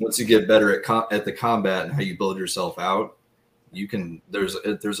 but once you get better at the combat and how you build yourself out, you can. There's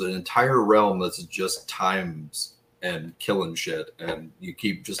an entire realm that's just times and killing shit, and you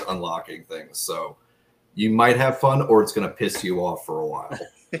keep just unlocking things. So you might have fun, or it's going to piss you off for a while.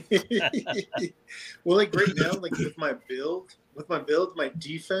 Well, like right now, like with my build, my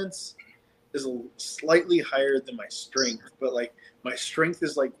defense is slightly higher than my strength, but like my strength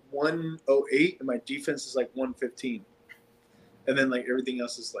is like 108 and my defense is like 115, and then like everything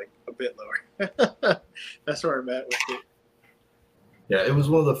else is like a bit lower. That's where I'm at with it. Yeah, it was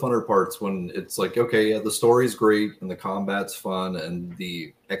one of the funner parts when it's like, okay, yeah, the story's great and the combat's fun and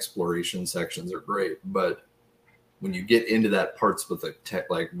the exploration sections are great, but when you get into that parts with the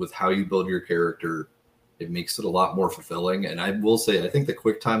like with how you build your character, it makes it a lot more fulfilling. And I will say, I think the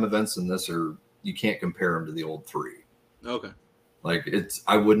quick time events in this you can't compare them to the old 3. Okay. Like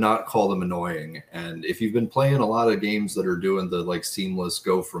I would not call them annoying. And if you've been playing a lot of games that are doing the like seamless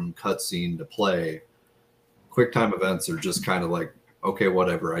go from cutscene to play, quick time events are just kind of like, okay,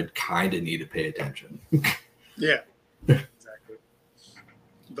 whatever. I kind of need to pay attention. Yeah, exactly.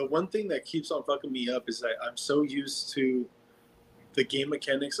 The one thing that keeps on fucking me up is that I'm so used to the game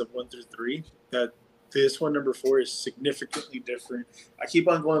mechanics of 1 through 3 that this one, number 4, is significantly different. I keep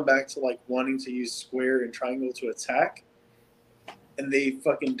on going back to like wanting to use square and triangle to attack, and they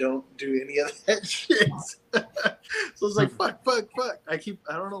fucking don't do any of that shit. So it's like, fuck. I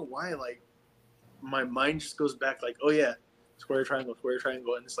don't know why, like, my mind just goes back like, oh yeah, square, triangle,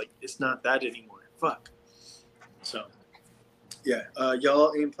 and it's like, it's not that anymore. Fuck. So, yeah,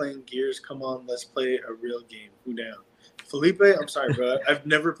 y'all ain't playing Gears. Come on, let's play a real game. Who down? Felipe, I'm sorry, bro. I've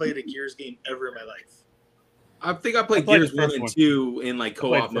never played a Gears game ever in my life. I think I played Gears 1 and 2 in like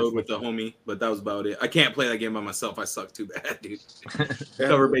co-op mode with the homie, but that was about it. I can't play that game by myself. I suck too bad, dude.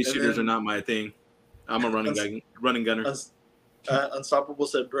 Cover-based shooters are not my thing. I'm a running gunner. Unstoppable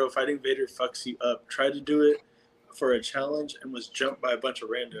said, bro, fighting Vader fucks you up. Tried to do it for a challenge and was jumped by a bunch of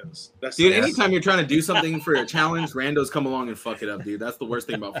randos. Dude, anytime you're trying to do something for a challenge, randos come along and fuck it up, dude. That's the worst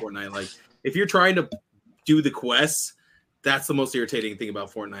thing about Fortnite. Like, if you're trying to do the quests, that's the most irritating thing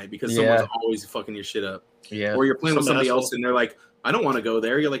about Fortnite because someone's always fucking your shit up. Yeah. Or you're playing with somebody else and they're like, I don't want to go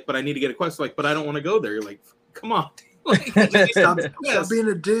there. You're like, but I need to get a quest. Like, but I don't want to go there. You're like, come on. Like, stop being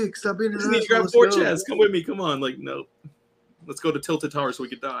a dick. Stop being an asshole. You grab 4 chests. Come with me. Come on. Like, no. Let's go to Tilted Tower so we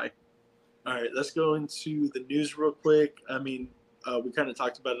could die. All right, let's go into the news real quick. I mean, we kind of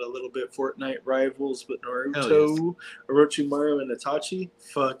talked about it a little bit. Fortnite rivals with Naruto, Orochimaru, and Itachi.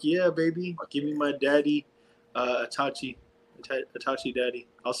 Fuck yeah, baby. Give me my daddy, Itachi daddy.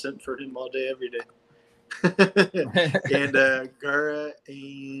 I'll send for him all day, every day. And Gaara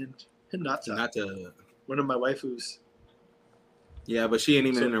and Hinata. One of my waifus. Yeah, but she ain't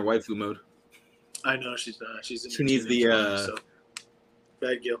even in her waifu mode. I know she's not. She needs the so.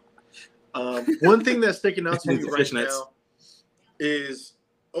 Bad Gil. One thing that's sticking out to me right now is,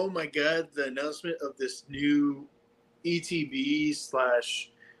 oh my god, the announcement of this new ETB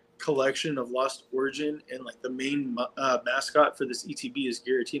 / collection of Lost Origin, and like the main mascot for this ETB is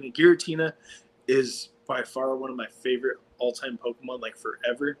Giratina. Giratina is by far one of my favorite all-time Pokemon, like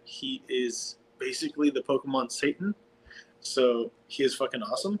forever. He is basically the Pokemon Satan, so he is fucking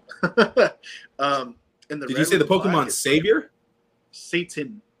awesome. Did you say the Pokemon Savior?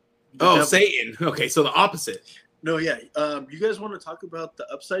 Satan. Oh, Satan. Okay, so the opposite. No, yeah. You guys want to talk about the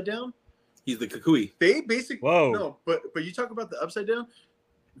Upside Down? He's the Kukui. They basically no, but you talk about the Upside Down.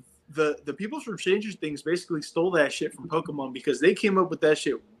 The people from Stranger Things basically stole that shit from Pokemon because they came up with that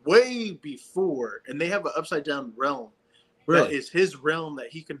shit way before, and they have an Upside Down realm. Really? That is his realm that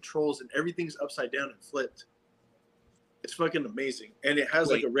he controls, and everything's upside down and flipped. It's fucking amazing, and it has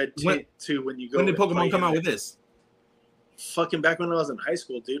like a red tint too when you go. When did Pokemon come out with this? fucking back when I was in high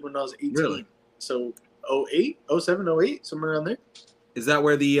school, dude. When I was 18. Really? So 08, 07, 08, somewhere around there. Is that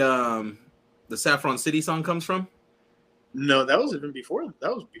where the Saffron City song comes from? No, that was even before.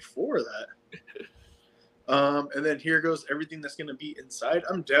 That was before that. And then here goes everything that's gonna be inside.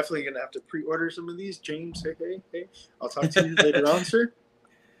 I'm definitely gonna have to pre-order some of these. James, hey. I'll talk to you later on, sir.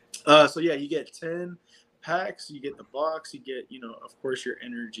 So yeah, you get 10 packs. You get the box. You get, of course, your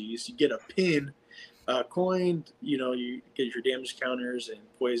energies. You get a pin, coin. You get your damage counters and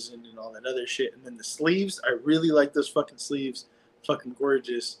poison and all that other shit. And then the sleeves. I really like those fucking sleeves. Fucking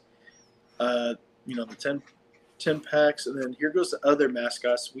gorgeous. The 10 packs. And then here goes the other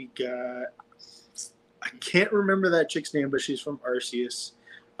mascots. We got. I can't remember that chick's name, but she's from Arceus,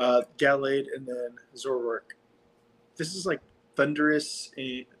 Gallade, and then Zorork. This is like Thunderous,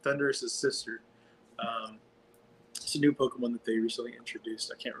 Thunderous's sister. It's a new Pokemon that they recently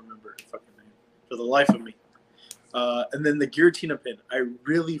introduced. I can't remember her fucking name for the life of me. And then the Giratina pin. I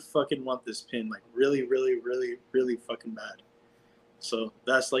really fucking want this pin, like really, really, really, really fucking bad. So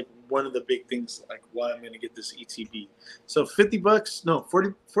that's like one of the big things, like why I'm gonna get this ETB. So $50, no, 40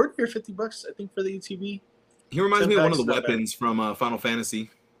 or $50, I think, for the ETB. He reminds me of one of the weapons from Final Fantasy.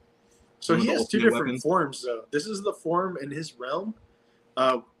 So he has two different weapons. forms, though. This is the form in his realm,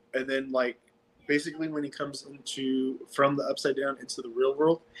 and then like basically when he comes from the upside down into the real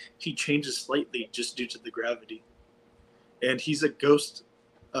world, he changes slightly just due to the gravity, and he's a ghost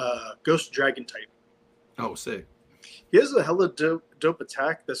dragon type. Oh, sick. He has a hella dope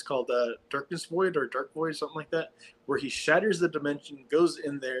attack that's called Darkness Void or Dark Void, something like that, where he shatters the dimension, goes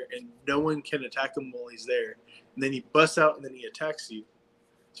in there, and no one can attack him while he's there. And then he busts out, and then he attacks you.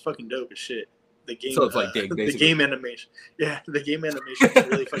 It's fucking dope as shit. The game, so it's like Dig, basically. The game animation. Yeah, the game animation is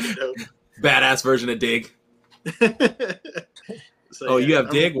really fucking dope. Badass version of Dig. So, you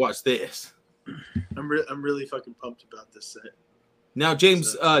have Dig? Watch this. I'm really fucking pumped about this set. Now,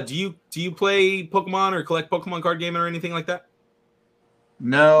 James, do you play Pokemon or collect Pokemon card game or anything like that?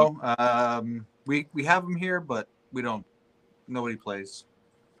 No, we have them here, but we don't. Nobody plays.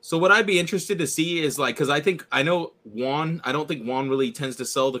 So what I'd be interested to see is like, because I know Juan. I don't think Juan really tends to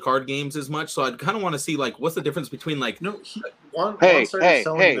sell the card games as much. So I'd kind of want to see like what's the difference between like. Juan Hey, started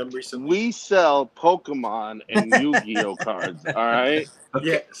selling them recently. we sell Pokemon and Yu-Gi-Oh cards. All right. Okay.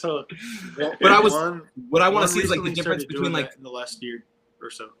 Yeah. So, what I want to see is like the recently difference started between doing like that in the last year or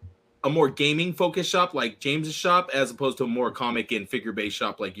so. a more gaming focused shop like James's shop as opposed to a more comic and figure based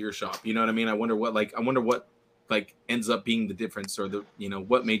shop like your shop. You know what I mean? I wonder what ends up being the difference, or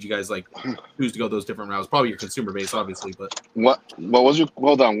what made you guys like choose to go those different routes. Probably your consumer base, obviously, but what was your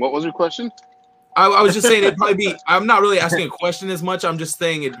question? I was just saying it'd probably be. I'm not really asking a question as much. I'm just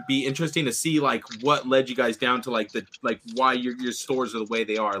saying it'd be interesting to see like what led you guys down to like why your stores are the way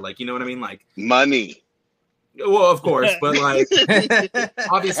they are. Like, you know what I mean? Like money. Well, of course, but like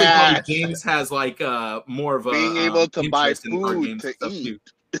obviously, probably James has like more of a being able to buy food to eat.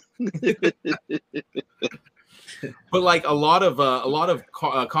 But like a lot of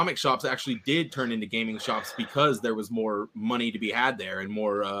comic shops actually did turn into gaming shops because there was more money to be had there and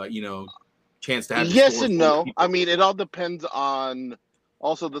more chance to have. Yes and no. I mean, it all depends on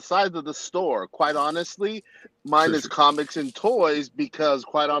also the size of the store. Quite honestly, mine is comics and toys because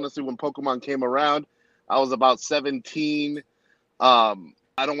quite honestly, when Pokemon came around, I was about 17. I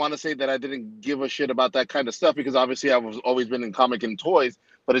don't want to say that I didn't give a shit about that kind of stuff because obviously I've always been in comic and toys,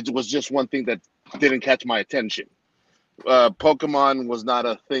 but it was just one thing that didn't catch my attention. Pokemon was not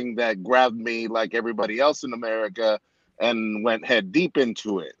a thing that grabbed me like everybody else in America and went head deep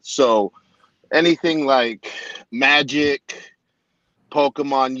into it. So anything like Magic,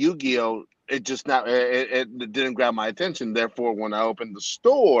 Pokemon, Yu-Gi-Oh, it didn't grab my attention. Therefore, when I opened the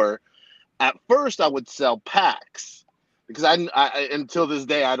store, at first I would sell packs because I until this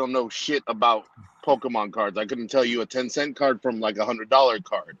day I don't know shit about Pokemon cards. I couldn't tell you a 10-cent card from like $100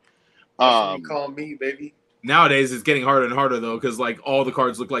 card. You call me, baby. Nowadays, it's getting harder and harder though, because like all the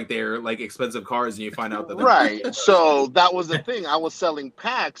cards look like they're like expensive cards, and you find out that right. So that was the thing. I was selling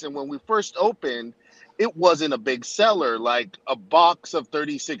packs, and when we first opened, it wasn't a big seller. Like a box of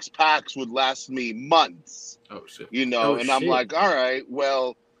 36 packs would last me months. Oh shit! I'm like, all right,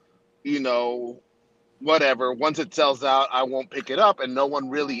 well, whatever. Once it sells out, I won't pick it up, and no one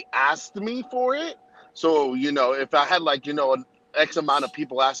really asked me for it. So if I had like an X amount of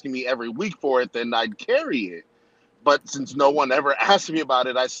people asking me every week for it, then I'd carry it. But since no one ever asked me about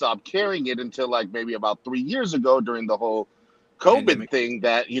it, I stopped carrying it until like maybe about 3 years ago during the whole COVID thing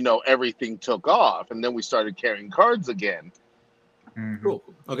that, everything took off. And then we started carrying cards again. Mm-hmm. Cool.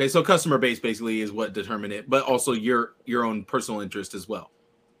 Okay, so customer base basically is what determined it, but also your own personal interest as well.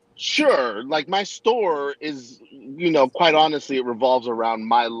 Sure. Like my store is quite honestly, it revolves around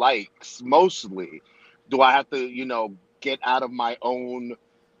my likes mostly. Do I have to, get out of my own,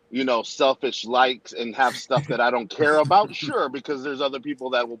 selfish likes and have stuff that I don't care about? Sure, because there's other people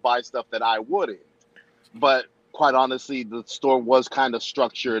that will buy stuff that I wouldn't. But quite honestly, the store was kind of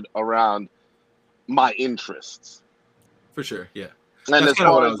structured around my interests. For sure, yeah. And That's as kind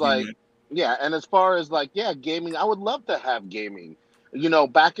of what far I as was getting gaming, I would love to have gaming.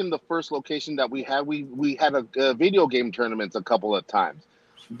 Back in the first location that we had, we had a video game tournaments a couple of times,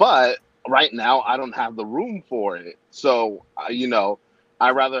 but right now I don't have the room for it. So I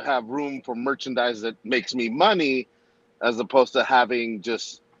rather have room for merchandise that makes me money, as opposed to having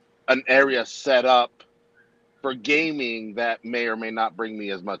just an area set up for gaming that may or may not bring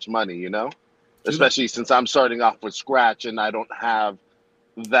me as much money. Especially since I'm starting off with scratch and I don't have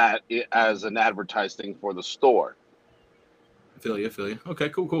that as an advertised thing for the store. I feel you. Okay,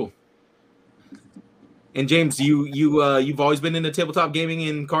 cool. And James, you've always been into tabletop gaming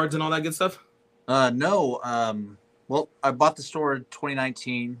and cards and all that good stuff? No. Well, I bought the store in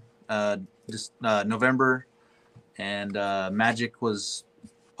 2019, November, and Magic was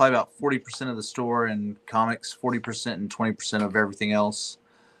probably about 40% of the store, and comics 40% and 20% of everything else.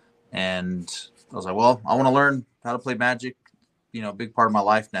 And I was like, well, I want to learn how to play Magic, big part of my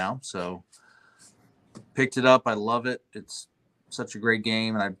life now. So picked it up. I love it. It's such a great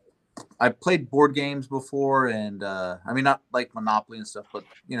game. And I played board games before, and I mean, not like Monopoly and stuff, but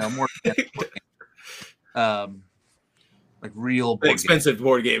more board games. Like real board expensive games.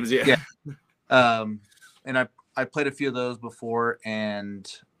 Board games, yeah. And I played a few of those before,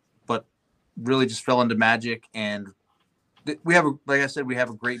 but really just fell into Magic. And we have, like I said, we have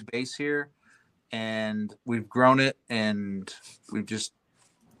a great base here, and we've grown it, and we're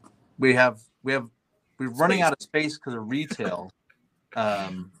running out of space because of retail.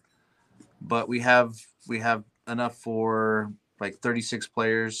 But we have enough for like 36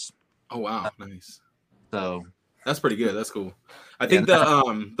 players. Oh wow, nice. So that's pretty good. That's cool. I think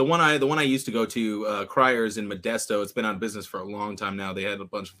the one I used to go to, Cryers in Modesto, it's been out of business for a long time now. They had a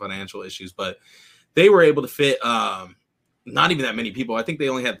bunch of financial issues, but they were able to fit not even that many people. I think they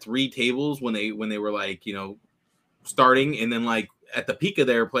only had 3 tables when they were like, starting, and then like at the peak of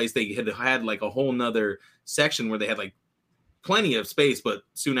their place, they had like a whole nother section where they had like plenty of space, but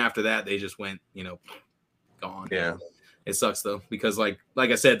soon after that they just went, gone. Yeah. It sucks though, because like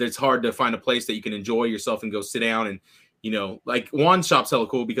I said, it's hard to find a place that you can enjoy yourself and go sit down, and like Juan's shop's hella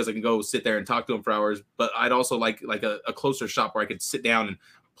cool because I can go sit there and talk to him for hours, but I'd also like a closer shop where I could sit down and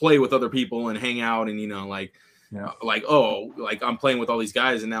play with other people and hang out, and I'm playing with all these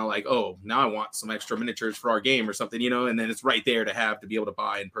guys, and now now I want some extra miniatures for our game or something, and then it's right there to be able to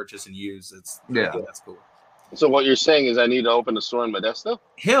buy and purchase and use. That's cool. So what you're saying is I need to open a store in Modesto?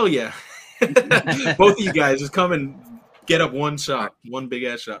 Hell yeah. Both of you guys just come and get up one shop, one big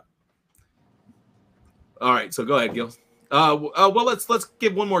ass shop. All right, so go ahead, Gil. Well, let's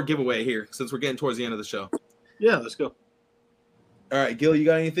give one more giveaway here since we're getting towards the end of the show. Yeah, let's go. All right, Gil, you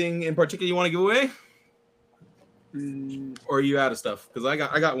got anything in particular you want to give away? Or are you out of stuff? Because I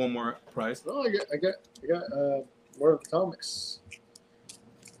got one more prize. No, I got more of the comics.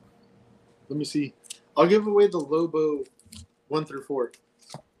 Let me see. I'll give away the Lobo 1 through 4.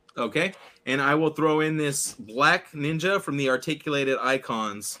 Okay, and I will throw in this Black Ninja from the Articulated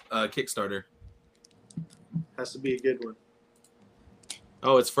Icons Kickstarter. Has to be a good one.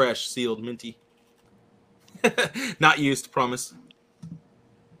 Oh, it's fresh, sealed, minty. Not used, promise.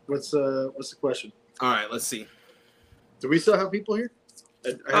 What's the question? All right, let's see. Do we still have people here?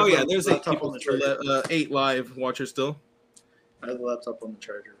 There's 8 people. 8 live watchers still. I have the laptop on the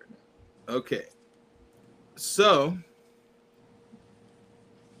charger right now. Okay. So,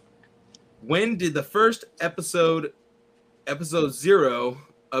 when did the first episode 0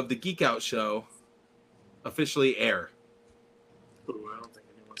 of the Geek Out Show officially air? Ooh, I don't think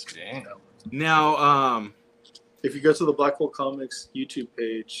anyone's getting that one. Now, if you go to the Black Hole Comics YouTube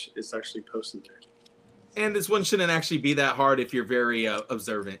page, it's actually posted there. And this one shouldn't actually be that hard if you're very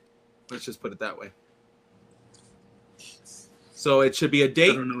observant. Let's just put it that way. So it should be a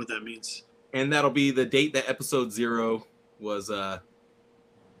date. I don't know what that means. And that'll be the date that episode 0 was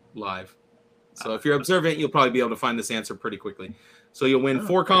live. So if you're observant, you'll probably be able to find this answer pretty quickly. So you'll win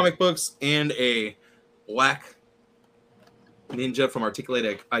 4 comic books and a Black Ninja from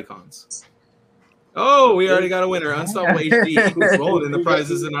Articulated Icons. Oh, we already got a winner. Unstoppable HD. Who's rolling in the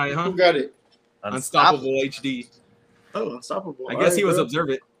prizes tonight, huh? Who got it? Unstoppable HD. Oh, Unstoppable. I guess he was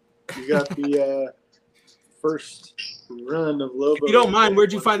observant. You got the first run of Lobo. If you don't mind,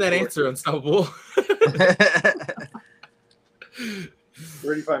 where'd you find that answer, Unstoppable?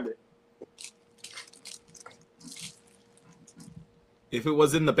 Where'd you find it? If it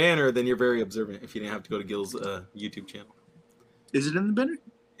was in the banner, then you're very observant. If you didn't have to go to Gil's YouTube channel, Is it in the banner?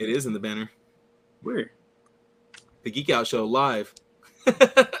 it is in the banner. Where? The Geek Out Show live.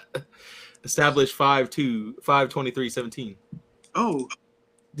 Established 5/2/5/23/17. Oh,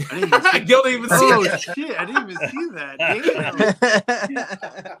 I didn't even see. Gil didn't even see Oh it. shit! I didn't even see that.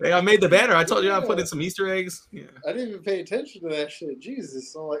 Damn. Hey, I made the banner. I told you I put in some Easter eggs. Yeah. I didn't even pay attention to that shit.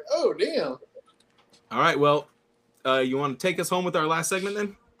 Jesus. I'm like, oh, damn. All right. Well, you want to take us home with our last segment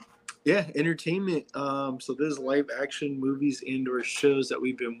then? Yeah, entertainment. So this is live action movies and or shows that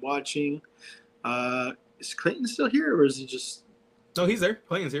we've been watching. Is Clayton still here, or is he just? No, he's there.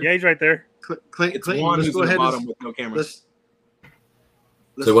 Clayton's here. Yeah, he's right there. Clayton, Juan let's who's go in the ahead. bottom with no camera. Let's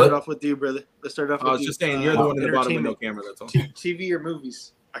Say start what? off with you, brother. Let's start off. I with was you. just saying, you're the one in the bottom with no camera. That's all. TV or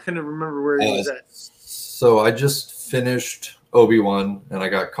movies? I couldn't remember where he was at. So I just finished Obi-Wan, and I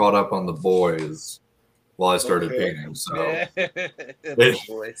got caught up on The Boys while I started painting. So The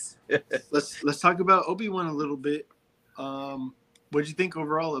Boys. let's talk about Obi-Wan a little bit. What did you think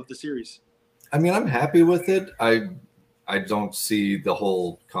overall of the series? I mean, I'm happy with it. I don't see the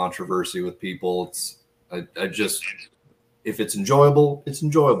whole controversy with people. I just, if it's enjoyable, it's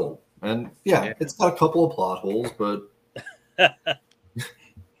enjoyable. And yeah, it's got a couple of plot holes, but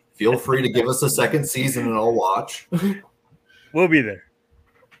feel free to give us a second season and I'll watch. We'll be there.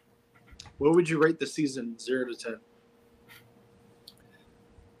 What would you rate the season 0 to 10?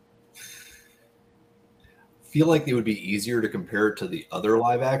 Feel like it would be easier to compare it to the other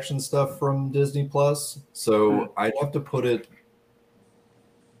live action stuff from Disney Plus. So I'd have to put it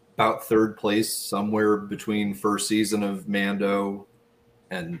about third place, somewhere between first season of Mando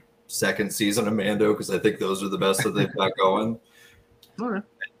and second season of Mando, because I think those are the best that they've got going. All right.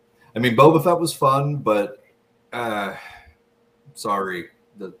 I mean, Boba Fett was fun, but sorry,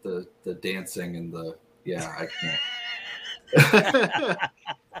 the dancing and the I can't.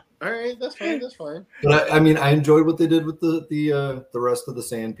 All right, that's fine. That's fine. But I mean, I enjoyed what they did with the rest of the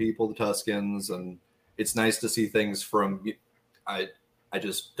Sand People, the Tuskens, and it's nice to see things from. I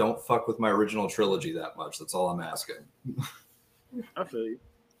just don't fuck with my original trilogy that much. That's all I'm asking. I feel you.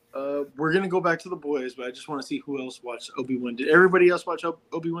 We're gonna go back to The Boys, but I just want to see who else watched Obi-Wan. Did everybody else watch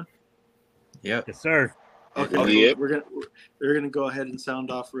Obi-Wan? Yep. Yes, sir. Okay, Yep. we're gonna go ahead and sound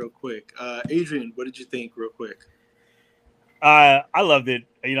off real quick. Adrian, what did you think, real quick? I loved it.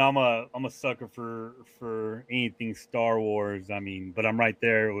 You know, I'm a sucker for anything Star Wars. I mean, but I'm right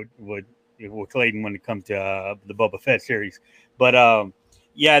there with Clayton when it comes to the Boba Fett series. But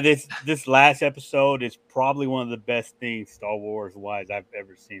yeah, this last episode is probably one of the best things Star Wars wise I've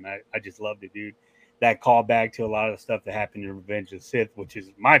ever seen. I just loved it, dude. That callback to a lot of the stuff that happened in Revenge of the Sith, which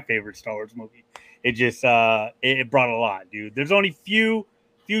is my favorite Star Wars movie. It just it brought a lot, dude. There's only few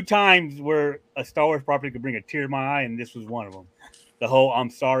times where a Star Wars property could bring a tear to my eye, and this was one of them. The whole "I'm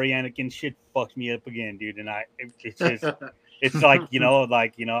sorry, Anakin" shit fucked me up again, dude. And it's just, it's like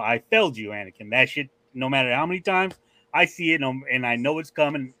I failed you, Anakin. That shit, no matter how many times I see it and I know it's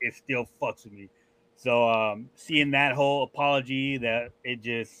coming, it still fucks with me. So seeing that whole apology, that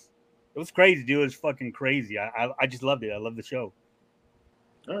it was crazy, dude. It was fucking crazy. I just loved it. I love the show.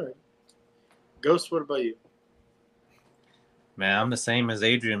 All right, Ghost, what about you? Man, I'm the same as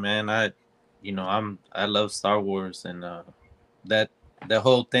Adrian, man. I love Star Wars, and that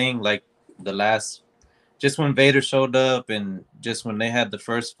whole thing, like just when Vader showed up, and just when they had the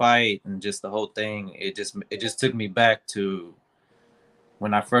first fight, and just the whole thing, it just took me back to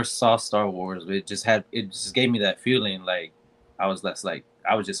when I first saw Star Wars. It just gave me that feeling, like I was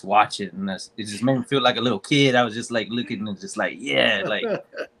just watching, and it just made me feel like a little kid. I was just like looking and just like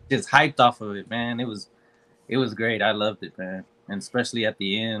just hyped off of it, man. It was great. I loved it, man. And especially at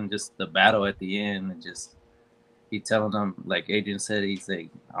the end, just the battle at the end, and just he telling them, like Adrian said, he's like,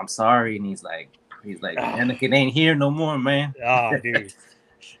 "I'm sorry," and he's like, Anakin ain't here no more, man. Oh, dude.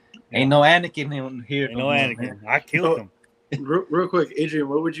 Ain't no Anakin here. Ain't no Anakin. Man. I killed him. Real quick, Adrian,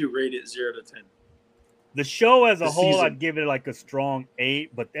 what would you rate it 0 to 10? The show as a whole, I'd give it like a strong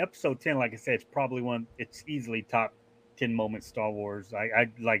 8. But the episode 10, like I said, it's probably it's easily top 10 moments Star Wars. I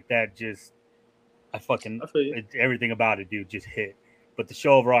like that. Just everything about it, dude, just hit. But the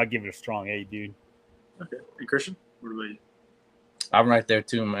show overall, I'd give it a strong 8, dude. Okay. And Christian, what about you? I'm right there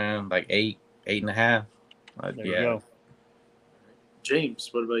too, man. Like 8, 8.5. There you go. James,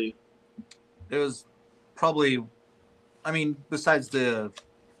 what about you? It was probably, I mean, besides the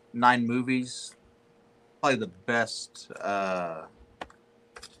 9 movies, probably the best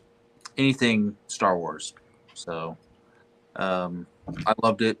anything Star Wars. So I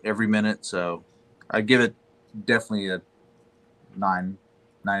loved it every minute. So I'd give it definitely a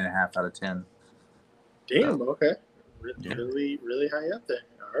 9.5 out of 10. Damn, okay. Really, really high up there.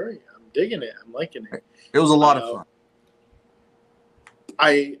 All right, I'm digging it. I'm liking it. It was a lot of fun.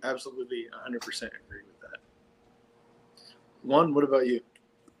 I absolutely 100% agree with that. Lon, what about you?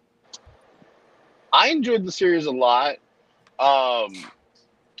 I enjoyed the series a lot.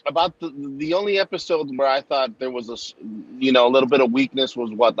 About the only episode where I thought there was a little bit of weakness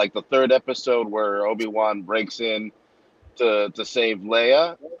was like the third episode where Obi-Wan breaks in to save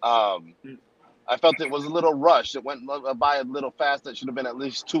Leia. I felt it was a little rushed. It went by a little fast. It should have been at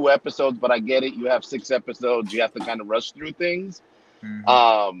least 2 episodes, but I get it. You have 6 episodes. You have to kind of rush through things.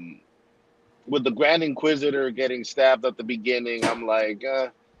 With the Grand Inquisitor getting stabbed at the beginning, I'm like,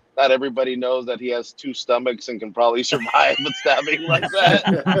 not everybody knows that he has 2 stomachs and can probably survive a stabbing like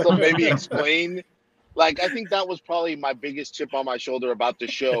that. So maybe explain. Like, I think that was probably my biggest chip on my shoulder about the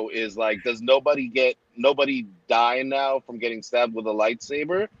show is like, does nobody die now from getting stabbed with a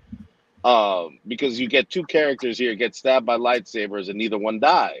lightsaber? Because you get 2 characters here get stabbed by lightsabers and neither one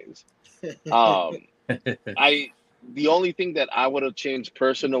dies. The only thing that I would have changed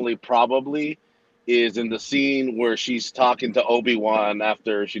personally probably is in the scene where she's talking to Obi-Wan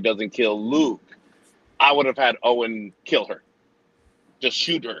after she doesn't kill Luke. I would have had Owen kill her. Just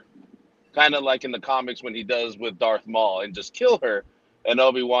shoot her. Kind of like in the comics when he does with Darth Maul and just kill her. And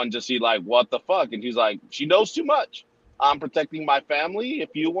Obi-Wan just see like, what the fuck? And he's like, she knows too much. I'm protecting my family. If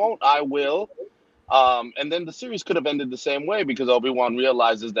you won't, I will. And then the series could have ended the same way because Obi-Wan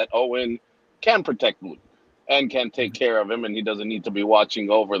realizes that Owen can protect Luke and can take care of him, and he doesn't need to be watching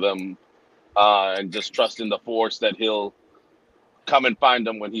over them and just trust in the Force that he'll come and find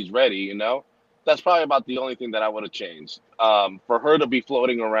them when he's ready, That's probably about the only thing that I would have changed. For her to be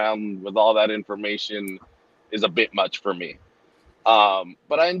floating around with all that information is a bit much for me.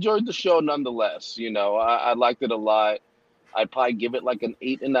 But I enjoyed the show nonetheless. I liked it a lot. I'd probably give it like an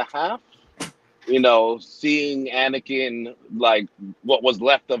 8.5. Seeing Anakin, like what was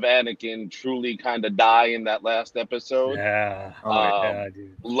left of Anakin, truly kind of die in that last episode. Yeah.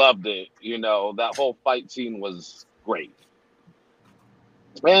 Dude. Loved it. That whole fight scene was great.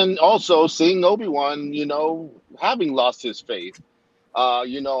 And also seeing Obi-Wan, having lost his faith.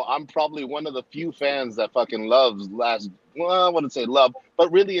 I'm probably one of the few fans that fucking loves I wouldn't say love, but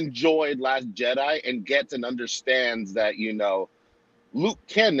really enjoyed Last Jedi and gets and understands that, Luke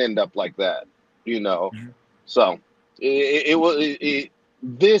can end up like that, So it was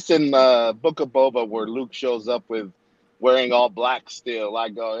this in Book of Boba where Luke shows up with wearing all black still. I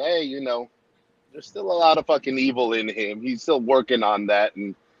go, hey, there's still a lot of fucking evil in him. He's still working on that.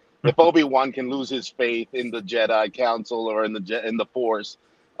 And if Obi-Wan can lose his faith in the Jedi Council or in the Force,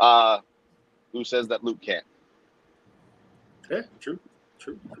 who says that Luke can't? Yeah, true.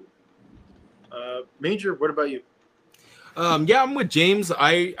 Major, what about you? Yeah, I'm with James.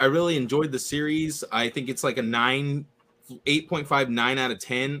 I really enjoyed the series. I think it's like a 8.5, 9 out of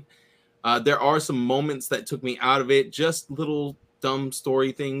 10. There are some moments that took me out of it, just little dumb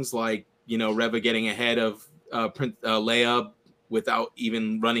story things like, Reva getting ahead of Leia without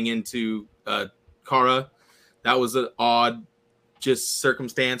even running into Cara. That was an odd just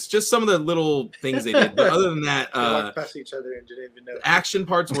circumstance. Just some of the little things they did. But other than that, they walked past each other and didn't even know. The action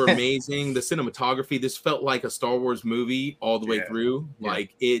parts were amazing. The cinematography, this felt like a Star Wars movie all the way through. Yeah.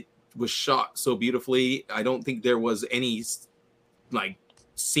 Like it was shot so beautifully. I don't think there was any like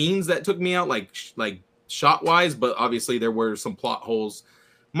scenes that took me out, like shot wise, but obviously there were some plot holes.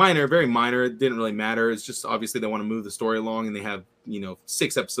 Minor, very minor. It didn't really matter. It's just obviously they want to move the story along and they have,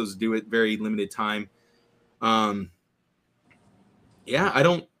 6 episodes to do it, very limited time. Yeah,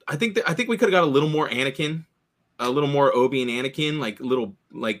 I think we could have got a little more Anakin, a little more Obi and Anakin,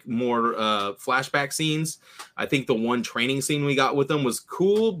 more flashback scenes. I think the one training scene we got with them was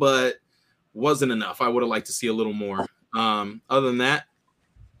cool, but wasn't enough. I would have liked to see a little more. Other than that,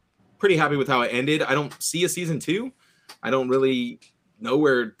 pretty happy with how it ended. I don't see a season 2. I don't really know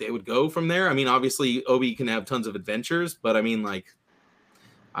where they would go from there. I mean, obviously Obi can have tons of adventures, but I mean, I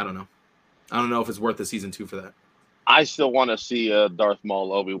don't know. I don't know if it's worth a season 2 for that. I still want to see a Darth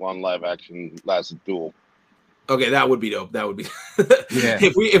Maul Obi-Wan live action last duel. Okay, that would be dope. That would be yeah.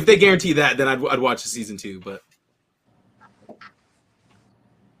 If they guarantee that, then I'd watch the season 2. But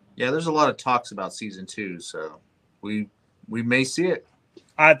yeah, there's a lot of talks about season 2, so we may see it.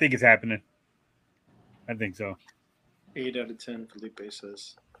 I think it's happening. I think so. 8 out of 10, Felipe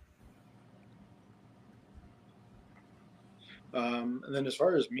says. And then as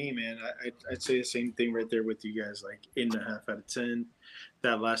far as me, man, I'd say the same thing right there with you guys, like 8.5 out of 10.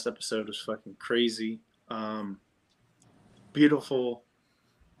 That last episode was fucking crazy. Beautifully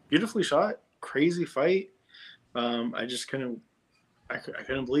shot, crazy fight. I I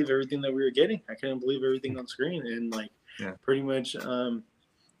couldn't believe everything that we were getting. I couldn't believe everything on screen, and like pretty much, who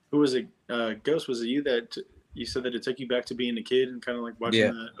was it? Ghost, was it you that you said that it took you back to being a kid and kind of like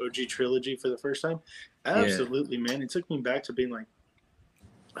watching the OG trilogy for the first time? Absolutely, man. It took me back to being like,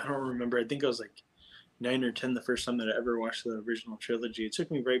 I don't remember. I think I was like 9 or 10 the first time that I ever watched the original trilogy. It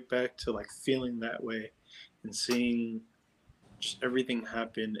took me right back to like feeling that way and seeing just everything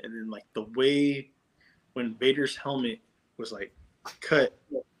happen, and then like the way when Vader's helmet was like cut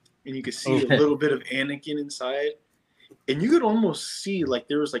and you could see a little bit of Anakin inside, and you could almost see like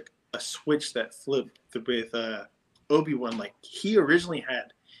there was like a switch that flipped with Obi-Wan. Like he originally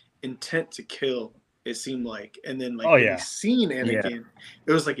had intent to kill, it seemed like, and then like when he seen Anakin,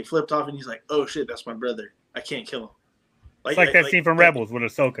 it was like it flipped off and he's like, oh shit, that's my brother, I can't kill him. It's like that scene from Rebels with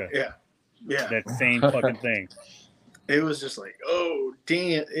Ahsoka. Yeah. That same fucking thing. It was just like, oh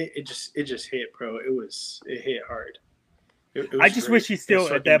damn! It just hit, bro. It hit hard. It was I just wish he still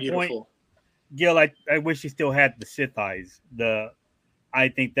at that beautiful point. Gil, I wish he still had the Sith eyes. I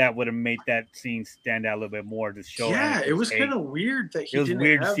think that would have made that scene stand out a little bit more to show. Yeah, Anakin's it was hate. kind of weird that he It was didn't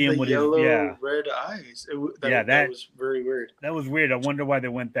weird to have see him the with yellow, his red eyes. That was very weird. That was weird. I wonder why they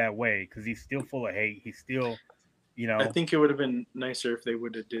went that way, because he's still full of hate. He's still, I think it would have been nicer if they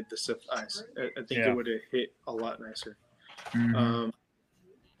would have did the Sith eyes. I think it would have hit a lot nicer. Mm-hmm.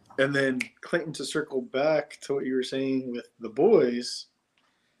 And then Clayton, to circle back to what you were saying with the boys.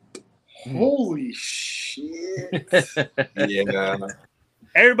 Holy shit! Yeah.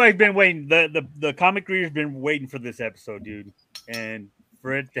 Everybody's been waiting. The comic reader's been waiting for this episode, dude, and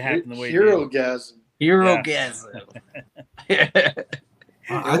for it to happen the way it did. Herogasm.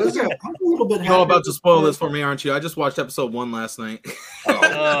 I think I'm a little bit. You're all about to spoil this for me, aren't you? I just watched episode 1 last night.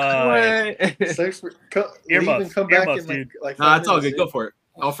 Earmuffs, come back earmuffs, in dude. Nah, it's all good. Go for it.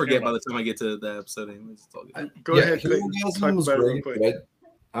 I'll forget by the time I get to the episode. Anyways, it's all good. Go ahead. Herogasm was great, but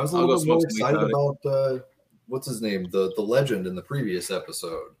I was a little bit more excited about what's his name, the legend in the previous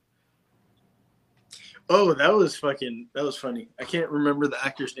episode. Oh, that was funny. I can't remember the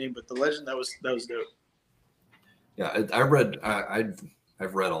actor's name, but the legend that was dope. Yeah, I've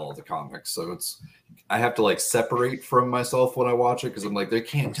read all of the comics, so I have to like separate from myself when I watch it because I'm like, they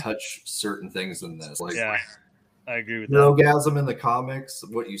can't touch certain things in this. Like, yeah, I agree with that. Herogasm in the comics,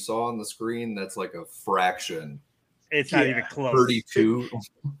 what you saw on the screen, that's like a fraction. It's not even close. 32.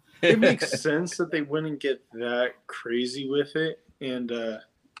 It makes sense that they wouldn't get that crazy with it, and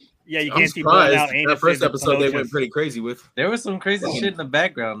yeah, you I'm can't see blood out. that first episode they went pretty crazy with. There was some crazy shit in the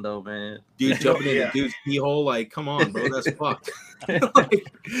background though, man. Dude jumping in the dude's pee hole, like, come on, bro, that's fucked.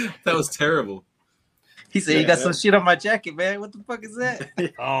 Like, that was terrible. He said, "You got some shit on my jacket, man. What the fuck is that?"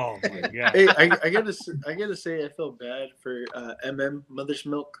 Oh my god! Hey, I gotta say, I feel bad for Mother's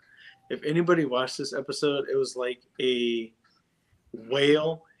Milk. If anybody watched this episode, it was like a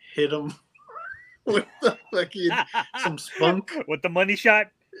whale hit him with the fucking some spunk with the money shot.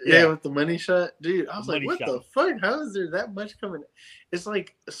 Yeah, with the money shot, dude. I was like, Money what shot. the fuck? How is there that much coming? It's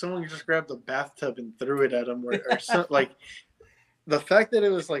like someone just grabbed a bathtub and threw it at him, or something. Like the fact that it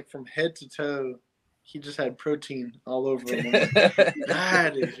was like from head to toe, he just had protein all over him. Like,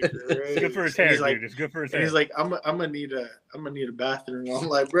 that is great. It's good for his hair, dude. It's good for his hair. He's like, I'm gonna need a bathroom. I'm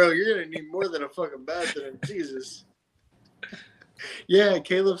like, bro, you're gonna need more than a fucking bathroom. Jesus. Yeah,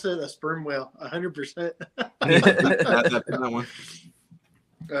 Caleb said a sperm whale, 100%. That one.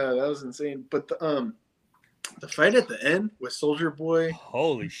 That was insane. But the fight at the end with Soldier Boy,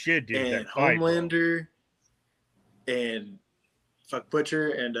 holy shit, dude, and that fight, Homelander, and fuck Butcher,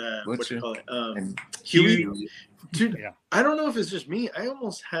 and what you call it, Huey. Dude, I don't know if it's just me. I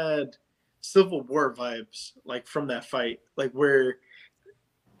almost had Civil War vibes, like from that fight, like where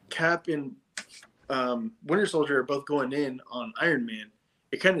Cap and Winter Soldier are both going in on Iron Man.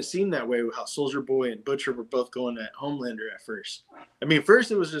 It kind of seemed that way with how Soldier Boy and Butcher were both going at Homelander at first. I mean, first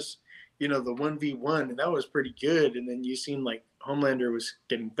it was just, the 1v1, and that was pretty good. And then you seen like Homelander was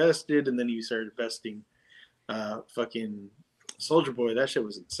getting bested, and then he started besting fucking Soldier Boy. That shit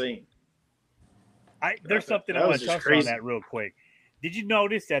was insane. There's something I want to touch on that real quick. Did you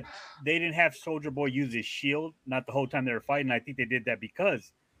notice that they didn't have Soldier Boy use his shield, not the whole time they were fighting? I think they did that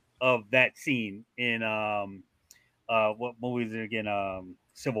because of that scene in what movie is it again?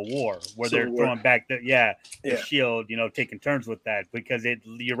 Civil War, where they're throwing back the shield, taking turns with that, because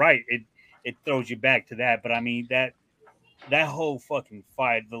you're right, it throws you back to that. But I mean that whole fucking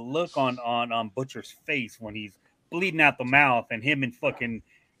fight, the look on Butcher's face when he's bleeding out the mouth, and him and fucking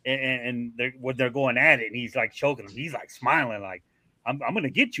and they're going at it, and he's like choking him, he's like smiling like, I'm gonna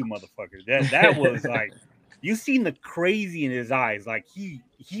get you, motherfucker. That was like, you seen the crazy in his eyes, like he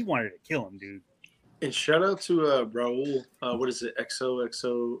wanted to kill him, dude. And shout out to Raul. What is it?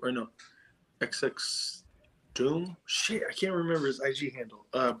 XOXO or no? XX Doom? Shit, I can't remember his IG handle.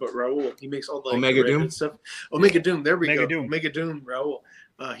 But Raul, he makes all the Omega Red Doom? Hood stuff. Omega Doom, there we Omega go. Doom. Omega Doom, Raul.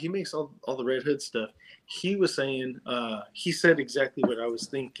 He makes all the Red Hood stuff. He was saying, he said exactly what I was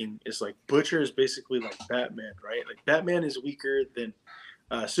thinking. It's like Butcher is basically like Batman, right? Like Batman is weaker than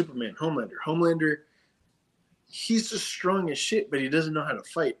Superman, Homelander, he's just strong as shit, but he doesn't know how to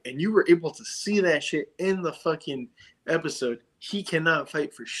fight. And you were able to see that shit in the fucking episode. He cannot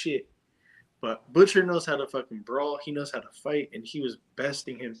fight for shit. But Butcher knows how to fucking brawl. He knows how to fight, and he was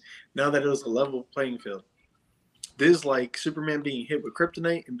besting him now that it was a level playing field. This is like Superman being hit with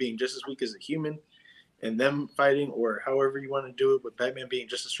kryptonite and being just as weak as a human, and them fighting, or however you want to do it, with Batman being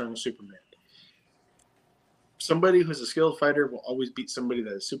just as strong as Superman. Somebody who's a skilled fighter will always beat somebody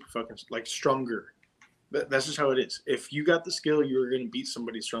that is super fucking, like, stronger. That's just how it is. If you got the skill, you're going to beat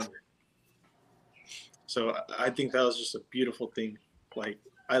somebody stronger. So I think that was just a beautiful thing. Like,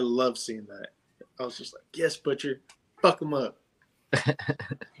 I love seeing that. I was just like, yes, Butcher, fuck him up.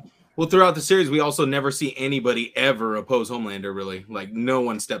 Well, throughout the series, we also never see anybody ever oppose Homelander, really. Like, no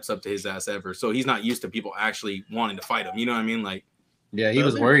one steps up to his ass ever. So he's not used to people actually wanting to fight him. You know what I mean? Like, yeah, he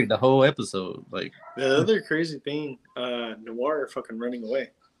was worried the whole episode. Like, the other crazy thing, Noir fucking running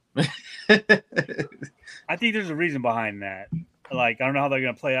away. I think there's a reason behind that. Like, I don't know how they're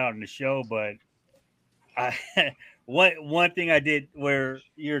gonna play out in the show, but one thing I did where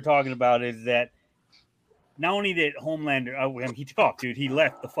you're talking about is that not only did Homelander, he took off, dude. He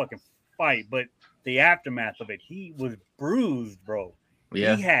left the fucking fight, but the aftermath of it, he was bruised, bro.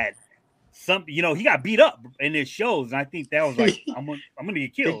 Yeah. He had something, he got beat up in his shows, and I think that was like, I'm gonna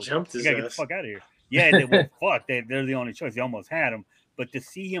get killed. They jumped his You gotta ass. get the fuck out of here. Yeah, fuck. They're the only choice. They almost had him. But to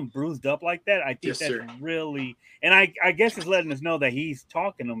see him bruised up like that, I think Yes, that's sir. really, and I guess it's letting us know that he's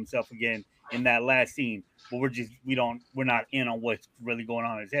talking to himself again in that last scene. But we're not in on what's really going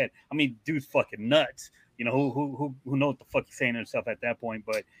on in his head. I mean, dude's fucking nuts. Who know what the fuck he's saying to himself at that point?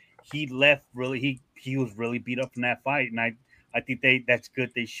 But he left really. He was really beat up in that fight, and I think that's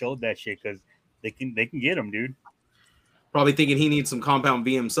good. They showed that shit because they can get him, dude. probably thinking he needs some compound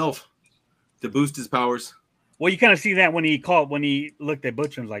V himself to boost his powers. Well, you kind of see that when he looked at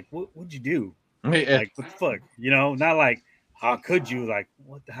Butcher and was like, what'd you do? Yeah. Like, what the fuck? Not like, how could you? Like,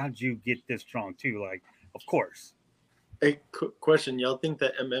 how'd you get this strong too? Like, of course. Hey, question. Y'all think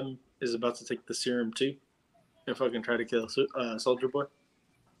that MM is about to take the serum too? And fucking try to kill Soldier Boy?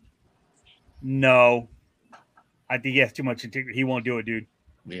 No. I think he has too much integrity. He won't do it, dude.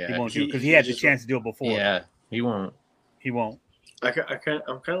 Yeah. He won't do it because he had the chance to do it before. Yeah, he won't. He won't. I'm kind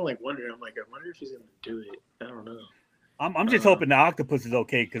of like wondering. I'm like, I wonder if he's gonna do it. I don't know. I'm just hoping the octopus is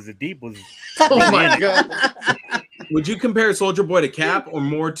okay because the Deep was. Oh my god! Would you compare Soldier Boy to Cap or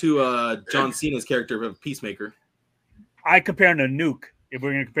more to John Cena's character of Peacemaker? I compare him to Nuke. If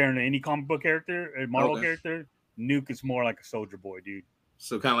we're gonna compare him to any comic book character, a Marvel character, Nuke is more like a Soldier Boy, dude.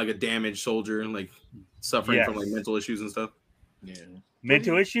 So kind of like a damaged soldier, like suffering from like mental issues and stuff. Yeah,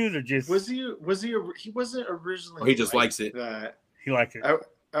 mental issues or just he wasn't originally. Or he just like likes it. That. He liked it.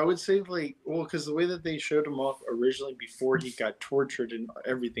 I would say because the way that they showed him off originally before he got tortured and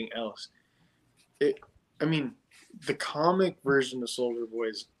everything else, the comic version of Soldier Boy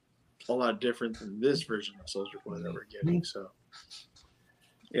is a lot different than this version of Soldier Boy that we're getting. So,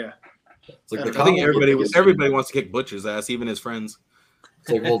 yeah, it's like I think everybody wants to kick Butcher's ass, even his friends. It's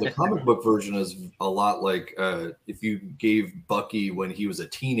like, well, the comic book version is a lot like if you gave Bucky when he was a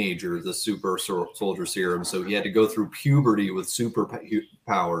teenager the super soldier serum, so he had to go through puberty with super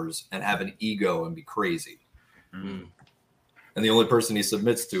powers and have an ego and be crazy. Mm. And the only person he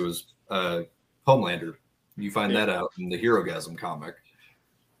submits to is Homelander. You find that out in the Hero-gasm comic.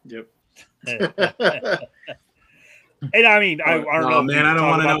 Yep. And I mean, I don't know, man. I don't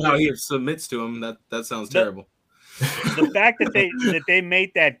want to know how he submits to him. That sounds terrible. The fact that they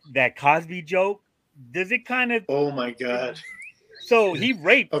made that Cosby joke, does it kind of? Oh my god! So he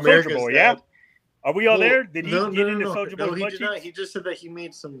raped America's Soldier Boy, Dad. yeah? Are we all there? Did he get into Soldier Boy's No, he butt did not. cheeks? He just said that he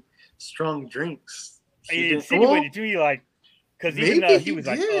made some strong drinks. He insinuated to you like, because even he was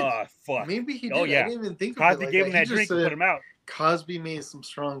like, "Oh fuck." Maybe he did. Oh yeah. I didn't even think Cosby of it like gave him that He drink just to put him out. Cosby made some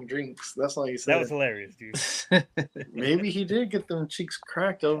strong drinks. That's all he said. That was hilarious, dude. Maybe he did get them cheeks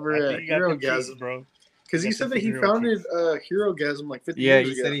cracked over I at think he got them cheeks, Hero-gasm, bro. because he Got said them that he hero founded Hero-gasm like 50 Yeah, years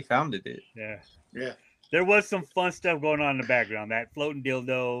he ago. said he founded it. Yeah. Yeah. There was some fun stuff going on in the background. That floating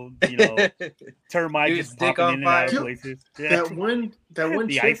dildo, termite Dude, just stick popping on in and out of fire. places. That one the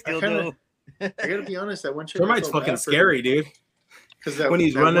chick, ice I dildo. gotta be honest, that one chick. Termite's fucking scary, dude. Because When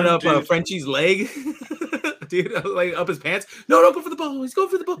he's running up Frenchie's leg, dude, like up his pants. No, don't go for the ball. He's going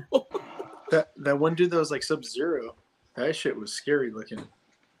for the ball. That one dude that was like Sub-Zero, that shit was scary looking.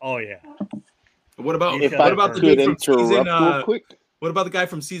 Oh yeah. What about If what I about the could dude from season? interrupt real quick. What about the guy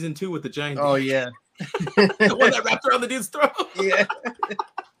from season 2 with the giant? Oh dick? yeah. The one that wrapped around the dude's throat. Yeah.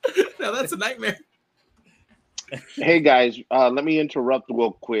 Now that's a nightmare. Hey guys, let me interrupt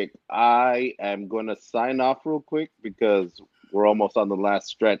real quick. I am going to sign off real quick because we're almost on the last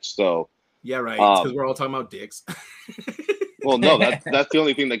stretch. So, Yeah, right. It's because we're all talking about dicks. well, no, that's the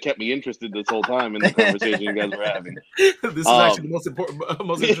only thing that kept me interested this whole time in the conversation you guys were having. This is actually the most important,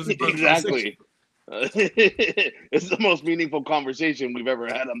 most interesting part of the exactly. It's the most meaningful conversation we've ever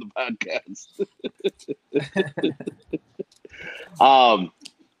had on the podcast.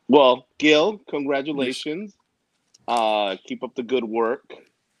 Well, Gil, congratulations. Keep up the good work.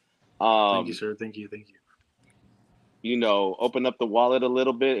 Thank you, sir. Thank you. You know, open up the wallet a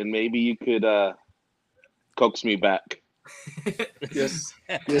little bit, and maybe you could coax me back. Yes,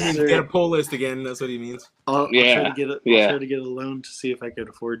 Get sir. a pull list again. That's what he means. I'll try to get it. yeah. I'll try to get a loan to see if I could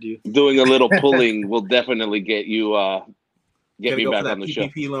afford you. Doing a little pulling will definitely get you get me Go back for that on the show.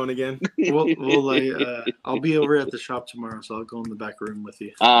 PPP loan again. I'll be over at the shop tomorrow, so I'll go in the back room with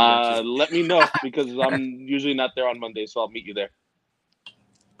you. Let me know because I'm usually not there on Monday, so I'll meet you there.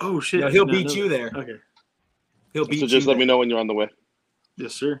 Oh shit! No, he'll beat you there. Okay. He'll beat So you. just let there. me know when you're on the way.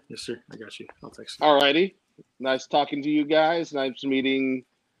 Yes, sir. Yes, sir. I got you. I'll text you. Alrighty. Nice talking to you guys. Nice meeting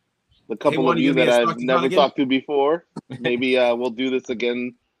the couple Juan, of you you gonna that be at I've Stockton never again? talked to before. Maybe we'll do this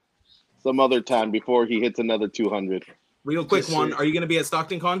again some other time before he hits another 200. Real quick, Yes, one. sir. Are you going to be at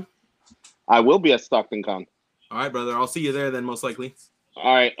Stockton Con? I will be at Stockton Con. All right, brother. I'll see you there then, most likely.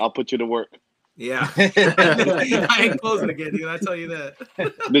 All right, I'll put you to work. Yeah. I ain't closing again, dude. I tell you that.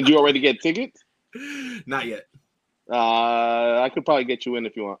 Did you already get tickets? Not yet. I could probably get you in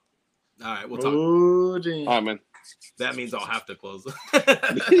if you want. All right, we'll talk. Oh, damn. All right, man. That means I'll have to close.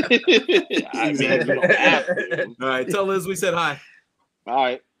 I mean, you don't have to. All right, tell Liz we said hi. All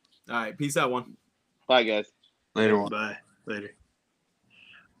right. All right, peace out, one. Bye, guys. Later one. Bye. Later.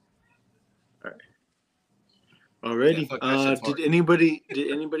 All right. Alrighty. Yeah, fuck that shit's hard.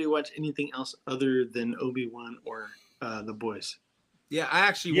 Did anybody watch anything else other than Obi-Wan or The Boys? Yeah, I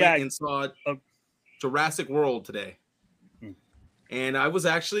actually went and saw Jurassic World today. And I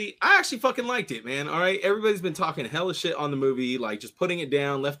actually fucking liked it, man. All right. Everybody's been talking hella shit on the movie, like just putting it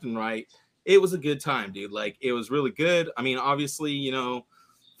down left and right. It was a good time, dude. Like, it was really good. I mean, obviously, you know,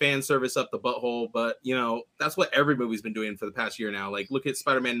 fan service up the butthole, but you know, that's what every movie's been doing for the past year now. Like, look at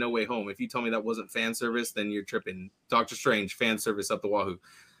Spider-Man No Way Home. If you tell me that wasn't fan service, then you're tripping. Doctor Strange, fan service up the wahoo.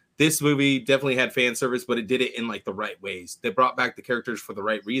 This movie definitely had fan service, but it did it in like the right ways. They brought back the characters for the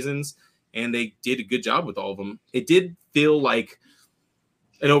right reasons, and they did a good job with all of them. It did feel like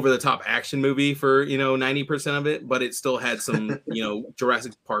an over-the-top action movie for, you know, 90% of it, but it still had some, you know,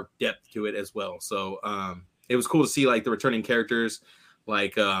 Jurassic Park depth to it as well. So it was cool to see like the returning characters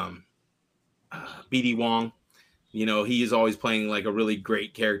like BD Wong. You know, he is always playing like a really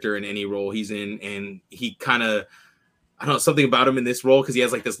great character in any role he's in, and he kind of, I don't know, something about him in this role because he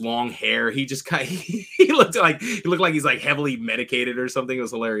has like this long hair. He just kind of, he looked like he's like heavily medicated or something. It was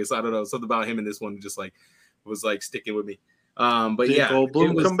hilarious. I don't know, something about him in this one just like was like sticking with me. But Did yeah,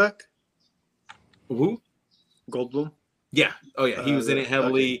 Goldblum come back? Who? Goldblum? Yeah. Oh yeah, he was in it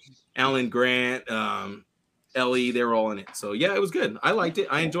heavily. Okay. Alan Grant, Ellie, they were all in it. So yeah, it was good. I liked it.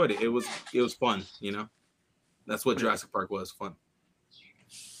 I enjoyed it. It was fun. You know, that's what Jurassic Park was, fun.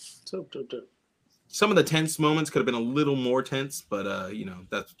 Dope. Some of the tense moments could have been a little more tense, but you know,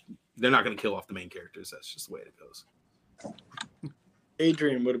 they're not going to kill off the main characters. That's just the way it goes.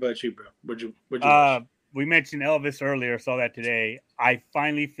 Adrian, what about you, bro? What'd you watch? We mentioned Elvis earlier. Saw that today. I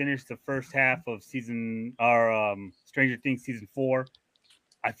finally finished the first half of Stranger Things season 4.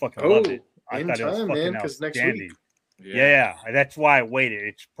 I fucking loved it. I thought it was fucking outstanding. Yeah, that's why I waited.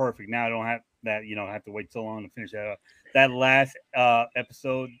 It's perfect. Now I don't have that. You know, I have to wait so long to finish that up. That last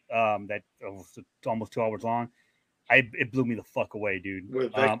episode, that was almost 2 hours long. It blew me the fuck away, dude.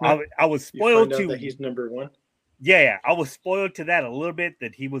 I was spoiled that he's number 1. Yeah, I was spoiled to that a little bit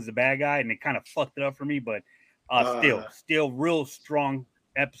that he was the bad guy, and it kind of fucked it up for me. But still, real strong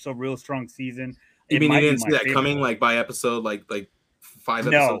episode, real strong season. You mean you didn't see that coming, like by episode, like 5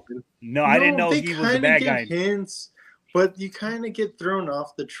 episodes? No, I didn't know he was the bad guy. Hints, but you kind of get thrown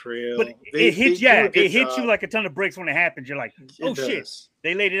off the trail. But it hits you like a ton of bricks when it happens. You're like, oh shit,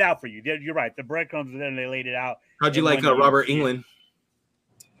 they laid it out for you. You're right. The breadcrumbs there, and they laid it out. How'd you like Robert Englund?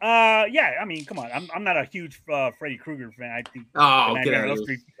 Yeah, I mean, come on. I'm not a huge Freddy Krueger fan. I think Nightmare on Elm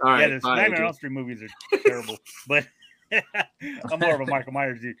Street. The Nightmare on Elm Street movies are terrible, but I'm more of a Michael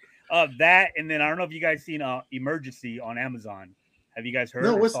Myers dude. That, and then I don't know if you guys seen Emergency on Amazon. Have you guys heard?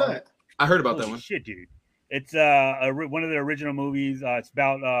 No, what's that? I heard about Holy that one. shit, dude! It's one of the original movies. It's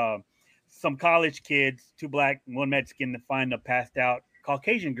about some college kids, 2 black, 1 Mexican, to find a passed out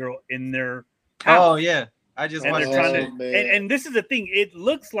Caucasian girl in their house. Oh yeah, I just And they're watched trying that. and this is the thing. It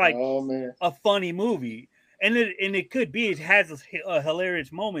looks like man. a funny movie, and it could be. It has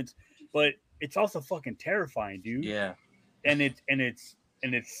hilarious moments, but it's also fucking terrifying, dude. Yeah. And it's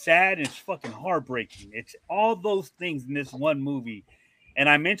sad and it's fucking heartbreaking. It's all those things in this one movie. And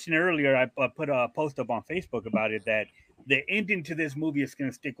I mentioned earlier, I put a post up on Facebook about it, that the ending to this movie is going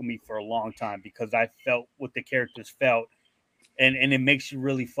to stick with me for a long time because I felt what the characters felt, and it makes you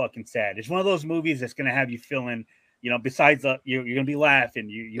really fucking sad. It's one of those movies that's going to have you feeling, besides you're going to be laughing,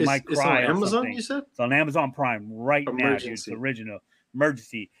 you might cry. It's on Amazon, something. you said? It's on Amazon Prime right now, dude. It's Emergency. original.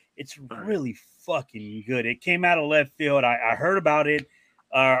 Emergency. It's really fucking good. It came out of left field. I heard about it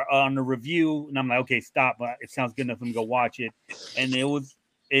on the review, and I'm like, okay, stop. It sounds good enough for me to go watch it. And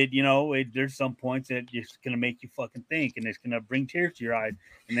there's some points that it's gonna make you fucking think, and it's gonna bring tears to your eyes,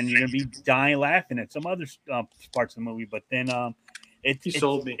 and then you're gonna be dying laughing at some other parts of the movie. But then You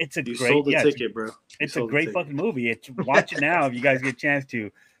sold me. It's a You great sold the yeah, ticket, bro. You It's a sold the great ticket. fucking movie. Watch it now if you guys get a chance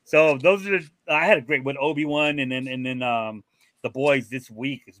to. So those are I had a great with Obi-Wan, and then The Boys this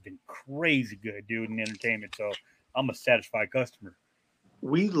week has been crazy good, dude, in entertainment. So I'm a satisfied customer.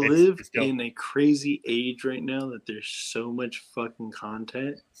 We live in a crazy age right now that there's so much fucking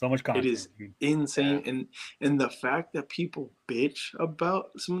content. So much content. It is insane. And the fact that people bitch about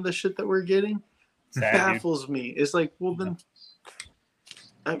some of the shit that we're getting baffles me. It's like, well, then,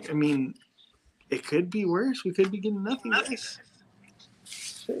 I mean, it could be worse. We could be getting nothing nice.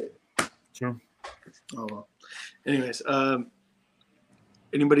 Shit. True. Oh, well. Anyways,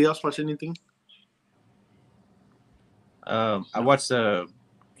 anybody else watch anything? I watched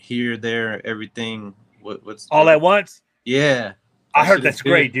Here, There, Everything. What's All at Once? Yeah. I heard shit that's is good.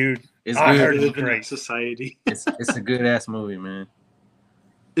 great, dude. It's I good. heard it's Living in great. society. It's a good ass movie, man.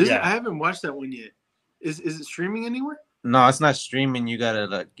 I haven't watched that one yet. Is it streaming anywhere? No, it's not streaming. You gotta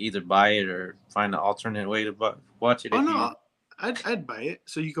like either buy it or find an alternate way to watch it. Oh if no, I'd buy it.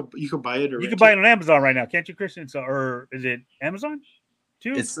 So you could buy it or You can rent buy it on Amazon right now, can't you, Christian? So, or is it Amazon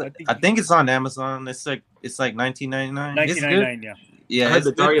too? I think it's on Amazon. It's like $19.99. $19.99, yeah. Yeah, I heard it's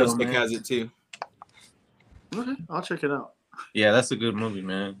the good Dario though, stick man. has it too. Okay, I'll check it out. Yeah, that's a good movie,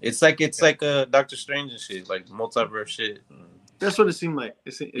 man. It's like Doctor Strange and shit, like multiverse shit. That's what it seemed like.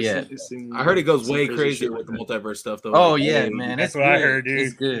 It seemed I heard it goes some way crazy crazier shit with the like that. multiverse stuff though. Oh Like, yeah, way- man. That's It's what I good. heard, dude.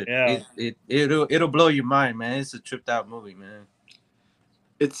 It's good. Yeah. It'll blow your mind, man. It's a tripped out movie, man.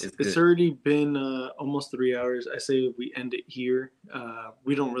 It's good. already been almost 3 hours. I say we end it here.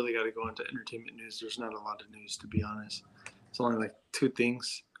 We don't really got to go into entertainment news. There's not a lot of news, to be honest. It's only like 2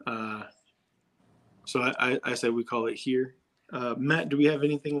 things. So I say we call it here. Matt, do we have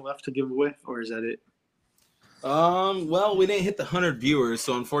anything left to give away, or is that it? Well, we didn't hit the 100 viewers,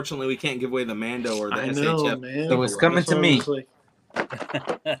 so unfortunately we can't give away the Mando or the I know, SHF. man. So it's coming to me.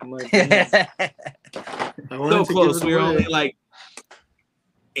 I'm like, damn. I wanted So to close. give it We were away. only like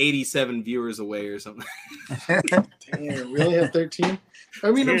 87 viewers away or something. Damn, we only have 13. I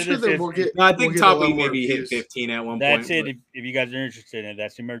mean, I'm Here's sure the that we'll get. No, I think we'll get a lot Toppy more maybe hit views. 15 at one That's point. it. If you guys are interested in it,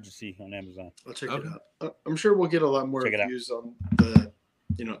 that's Emergency on Amazon. I'll check it out. I'm sure we'll get a lot more Check it out. views on the,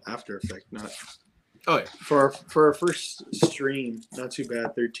 After Effect. Not Oh yeah, for our first stream. Not too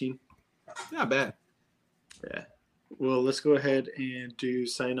bad. 13. not bad. Yeah. Well, let's go ahead and do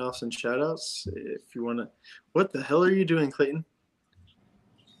sign offs and shout outs. If you want to. What the hell are you doing, Clayton?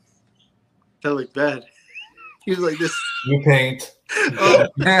 That looked bad. He was like this. You paint. Oh.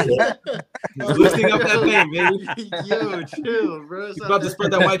 Lifting up that paint, baby. Yo, chill, bro. It's He's not about to that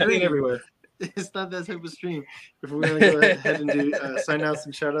spread that type white of paint stream. everywhere. It's not that type of stream. If we're going to go ahead and do sign outs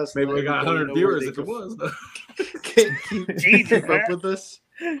and shout outs. Maybe we got 100 viewers if it was. Keep up with us.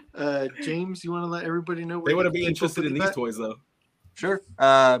 James, you want to let everybody know where They would to be keep up interested with in that? these toys though. Sure.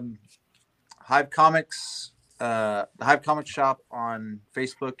 Hive Comics, the Hive Comic Shop on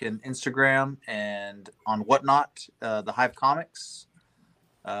Facebook and Instagram, and on Whatnot, the Hive Comics,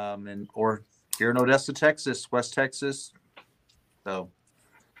 or here in Odessa, Texas, West Texas. So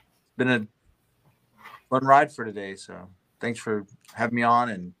it's been a fun ride for today. So thanks for having me on,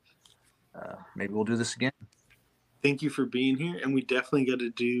 and maybe we'll do this again. Thank you for being here, and we definitely got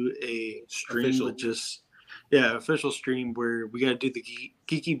to do a stream Official. with just official stream where we got to do the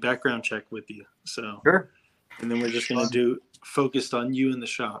geeky background check with you. So Sure. and then we're just gonna do focused on you in the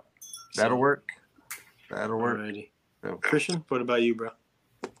shop. That'll work. That'll work. Alrighty. So, Christian, what about you, bro?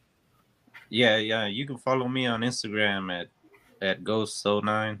 Yeah. You can follow me on Instagram at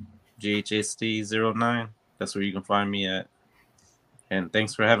Ghost09, GHST09. That's where you can find me at. And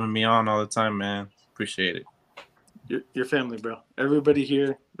thanks for having me on all the time, man. Appreciate it. Your family, bro. Everybody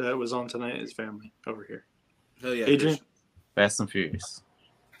here that was on tonight is family over here. Hell yeah, Adrian. Fast and Furious.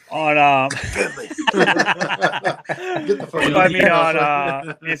 On family. Get the fuck find me on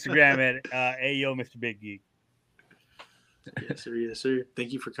Instagram at Ayo Mr. Big Geek. Yes, sir. Yes, sir.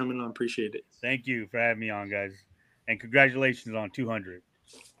 Thank you for coming on. Appreciate it. Thank you for having me on, guys. And congratulations on 200.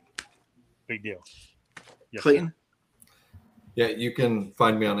 Big deal. Yes, Clayton? Yeah, you can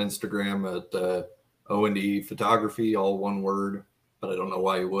find me on Instagram at O&D Photography, all one word. But I don't know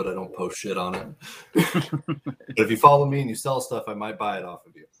why you would. I don't post shit on it. But if you follow me and you sell stuff, I might buy it off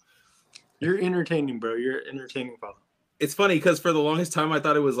of you. You're entertaining, bro. You're entertaining follow. It's funny because for the longest time I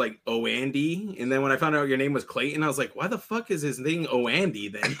thought it was like Andy, and then when I found out your name was Clayton, I was like, why the fuck is his name Andy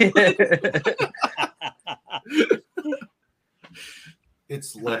then?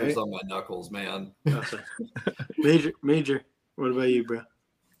 It's letters on my knuckles, man. Major. What about you, bro?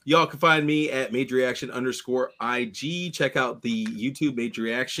 Y'all can find me at Major Reaction _IG. Check out the YouTube Major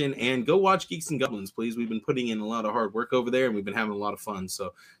Reaction and go watch Geeks and Goblins, please. We've been putting in a lot of hard work over there and we've been having a lot of fun.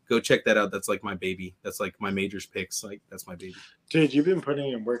 So go check that out. That's like my baby. That's like my Major's picks. Like that's my baby. Dude, you've been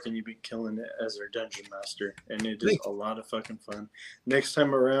putting in work and you've been killing it as our dungeon master. And it is a lot of fucking fun. Next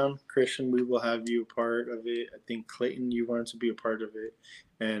time around, Christian, we will have you a part of it. I think Clayton, you wanted to be a part of it.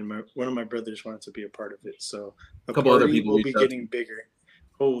 And one of my brothers wanted to be a part of it. So a couple other people will be getting bigger.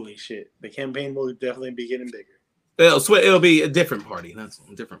 Holy shit. The campaign will definitely be getting bigger. It'll be a different party. That's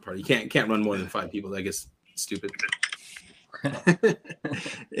a different party. You can't run more than 5 people. That gets stupid.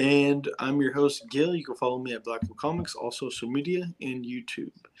 And I'm your host, Gil. You can follow me at Blackwell Comics, all social media and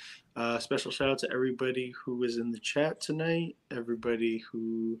YouTube. Special shout out to everybody who was in the chat tonight, everybody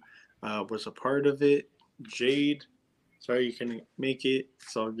who was a part of it. Jade, sorry you couldn't make it.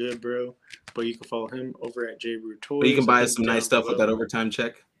 It's all good, bro. But you can follow him over at J Root Toys. But you can buy us some nice stuff with that overtime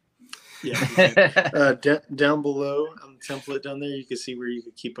check. Yeah. Down below on the template down there, you can see where you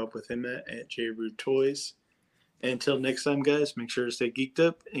can keep up with him at J Root Toys. And until next time, guys, make sure to stay geeked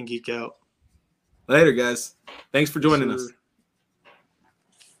up and geek out. Later, guys. Thanks for joining us.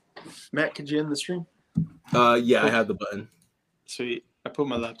 Matt, could you end the stream? Yeah, I have the button. Sweet. I put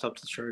my laptop to charge.